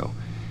agents, though.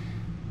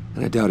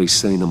 And I doubt he's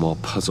sending them all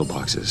puzzle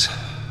boxes.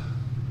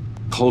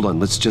 Hold on,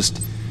 let's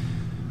just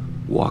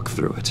walk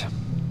through it.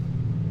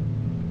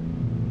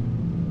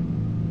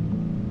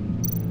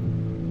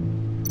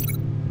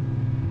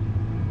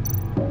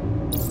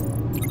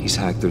 He's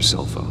hacked their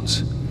cell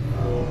phones.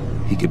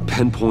 He could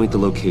pinpoint the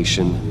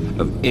location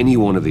of any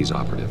one of these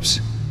operatives.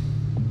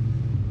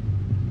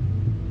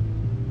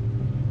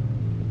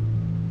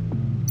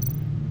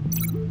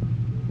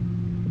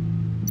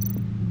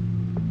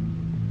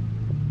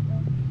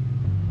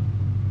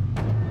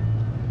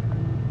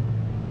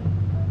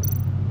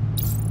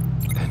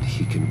 And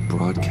he can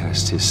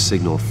broadcast his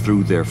signal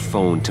through their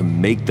phone to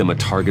make them a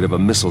target of a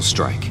missile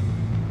strike.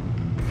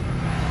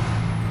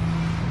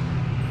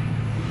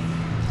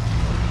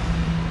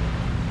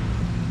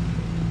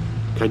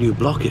 Can you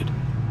block it?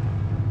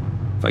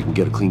 If I can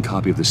get a clean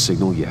copy of the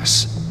signal,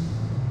 yes.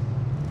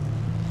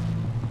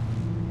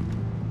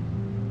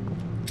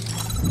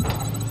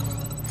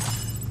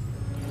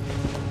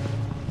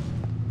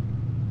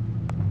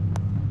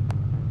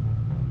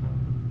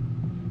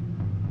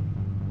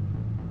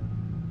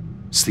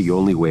 It's the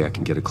only way I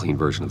can get a clean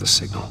version of the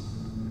signal.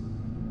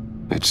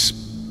 It's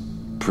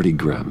pretty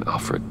grim,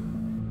 Alfred.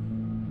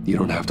 You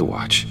don't have to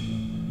watch.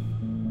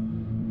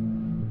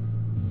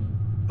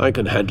 I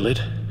can handle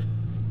it.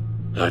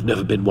 I've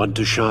never been one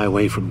to shy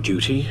away from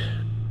duty,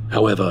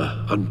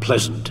 however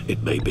unpleasant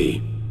it may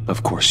be.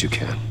 Of course you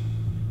can.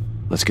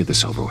 Let's get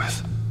this over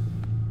with.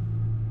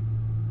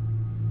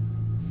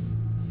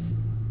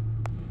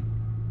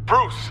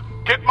 Bruce,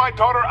 get my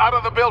daughter out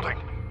of the building.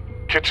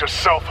 Get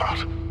yourself out.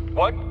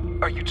 What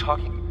are you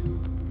talking?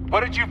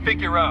 What did you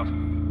figure out?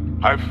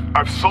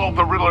 I've solved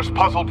the Riddler's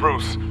puzzle,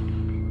 Bruce.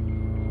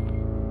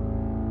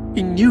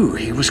 He knew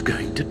he was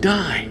going to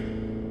die.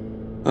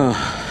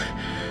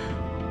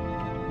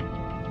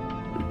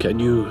 Can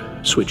you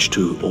switch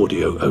to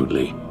audio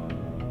only,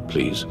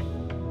 please?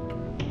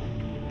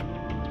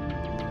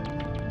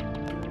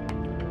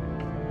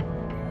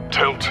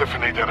 Tell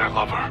Tiffany that I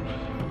love her.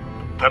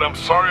 That I'm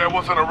sorry I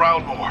wasn't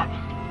around more.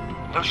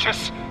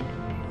 Lucius,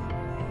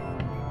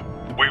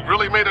 we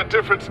really made a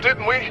difference,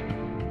 didn't we?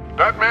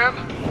 Batman?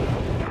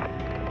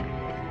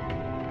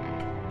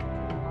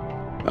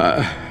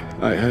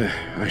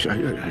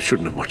 I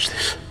shouldn't have watched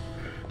this.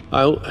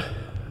 I'll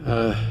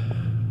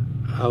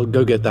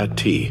go get that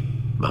tea,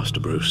 Master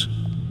Bruce.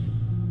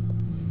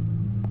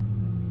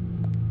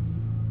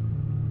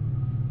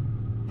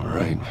 All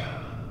right.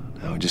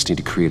 Now I just need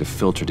to create a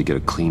filter to get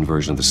a clean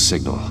version of the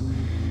signal,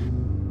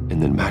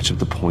 and then match up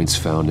the points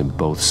found in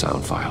both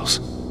sound files.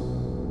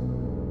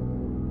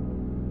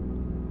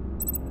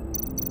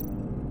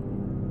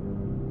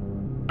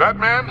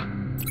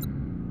 Batman?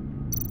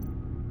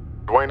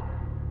 Dwayne?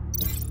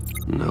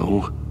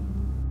 No.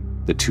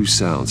 The two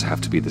sounds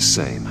have to be the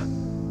same.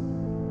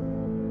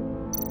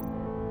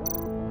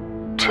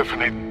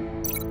 Tiffany.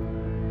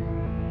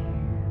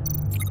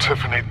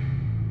 Tiffany.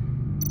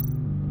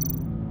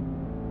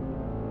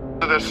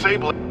 The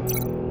disabling.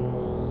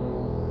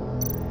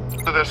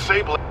 The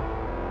disabling.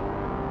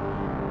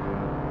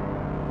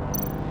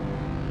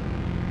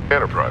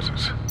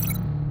 Enterprises.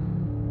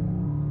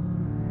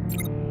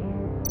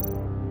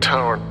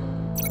 Tower.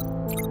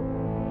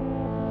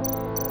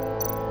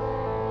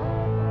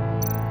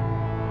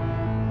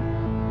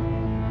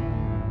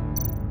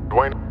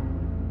 Dwayne.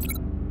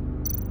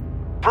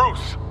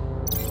 Bruce!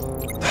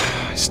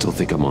 I still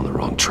think I'm on the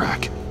wrong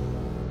track.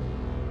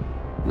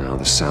 Now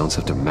the sounds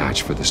have to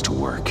match for this to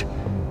work.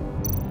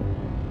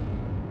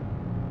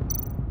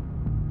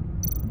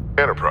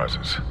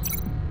 Enterprises.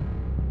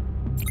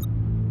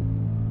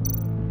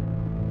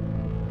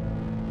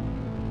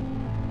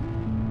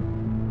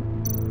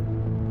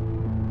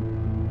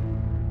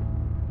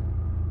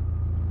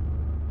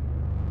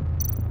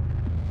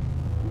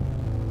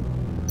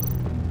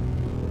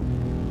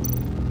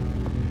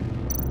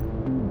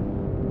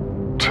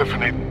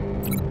 Tiffany.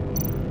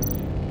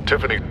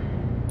 Tiffany.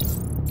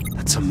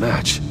 That's a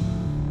match.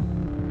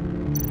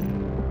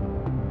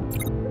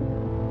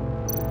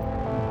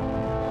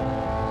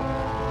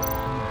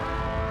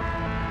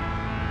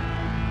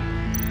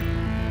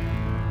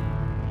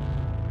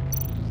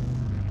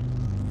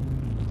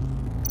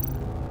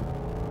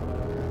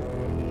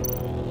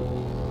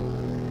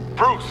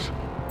 Bruce!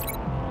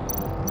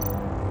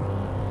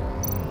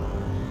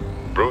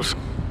 Bruce?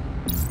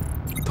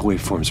 The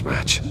waveforms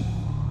match.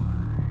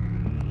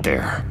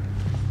 There.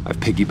 I've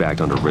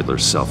piggybacked onto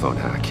Riddler's cell phone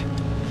hack.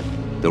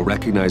 They'll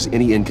recognize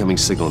any incoming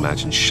signal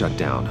match and shut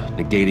down,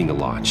 negating the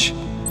launch.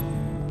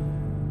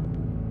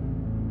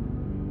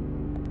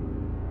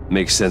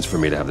 Makes sense for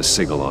me to have the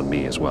signal on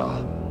me as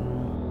well.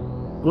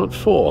 What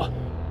for?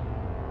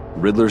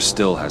 Riddler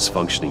still has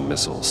functioning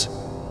missiles.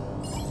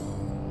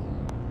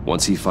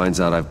 Once he finds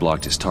out I've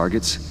blocked his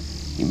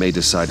targets, he may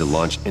decide to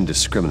launch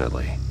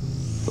indiscriminately.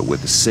 But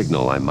with the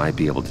signal, I might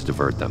be able to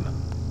divert them.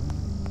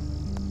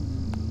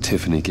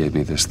 Tiffany gave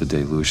me this the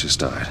day Lucius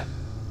died.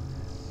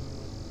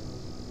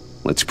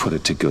 Let's put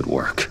it to good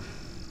work.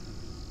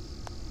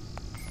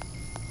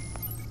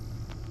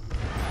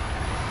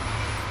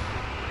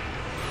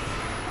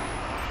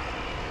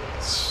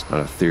 Not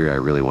a theory I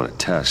really want to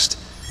test.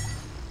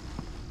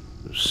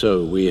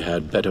 So we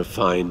had better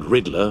find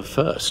Riddler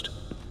first.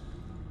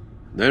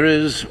 There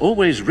is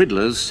always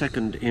Riddler's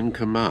second in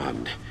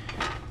command.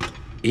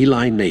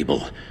 Eli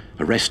Nabel,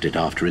 arrested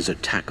after his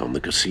attack on the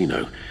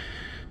casino.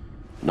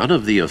 None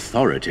of the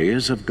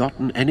authorities have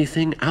gotten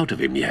anything out of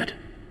him yet.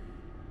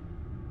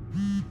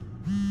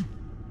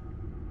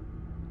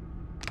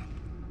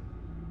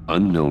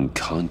 Unknown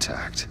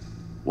contact.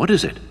 What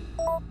is it?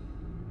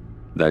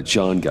 That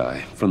John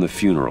guy from the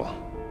funeral,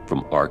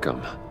 from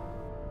Arkham.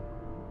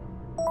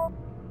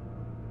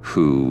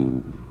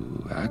 Who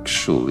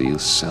actually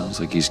sounds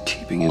like he's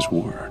keeping his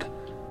word.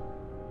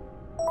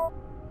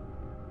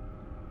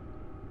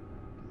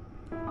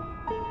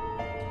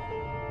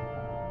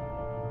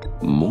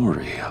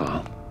 Maury,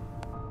 huh?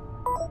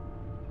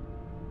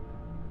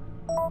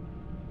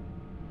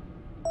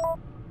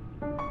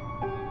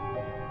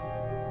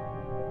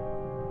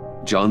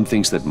 John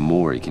thinks that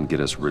Maury can get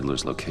us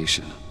Riddler's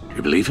location.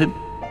 You believe him?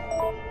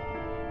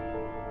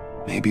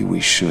 Maybe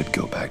we should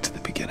go back to the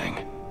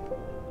beginning.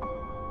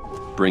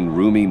 Bring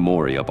Roomy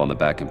Maury up on the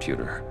back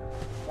computer.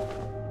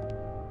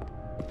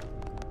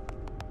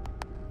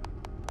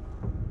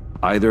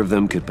 Either of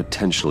them could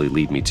potentially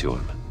lead me to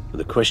him.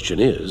 The question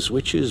is,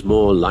 which is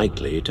more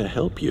likely to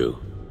help you?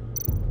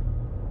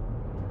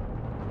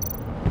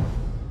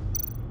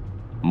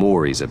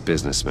 Maury's a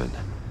businessman.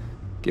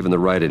 Given the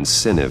right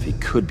incentive, he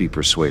could be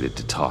persuaded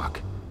to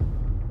talk.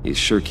 He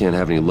sure can't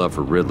have any love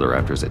for Riddler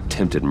after his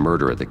attempted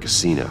murder at the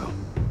casino.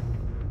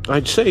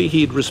 I'd say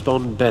he'd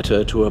respond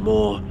better to a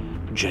more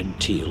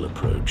genteel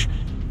approach,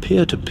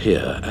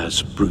 peer-to-peer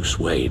as Bruce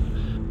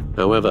Wayne.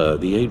 However,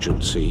 the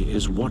agency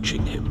is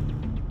watching him.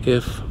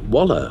 If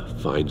Waller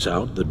finds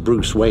out that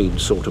Bruce Wayne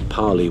sought a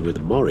parley with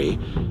Maury,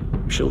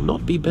 she'll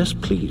not be best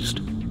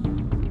pleased.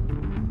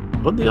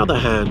 On the other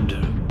hand,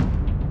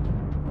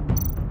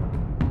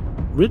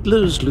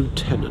 Riddler's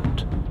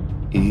lieutenant,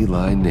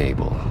 Eli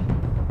Nabel,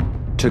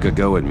 took a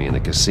go at me in the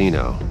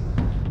casino.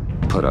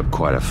 Put up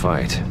quite a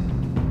fight.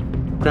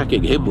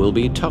 Cracking him will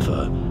be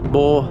tougher,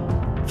 more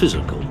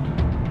physical.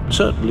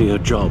 Certainly a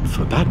job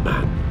for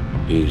Batman.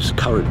 He's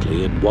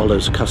currently in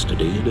Waller's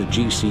custody in a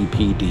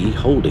GCPD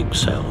holding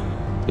cell.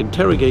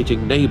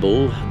 Interrogating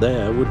Nabel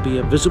there would be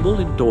a visible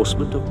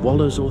endorsement of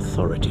Waller's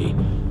authority.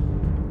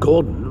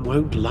 Gordon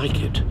won't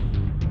like it.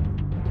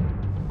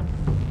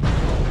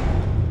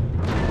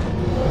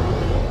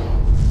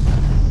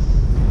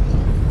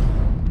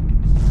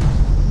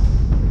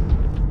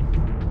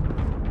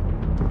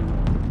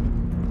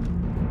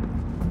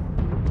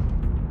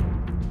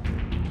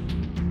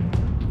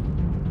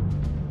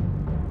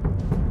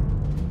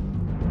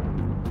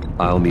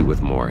 I'll meet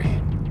with Maury.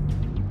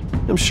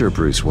 I'm sure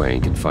Bruce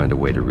Wayne can find a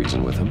way to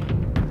reason with him.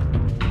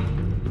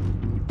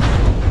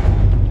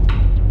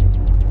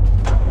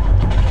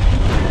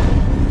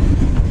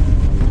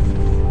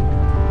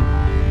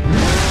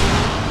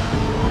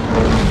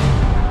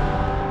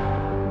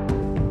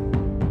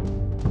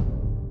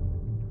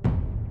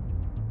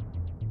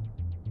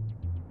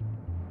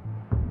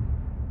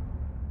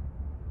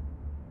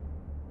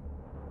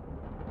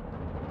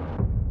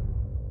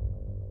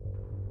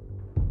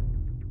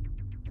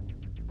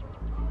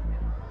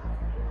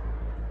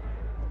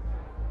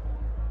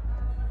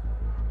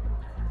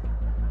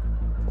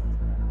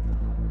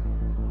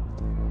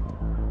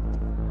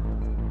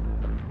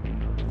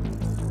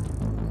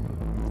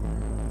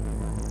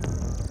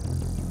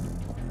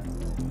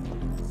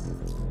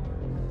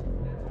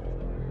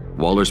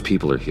 Waller's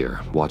people are here,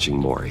 watching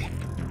Maury.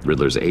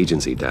 Riddler's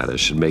agency data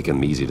should make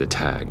him easy to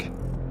tag.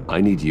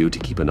 I need you to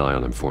keep an eye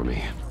on him for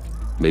me.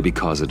 Maybe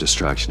cause a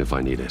distraction if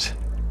I need it.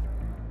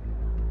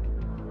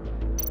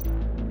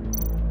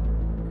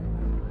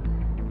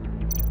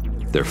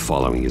 They're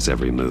following his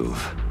every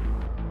move.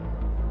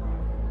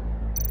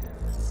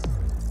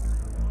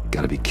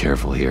 Gotta be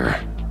careful here.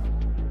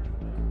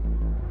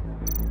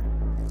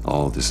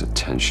 All this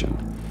attention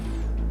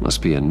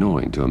must be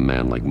annoying to a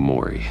man like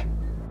Maury.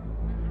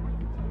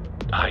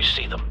 I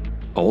see them.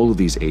 All of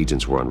these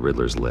agents were on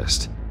Riddler's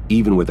list.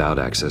 Even without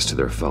access to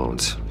their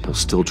phones, he'll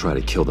still try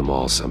to kill them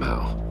all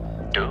somehow.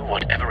 Do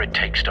whatever it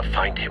takes to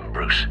find him,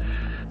 Bruce.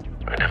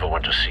 I never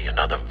want to see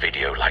another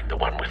video like the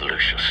one with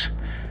Lucius.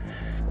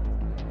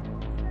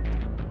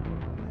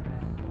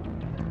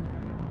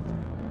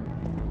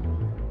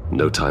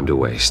 No time to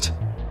waste.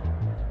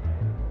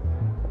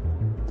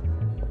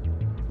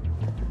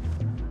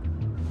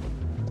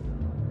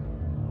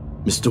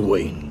 Mr.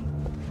 Wayne,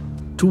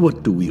 to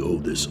what do we owe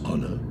this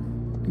honor?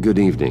 Good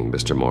evening,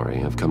 Mr.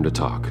 Maury. I've come to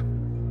talk.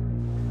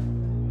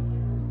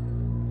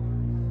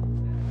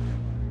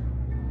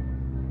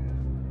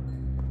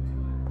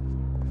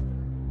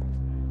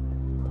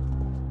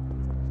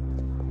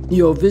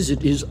 Your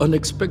visit is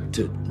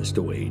unexpected, Mr.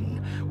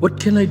 Wayne. What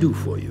can I do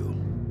for you?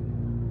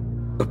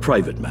 A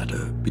private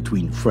matter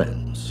between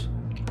friends.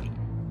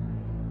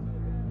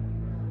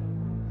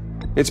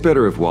 It's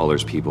better if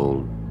Waller's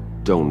people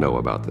don't know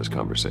about this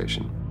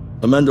conversation.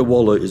 Amanda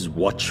Waller is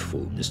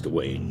watchful, Mr.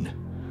 Wayne.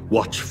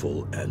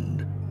 Watchful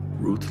and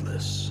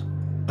ruthless.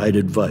 I'd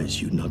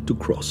advise you not to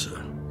cross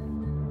her.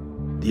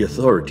 The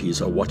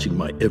authorities are watching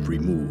my every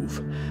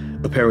move.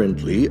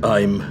 Apparently,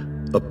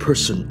 I'm a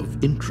person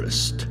of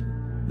interest.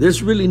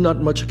 There's really not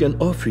much I can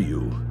offer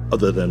you,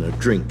 other than a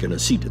drink and a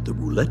seat at the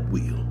roulette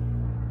wheel.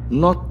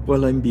 Not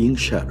while I'm being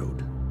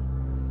shadowed.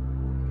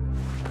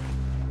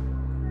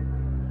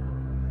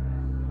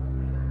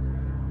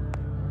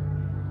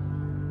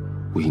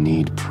 We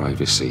need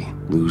privacy.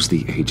 Lose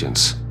the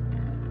agents.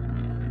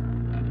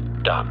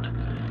 Done.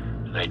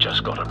 They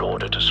just got an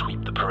order to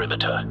sweep the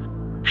perimeter.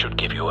 Should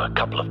give you a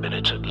couple of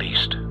minutes at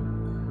least.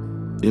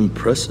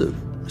 Impressive,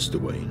 Mr.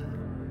 Wayne.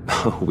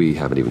 We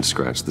haven't even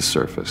scratched the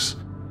surface.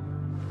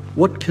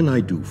 What can I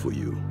do for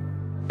you?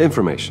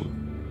 Information.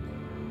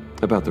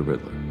 About the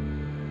Riddler.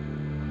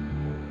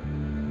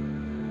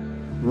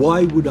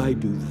 Why would I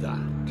do that?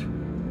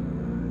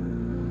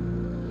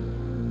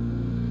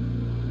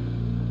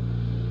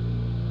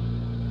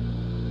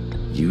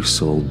 You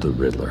sold the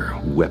Riddler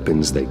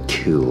weapons that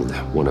killed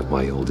one of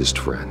my oldest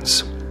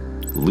friends.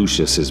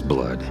 Lucius's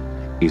blood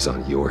is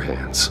on your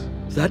hands.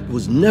 That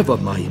was never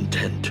my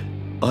intent.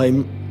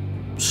 I'm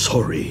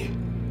sorry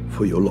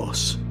for your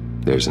loss.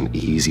 There's an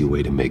easy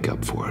way to make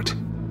up for it.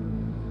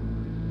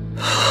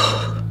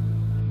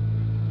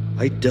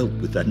 I dealt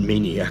with that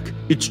maniac,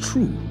 it's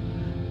true.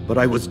 But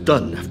I was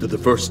done after the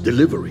first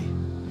delivery.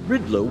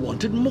 Riddler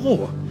wanted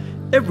more.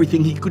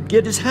 Everything he could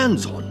get his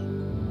hands on.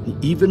 He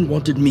even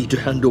wanted me to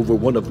hand over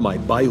one of my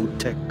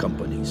biotech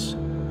companies.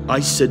 I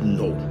said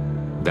no.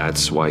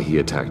 That's why he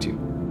attacked you.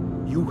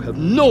 You have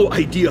no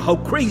idea how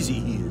crazy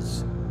he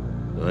is.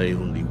 I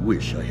only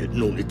wish I had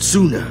known it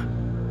sooner.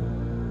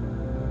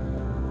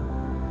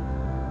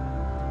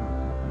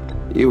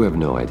 You have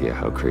no idea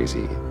how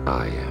crazy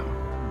I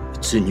am.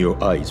 It's in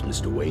your eyes,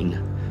 Mr.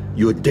 Wayne.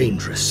 You're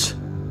dangerous.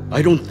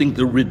 I don't think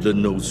the Riddler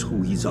knows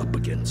who he's up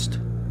against.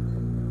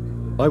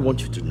 I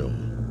want you to know,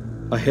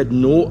 I had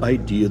no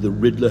idea the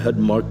Riddler had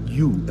marked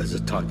you as a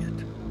target.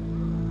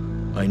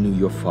 I knew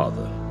your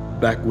father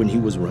back when he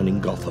was running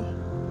Gotham.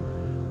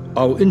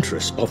 Our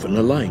interests often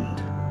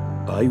aligned.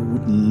 I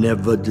would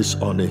never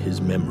dishonor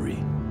his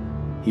memory.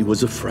 He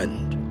was a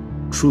friend,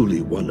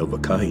 truly one of a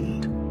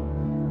kind.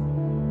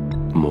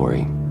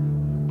 Maury,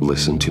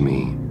 listen to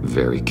me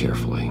very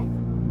carefully.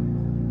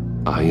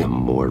 I am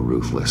more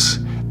ruthless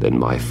than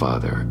my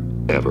father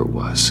ever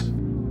was.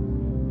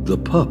 The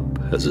pup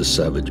has a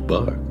savage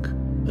bark,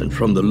 and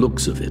from the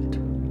looks of it,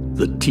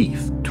 the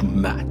teeth to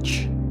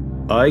match.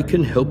 I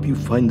can help you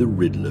find the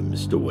Riddler,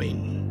 Mr.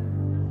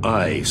 Wayne.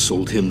 I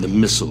sold him the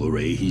missile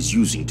array he's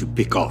using to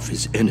pick off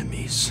his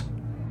enemies.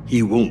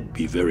 He won't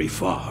be very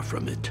far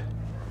from it.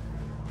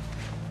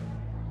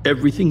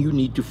 Everything you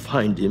need to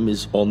find him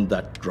is on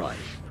that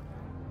drive.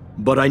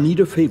 But I need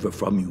a favor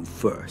from you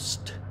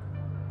first.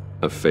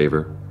 A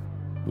favor?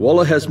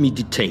 Waller has me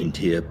detained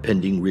here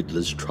pending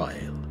Riddler's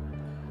trial.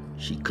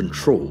 She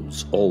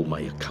controls all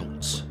my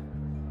accounts.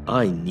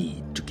 I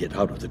need to get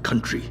out of the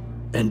country,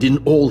 and in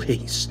all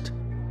haste.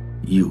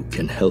 You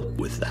can help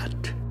with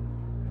that.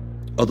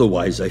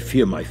 Otherwise, I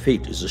fear my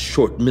fate is a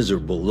short,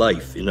 miserable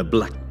life in a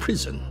black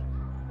prison.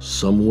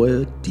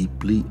 Somewhere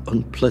deeply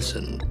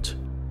unpleasant.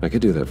 I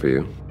could do that for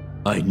you.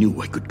 I knew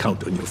I could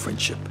count on your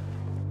friendship.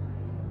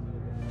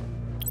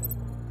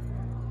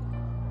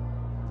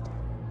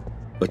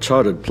 A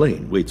chartered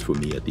plane waits for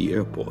me at the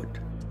airport.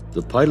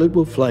 The pilot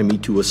will fly me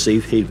to a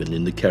safe haven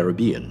in the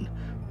Caribbean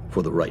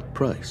for the right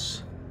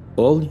price.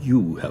 All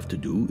you have to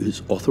do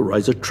is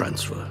authorize a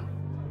transfer.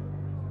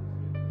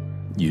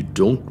 You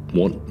don't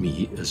want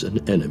me as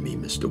an enemy,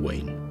 Mr.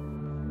 Wayne.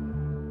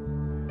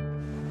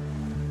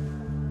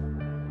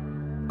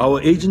 Our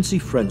agency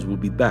friends will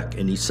be back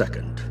any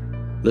second.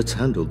 Let's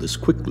handle this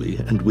quickly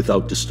and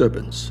without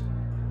disturbance.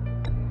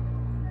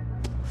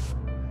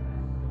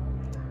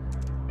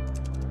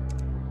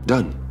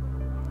 Done.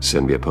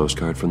 Send me a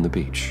postcard from the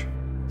beach.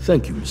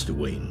 Thank you, Mr.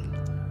 Wayne.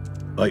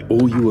 I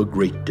owe you a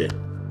great debt.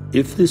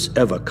 If this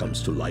ever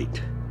comes to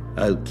light,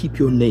 I'll keep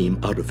your name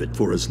out of it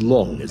for as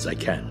long as I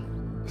can.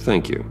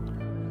 Thank you.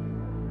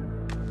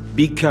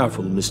 Be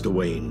careful, Mr.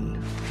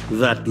 Wayne.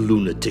 That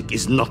lunatic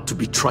is not to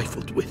be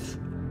trifled with.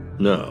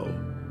 Now,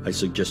 I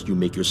suggest you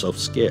make yourself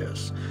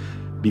scarce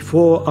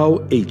before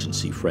our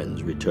agency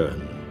friends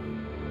return.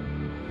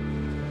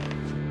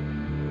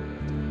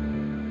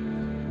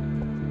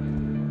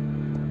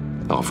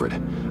 Alfred,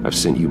 I've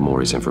sent you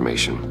Maury's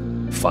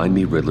information. Find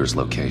me Riddler's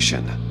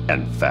location,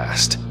 and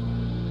fast.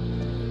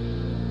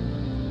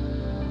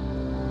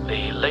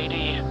 The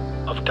Lady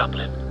of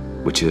Dublin.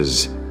 Which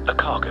is? A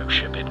cargo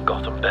ship in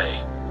Gotham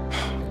Bay.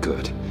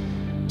 Good.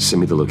 Send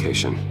me the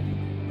location.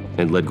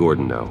 And let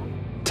Gordon know.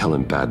 Tell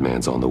him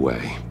Batman's on the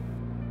way.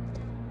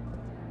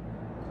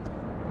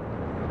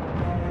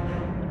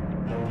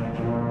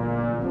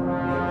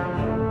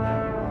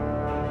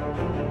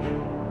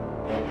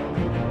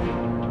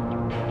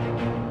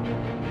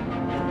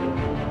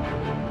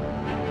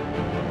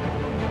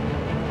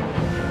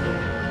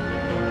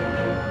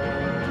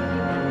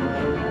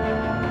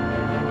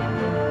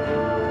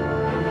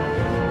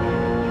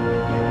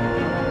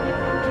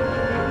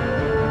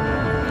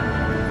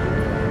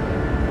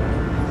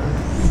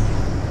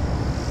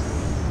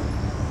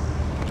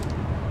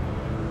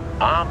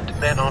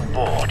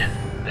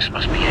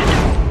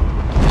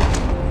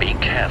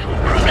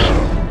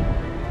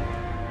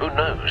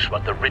 knows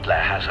what the Riddler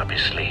has up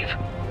his sleeve.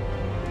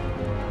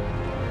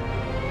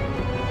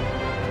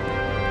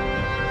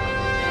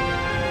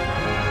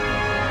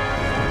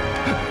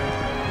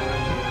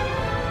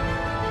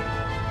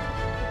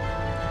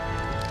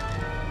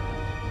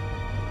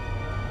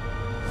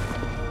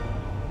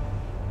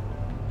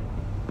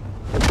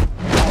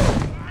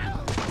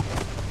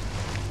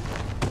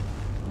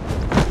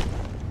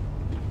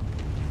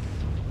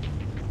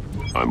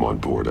 I'm on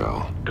board,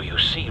 Al. Do you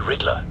see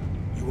Riddler?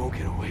 You won't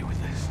get away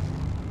with this.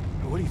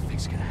 What do you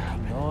think's gonna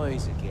happen?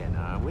 Noise again,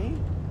 are we?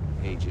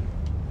 Agent,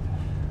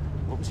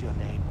 what was your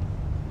name?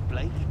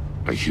 Blake?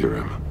 I hear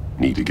him.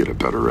 Need to get a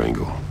better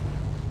angle.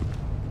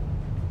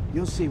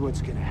 You'll see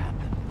what's gonna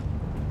happen.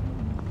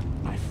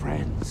 My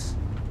friends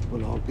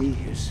will all be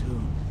here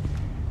soon.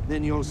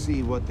 Then you'll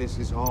see what this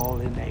is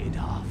all in aid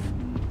of.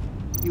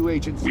 You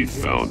agents We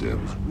found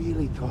him.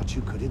 really thought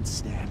you could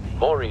ensnare me.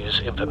 Maury's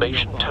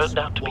information turned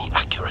out to be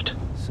accurate.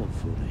 So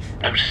foolish.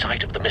 No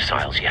sight of the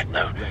missiles yet,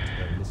 though.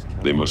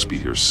 They must be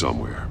here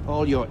somewhere.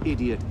 All your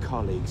idiot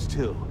colleagues,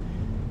 too.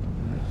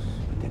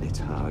 But then it's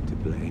hard to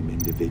blame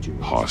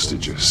individuals.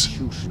 Hostages.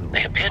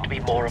 They appear to be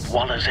more of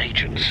Waller's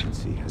agents. The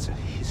agency has a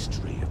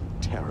history of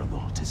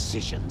terrible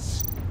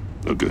decisions.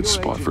 A good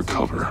spot for Your agency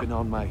cover. has been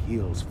on my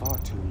heels far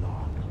too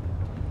long.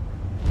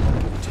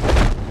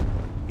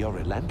 You're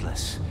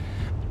relentless.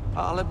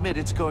 I'll admit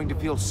it's going to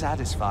feel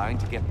satisfying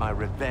to get my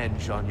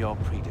revenge on your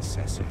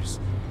predecessors.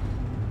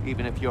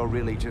 Even if you're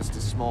really just a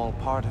small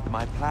part of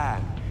my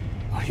plan.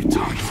 Are you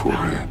talking for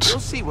it? You'll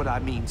see what I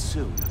mean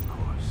soon, of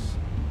course.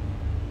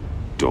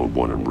 Don't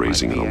want him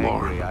raising an Might be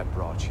alarm. angry I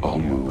brought you I'll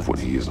here, move when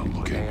he isn't When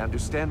looking. they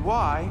understand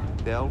why,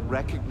 they'll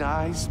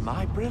recognize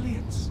my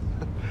brilliance.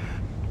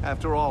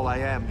 After all, I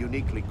am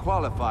uniquely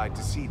qualified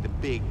to see the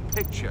big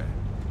picture.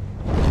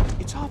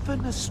 It's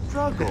often a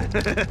struggle.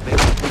 Maybe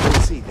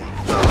people see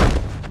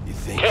that. You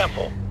think?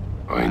 Careful.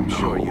 I'm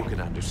sure you can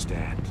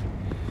understand.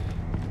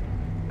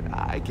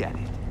 I get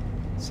it.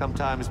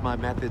 Sometimes my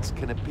methods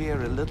can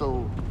appear a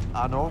little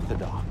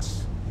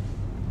unorthodox.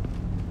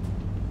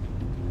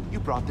 You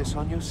brought this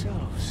on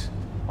yourselves.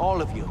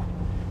 All of you.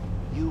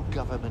 You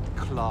government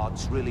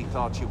clods really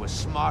thought you were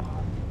smart.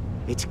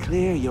 It's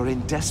clear you're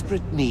in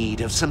desperate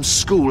need of some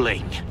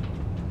schooling.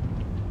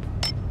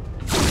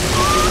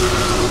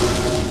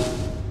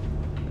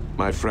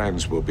 My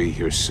friends will be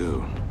here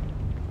soon.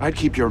 I'd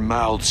keep your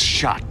mouths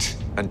shut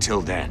until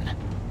then.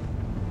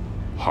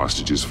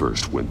 Hostages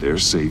first. When they're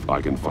safe,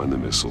 I can find the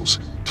missiles.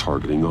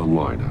 Targeting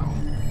online now.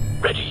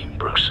 Ready,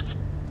 Bruce.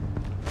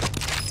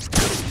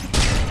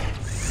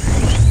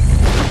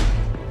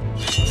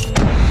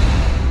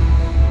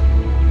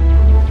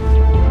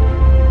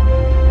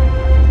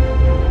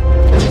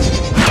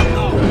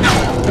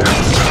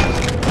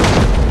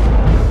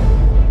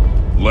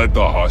 Let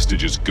the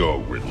hostages go,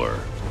 Riddler.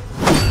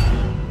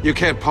 You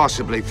can't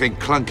possibly think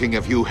clunking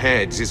a few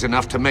heads is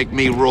enough to make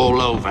me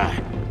roll over.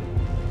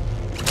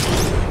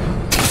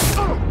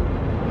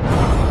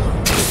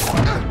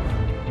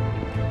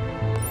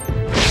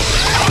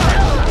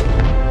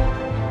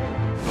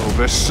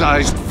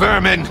 Oversized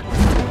vermin!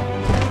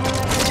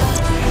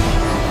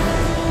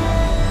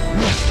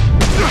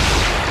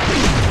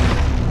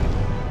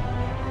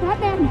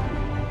 Batman!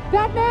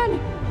 Batman!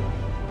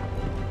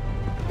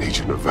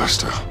 Agent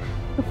Avesta.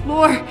 The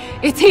floor,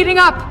 it's heating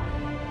up!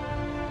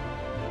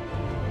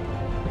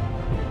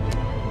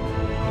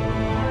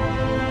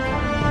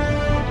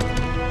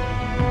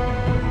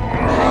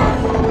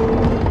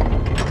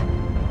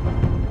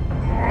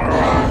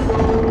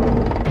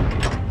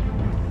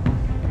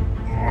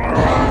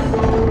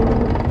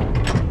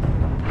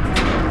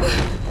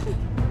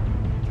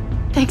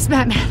 Thanks,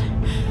 Batman.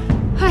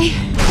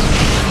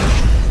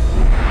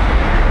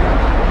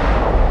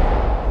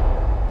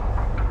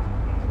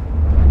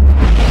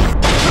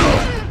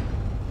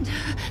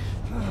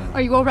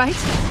 Are you all right?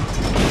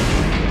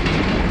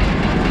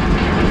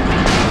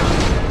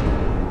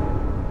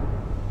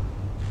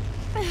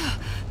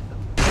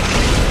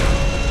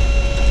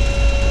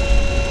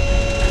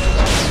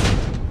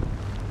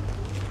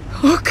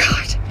 Oh,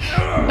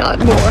 God. Not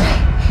more.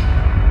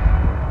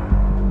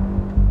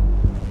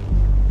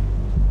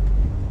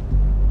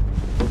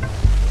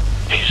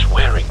 He's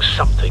wearing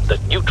something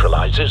that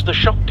neutralizes the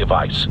shock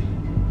device.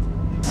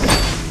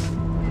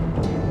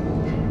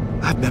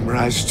 I've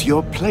memorized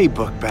your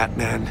playbook,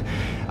 Batman.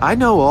 I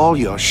know all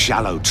your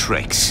shallow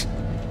tricks.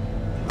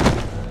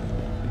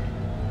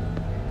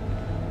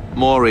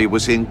 Maury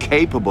was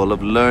incapable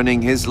of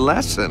learning his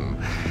lesson.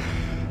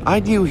 I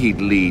knew he'd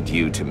lead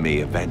you to me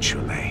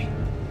eventually.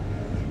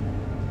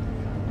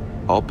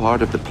 All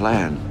part of the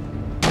plan.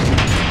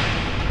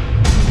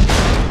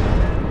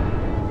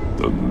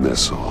 The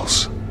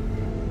missiles.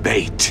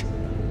 Bait.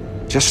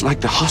 Just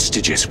like the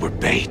hostages were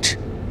bait.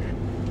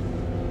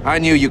 I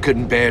knew you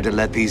couldn't bear to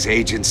let these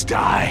agents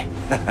die.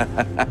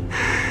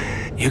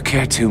 You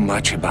care too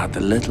much about the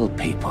little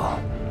people.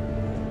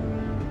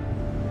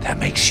 That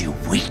makes you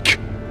weak.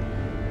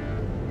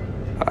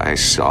 I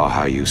saw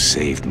how you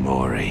saved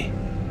Maury.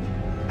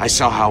 I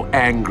saw how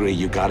angry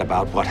you got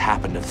about what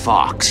happened to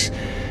Fox.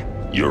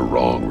 You're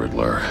wrong,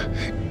 Riddler.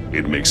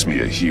 It makes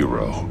me a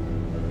hero.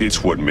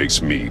 It's what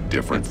makes me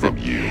different from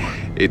you.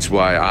 It's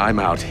why I'm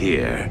out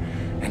here,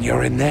 and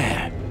you're in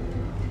there,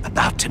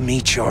 about to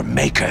meet your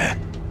maker.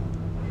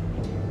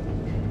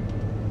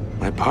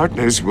 My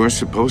partners were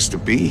supposed to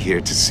be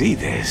here to see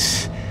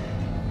this.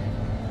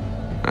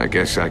 I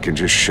guess I can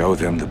just show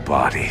them the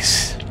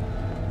bodies.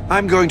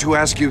 I'm going to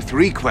ask you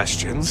 3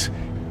 questions.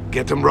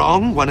 Get them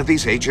wrong, one of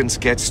these agents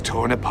gets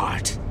torn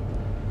apart.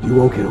 You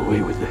won't get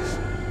away with this.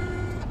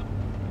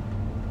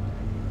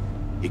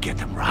 You get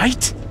them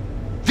right,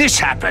 this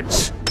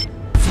happens!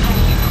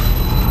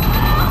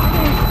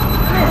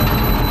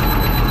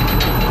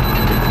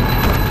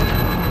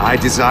 I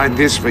designed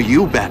this for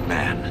you,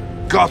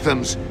 Batman.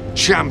 Gotham's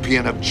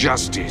champion of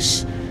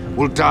justice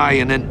will die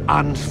in an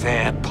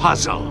unfair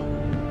puzzle.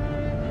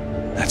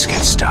 Let's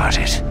get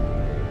started.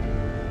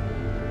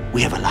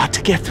 We have a lot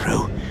to get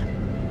through.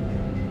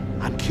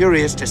 I'm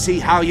curious to see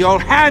how you'll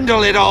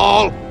handle it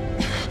all!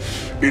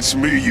 It's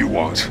me you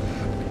want,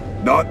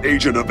 not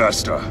Agent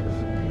Avesta.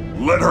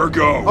 Let her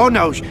go! Oh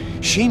no,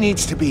 she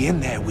needs to be in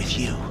there with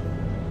you.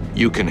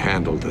 You can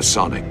handle the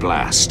sonic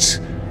blasts.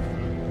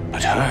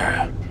 But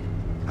her...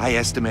 I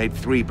estimate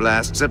 3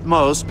 blasts at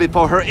most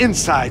before her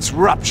insides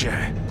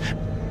rupture.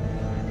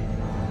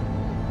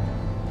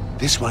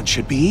 This one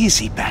should be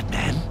easy,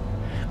 Batman.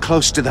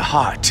 Close to the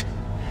heart.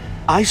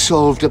 I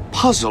solved a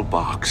puzzle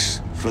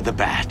box for the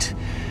Bat.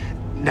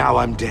 Now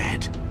I'm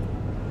dead.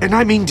 And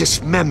I mean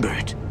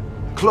dismembered.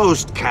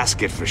 Closed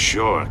casket for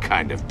sure,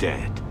 kind of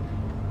dead.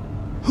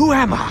 Who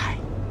am I?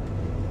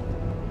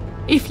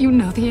 If you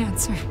know the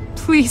answer,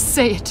 please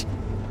say it.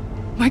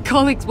 My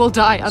colleagues will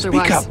die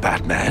otherwise. Speak up,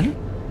 Batman.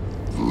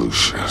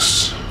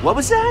 Lucius. What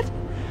was that?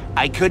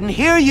 I couldn't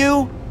hear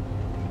you.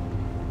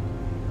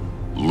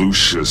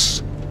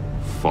 Lucius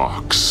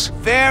Fox.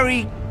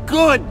 Very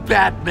good,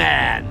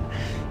 Batman.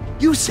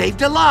 You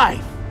saved a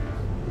life.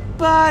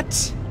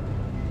 But...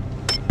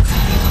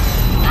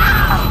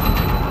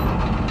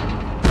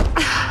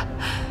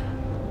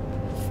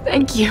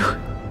 Thank you.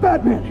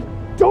 Batman,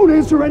 don't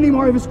answer any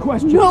more of his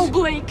questions. No,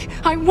 Blake.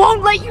 I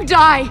won't let you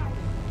die.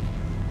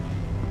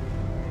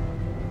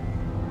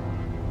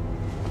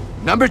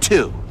 Number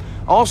 2,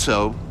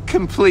 also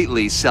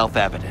completely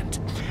self-evident.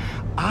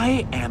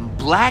 I am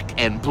black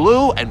and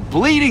blue and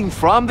bleeding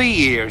from the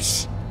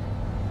ears.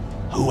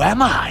 Who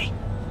am I?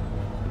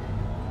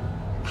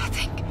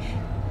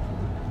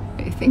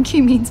 I think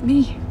he means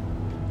me.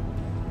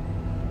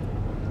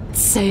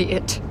 Say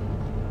it.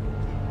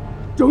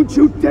 Don't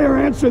you dare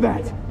answer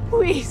that!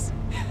 Please,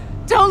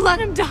 don't let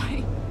him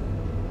die.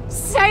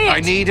 Say it! I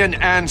need an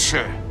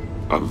answer.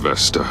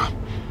 Avesta.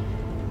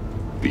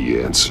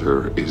 The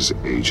answer is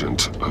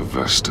Agent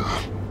Avesta.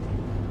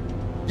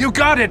 You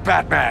got it,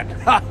 Batman!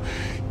 Ha!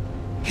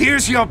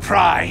 Here's your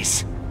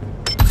prize.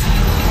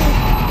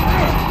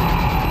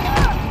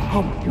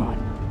 Oh my god.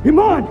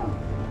 Iman!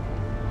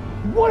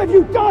 What have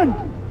you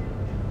done?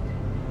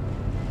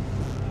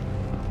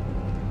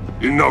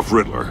 Enough,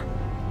 Riddler.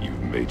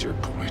 You've made your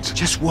point.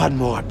 Just one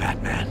more,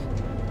 Batman.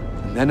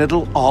 And then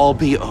it'll all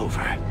be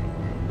over.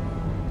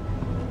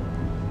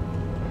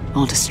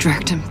 I'll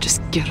distract him.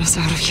 Just get us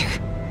out of here.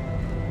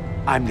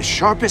 I'm the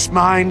sharpest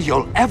mind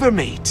you'll ever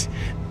meet.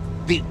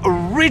 The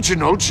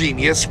original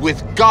genius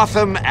with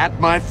Gotham at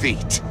my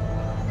feet.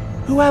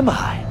 Who am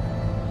I?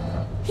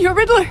 You're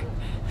Riddler.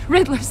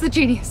 Riddler's the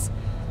genius.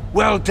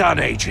 Well done,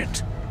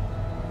 Agent.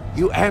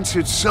 You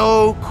answered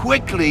so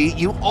quickly,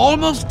 you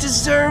almost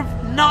deserve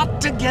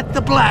not to get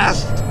the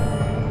blast.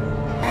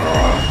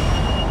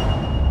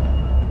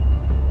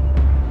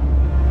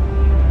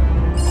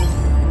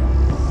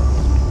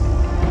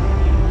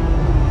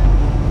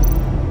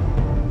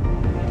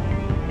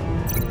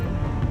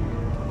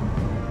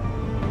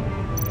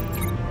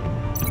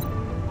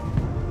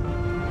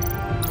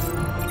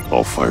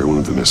 I'll fire one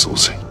of the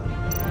missiles.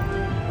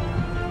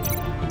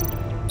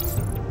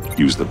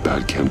 Use the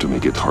Batcam to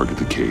make it target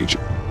the cage.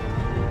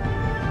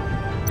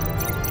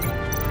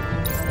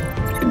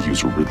 And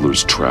use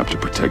Riddler's trap to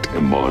protect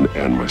Iman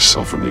and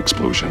myself from the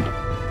explosion.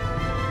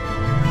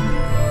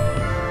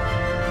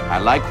 I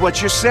like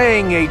what you're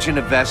saying, Agent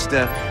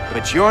Avesta,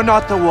 but you're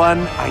not the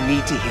one I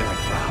need to hear it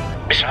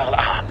from. Missile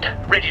armed,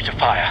 ready to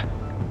fire.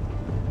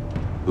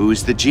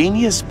 Who's the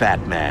genius,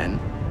 Batman?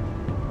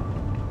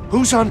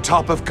 Who's on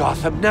top of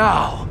Gotham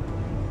now?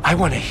 I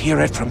want to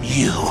hear it from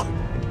you.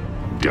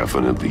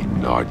 Definitely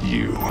not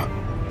you.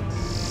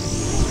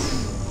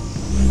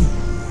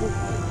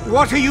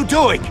 What are you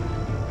doing?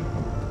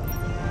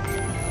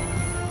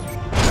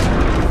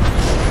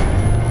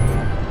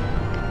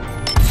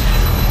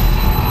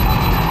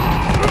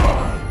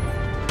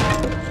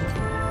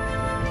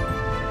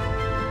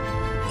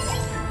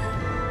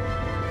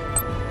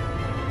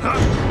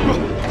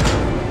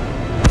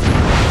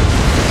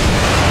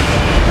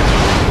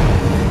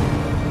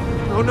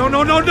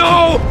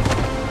 No!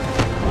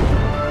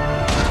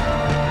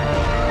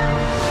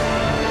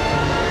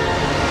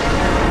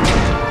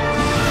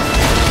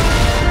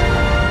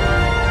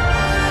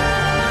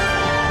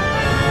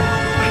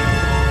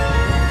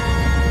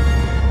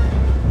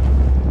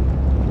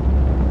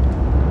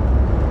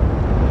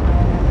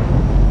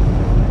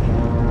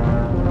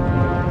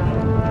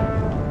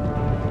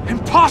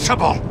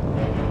 untouchable!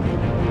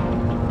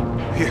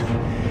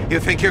 You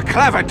think you're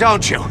clever,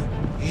 don't you?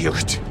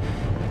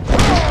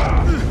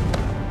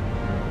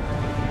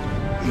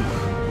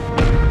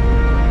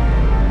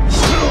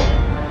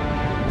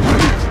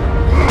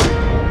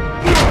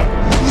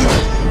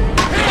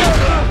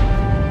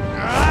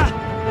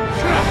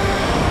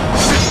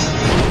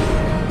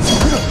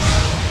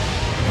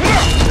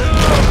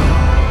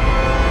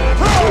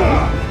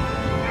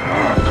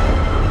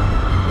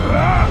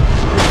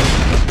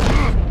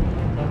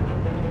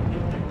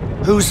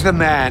 Who's the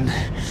man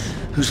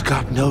who's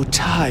got no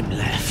time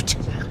left?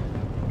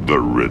 The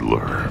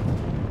Riddler.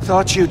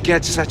 Thought you'd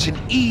get such an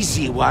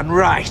easy one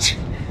right.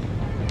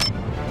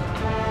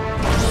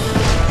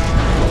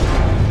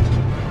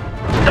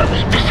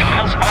 Those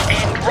missiles are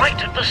aimed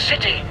right at the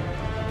city.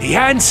 The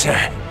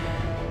answer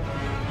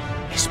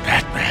is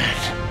Batman.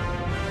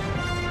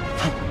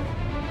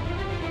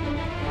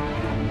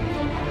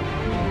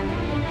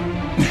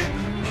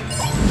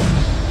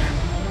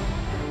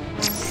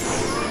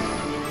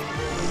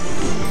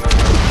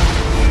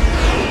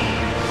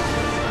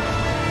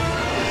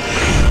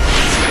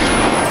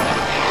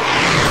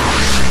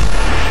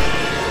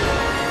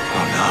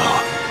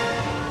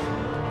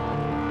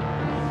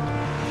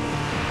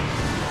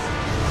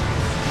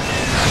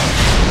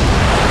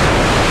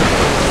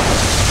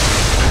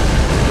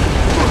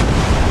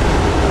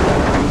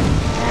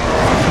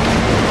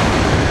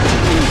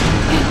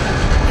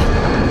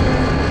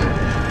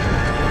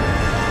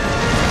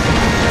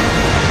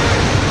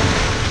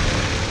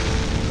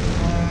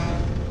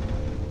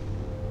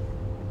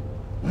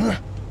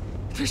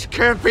 This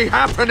can't be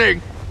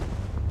happening!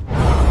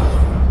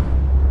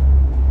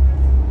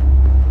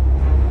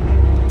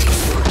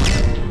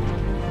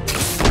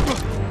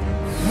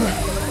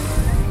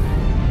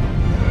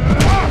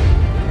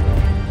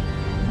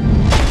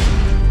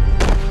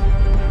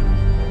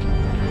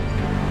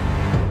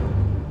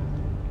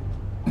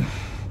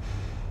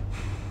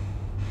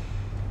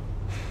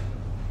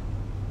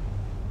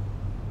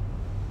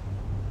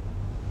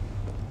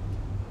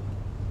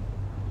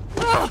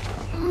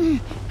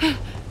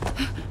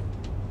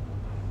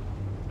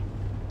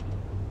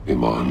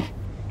 Iman.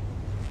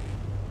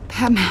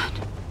 Batman.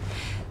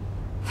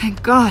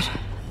 Thank God.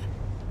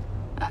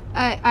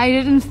 I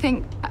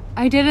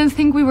didn't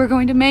think we were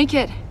going to make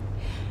it.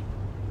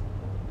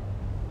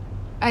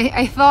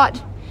 I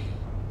thought...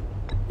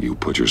 You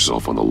put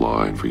yourself on the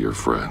line for your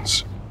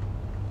friends.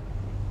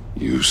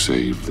 You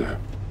saved them.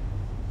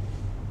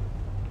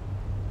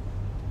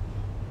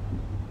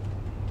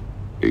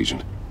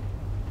 Agent,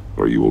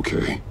 are you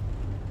okay?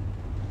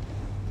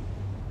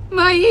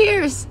 My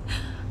ears!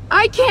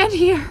 I can't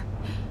hear!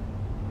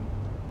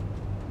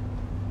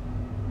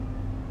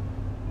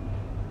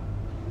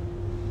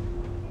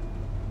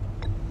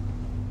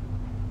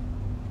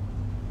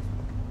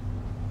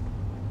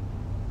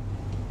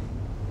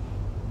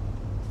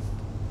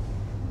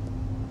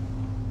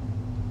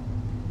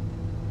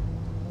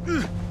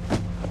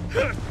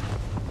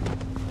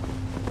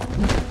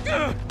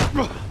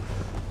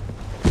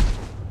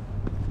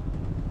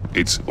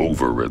 It's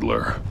over,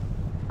 Riddler.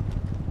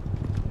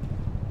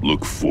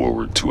 Look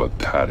forward to a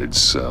padded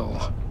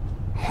cell.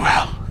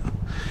 Well,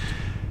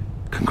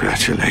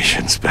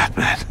 congratulations,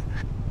 Batman.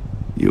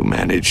 You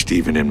managed,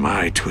 even in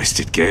my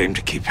twisted game,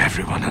 to keep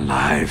everyone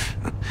alive.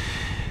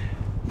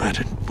 But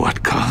at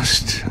what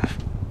cost?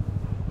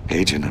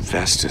 Agent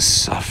Investus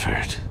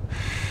suffered,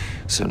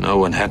 so no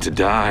one had to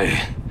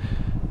die.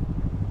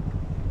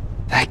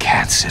 That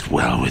can't sit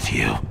well with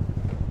you.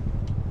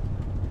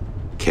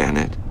 Can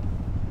it?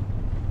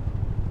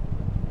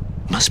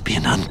 Must be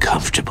an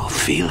uncomfortable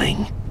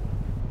feeling.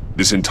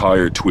 This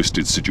entire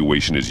twisted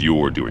situation is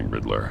your doing,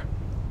 Riddler.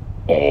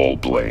 All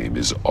blame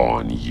is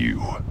on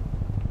you.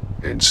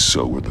 And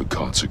so are the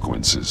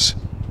consequences.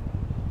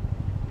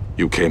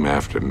 You came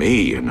after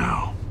me, you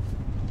know.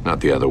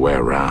 Not the other way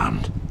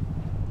around.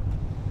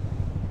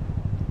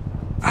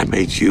 I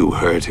made you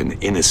hurt an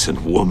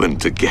innocent woman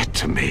to get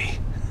to me.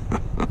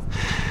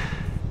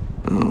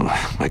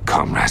 Oh, my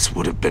comrades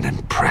would have been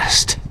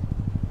impressed.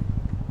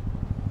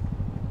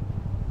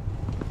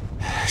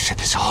 I set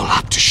this all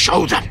up to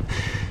show them.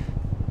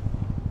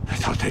 I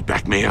thought they'd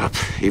back me up,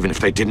 even if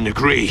they didn't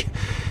agree.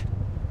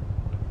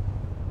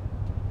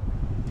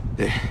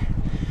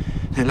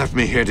 They left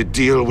me here to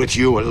deal with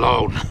you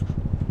alone.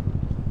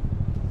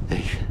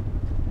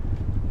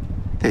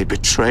 They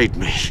betrayed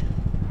me.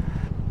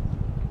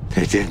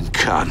 They didn't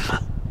come.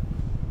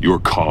 Your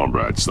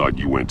comrades thought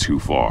you went too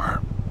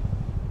far.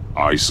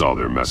 I saw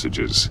their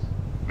messages.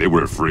 They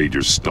were afraid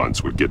your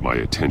stunts would get my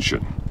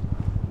attention.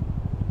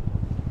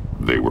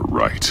 They were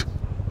right.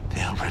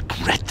 They'll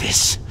regret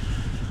this.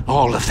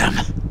 All of them.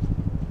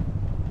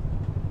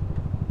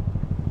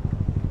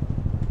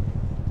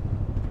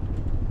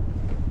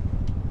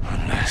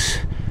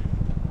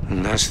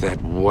 Unless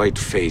that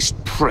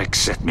white-faced prick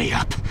set me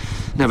up.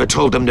 Never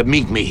told them to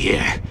meet me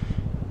here.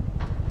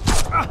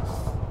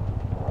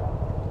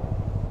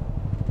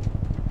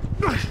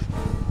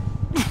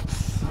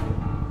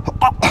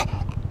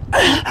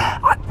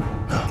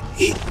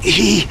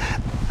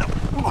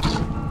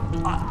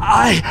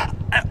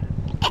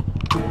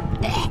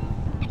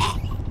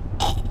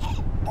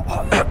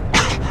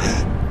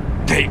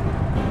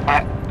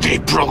 They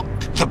broke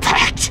the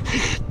pact.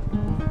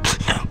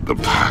 The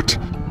pact?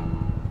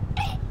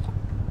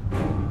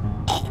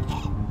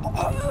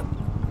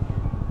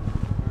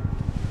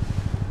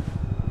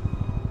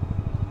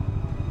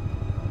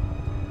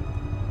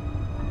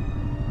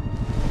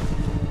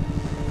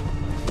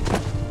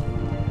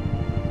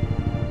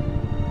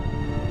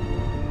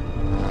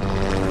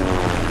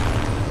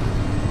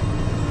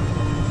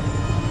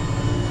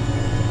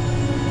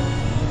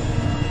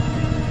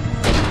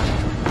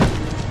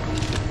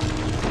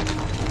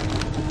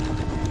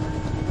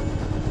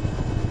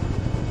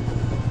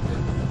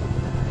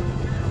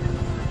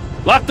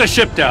 Lock the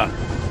ship down,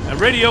 and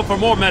radio for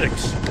more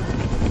medics.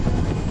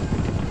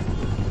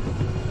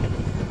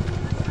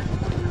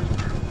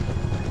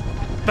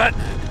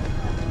 Batman!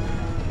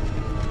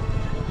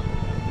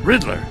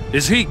 Riddler,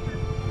 is he...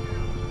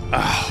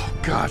 Oh,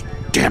 God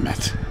damn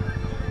it.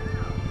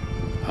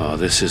 Oh,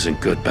 this isn't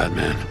good,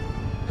 Batman.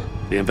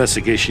 The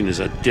investigation is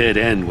a dead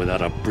end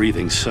without a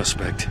breathing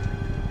suspect.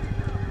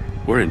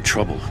 We're in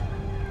trouble.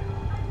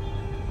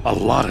 A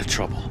lot of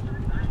trouble.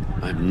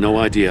 I have no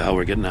idea how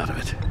we're getting out of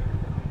it.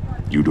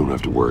 You don't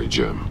have to worry,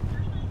 Jim.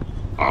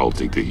 I'll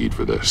take the heat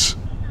for this.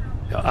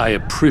 I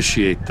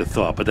appreciate the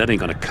thought, but that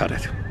ain't gonna cut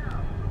it.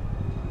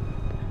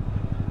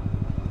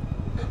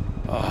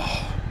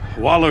 Oh,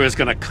 Waller is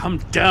gonna come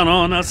down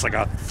on us like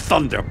a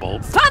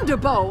thunderbolt.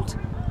 Thunderbolt?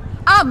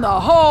 I'm the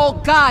whole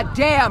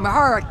goddamn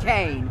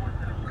hurricane.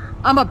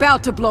 I'm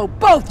about to blow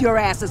both your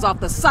asses off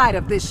the side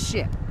of this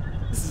ship.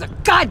 This is a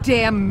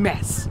goddamn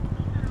mess.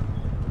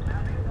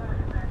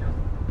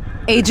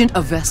 Agent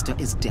Avesta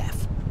is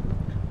deaf.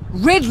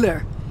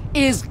 Riddler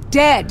is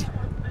dead.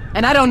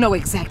 And I don't know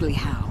exactly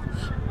how.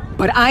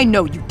 But I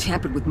know you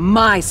tampered with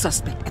my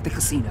suspect at the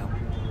casino.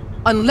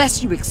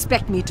 Unless you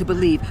expect me to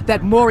believe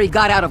that Mori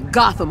got out of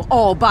Gotham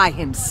all by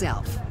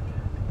himself.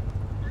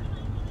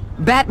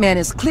 Batman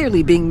is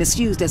clearly being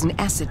misused as an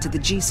asset to the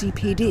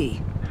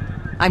GCPD.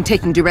 I'm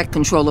taking direct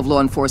control of law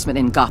enforcement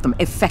in Gotham,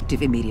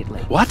 effective immediately.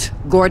 What?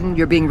 Gordon,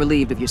 you're being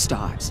relieved of your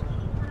stars.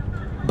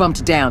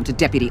 Bumped down to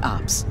Deputy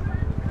Ops.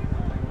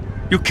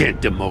 You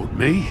can't demote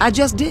me. I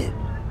just did.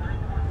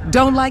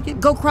 Don't like it?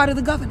 Go cry to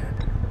the governor.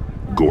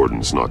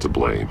 Gordon's not to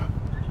blame.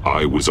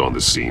 I was on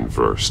the scene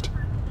first.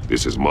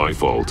 This is my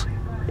fault,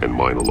 and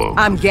mine alone.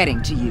 I'm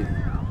getting to you.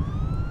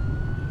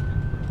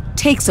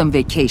 Take some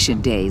vacation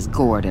days,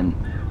 Gordon.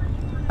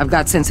 I've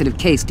got sensitive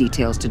case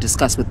details to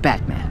discuss with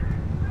Batman.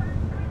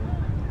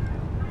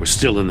 We're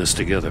still in this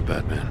together,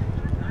 Batman.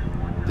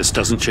 This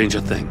doesn't change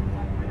a thing.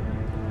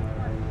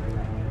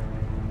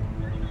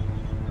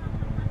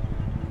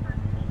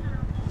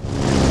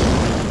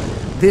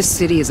 This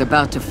city is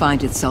about to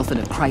find itself in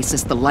a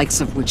crisis the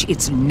likes of which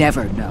it's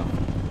never known.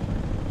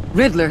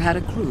 Riddler had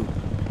a crew.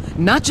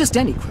 Not just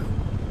any crew.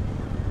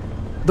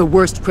 The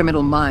worst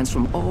criminal minds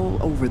from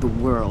all over the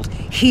world,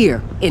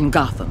 here in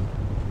Gotham.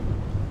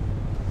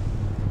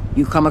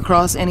 You come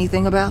across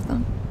anything about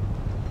them?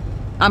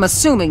 I'm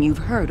assuming you've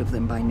heard of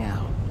them by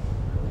now.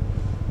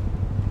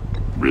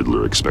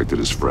 Riddler expected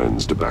his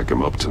friends to back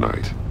him up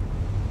tonight.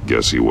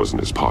 Guess he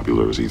wasn't as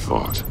popular as he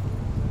thought.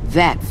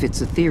 That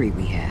fits a theory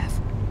we have.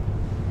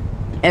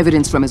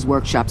 Evidence from his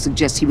workshop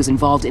suggests he was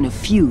involved in a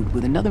feud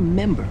with another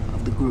member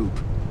of the group.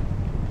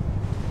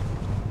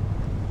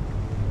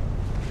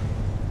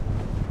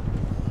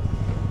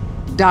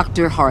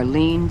 Dr.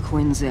 Harleen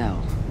Quinzel,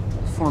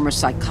 former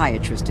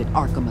psychiatrist at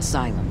Arkham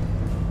Asylum.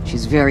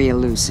 She's very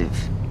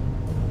elusive.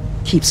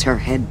 Keeps her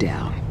head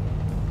down.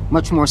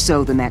 Much more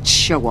so than that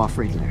show-off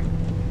Riddler.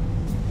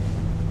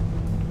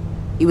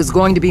 He was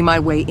going to be my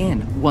way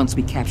in once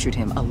we captured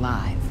him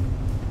alive.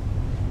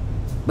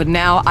 But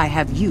now I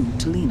have you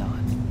to lean on.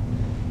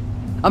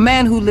 A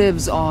man who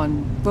lives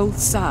on both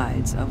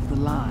sides of the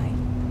line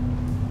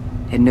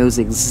and knows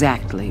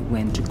exactly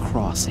when to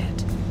cross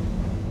it.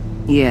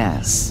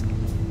 Yes,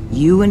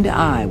 you and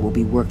I will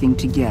be working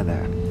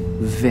together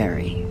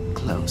very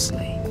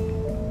closely.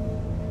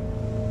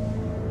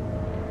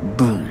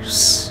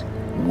 Bruce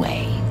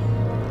Wayne.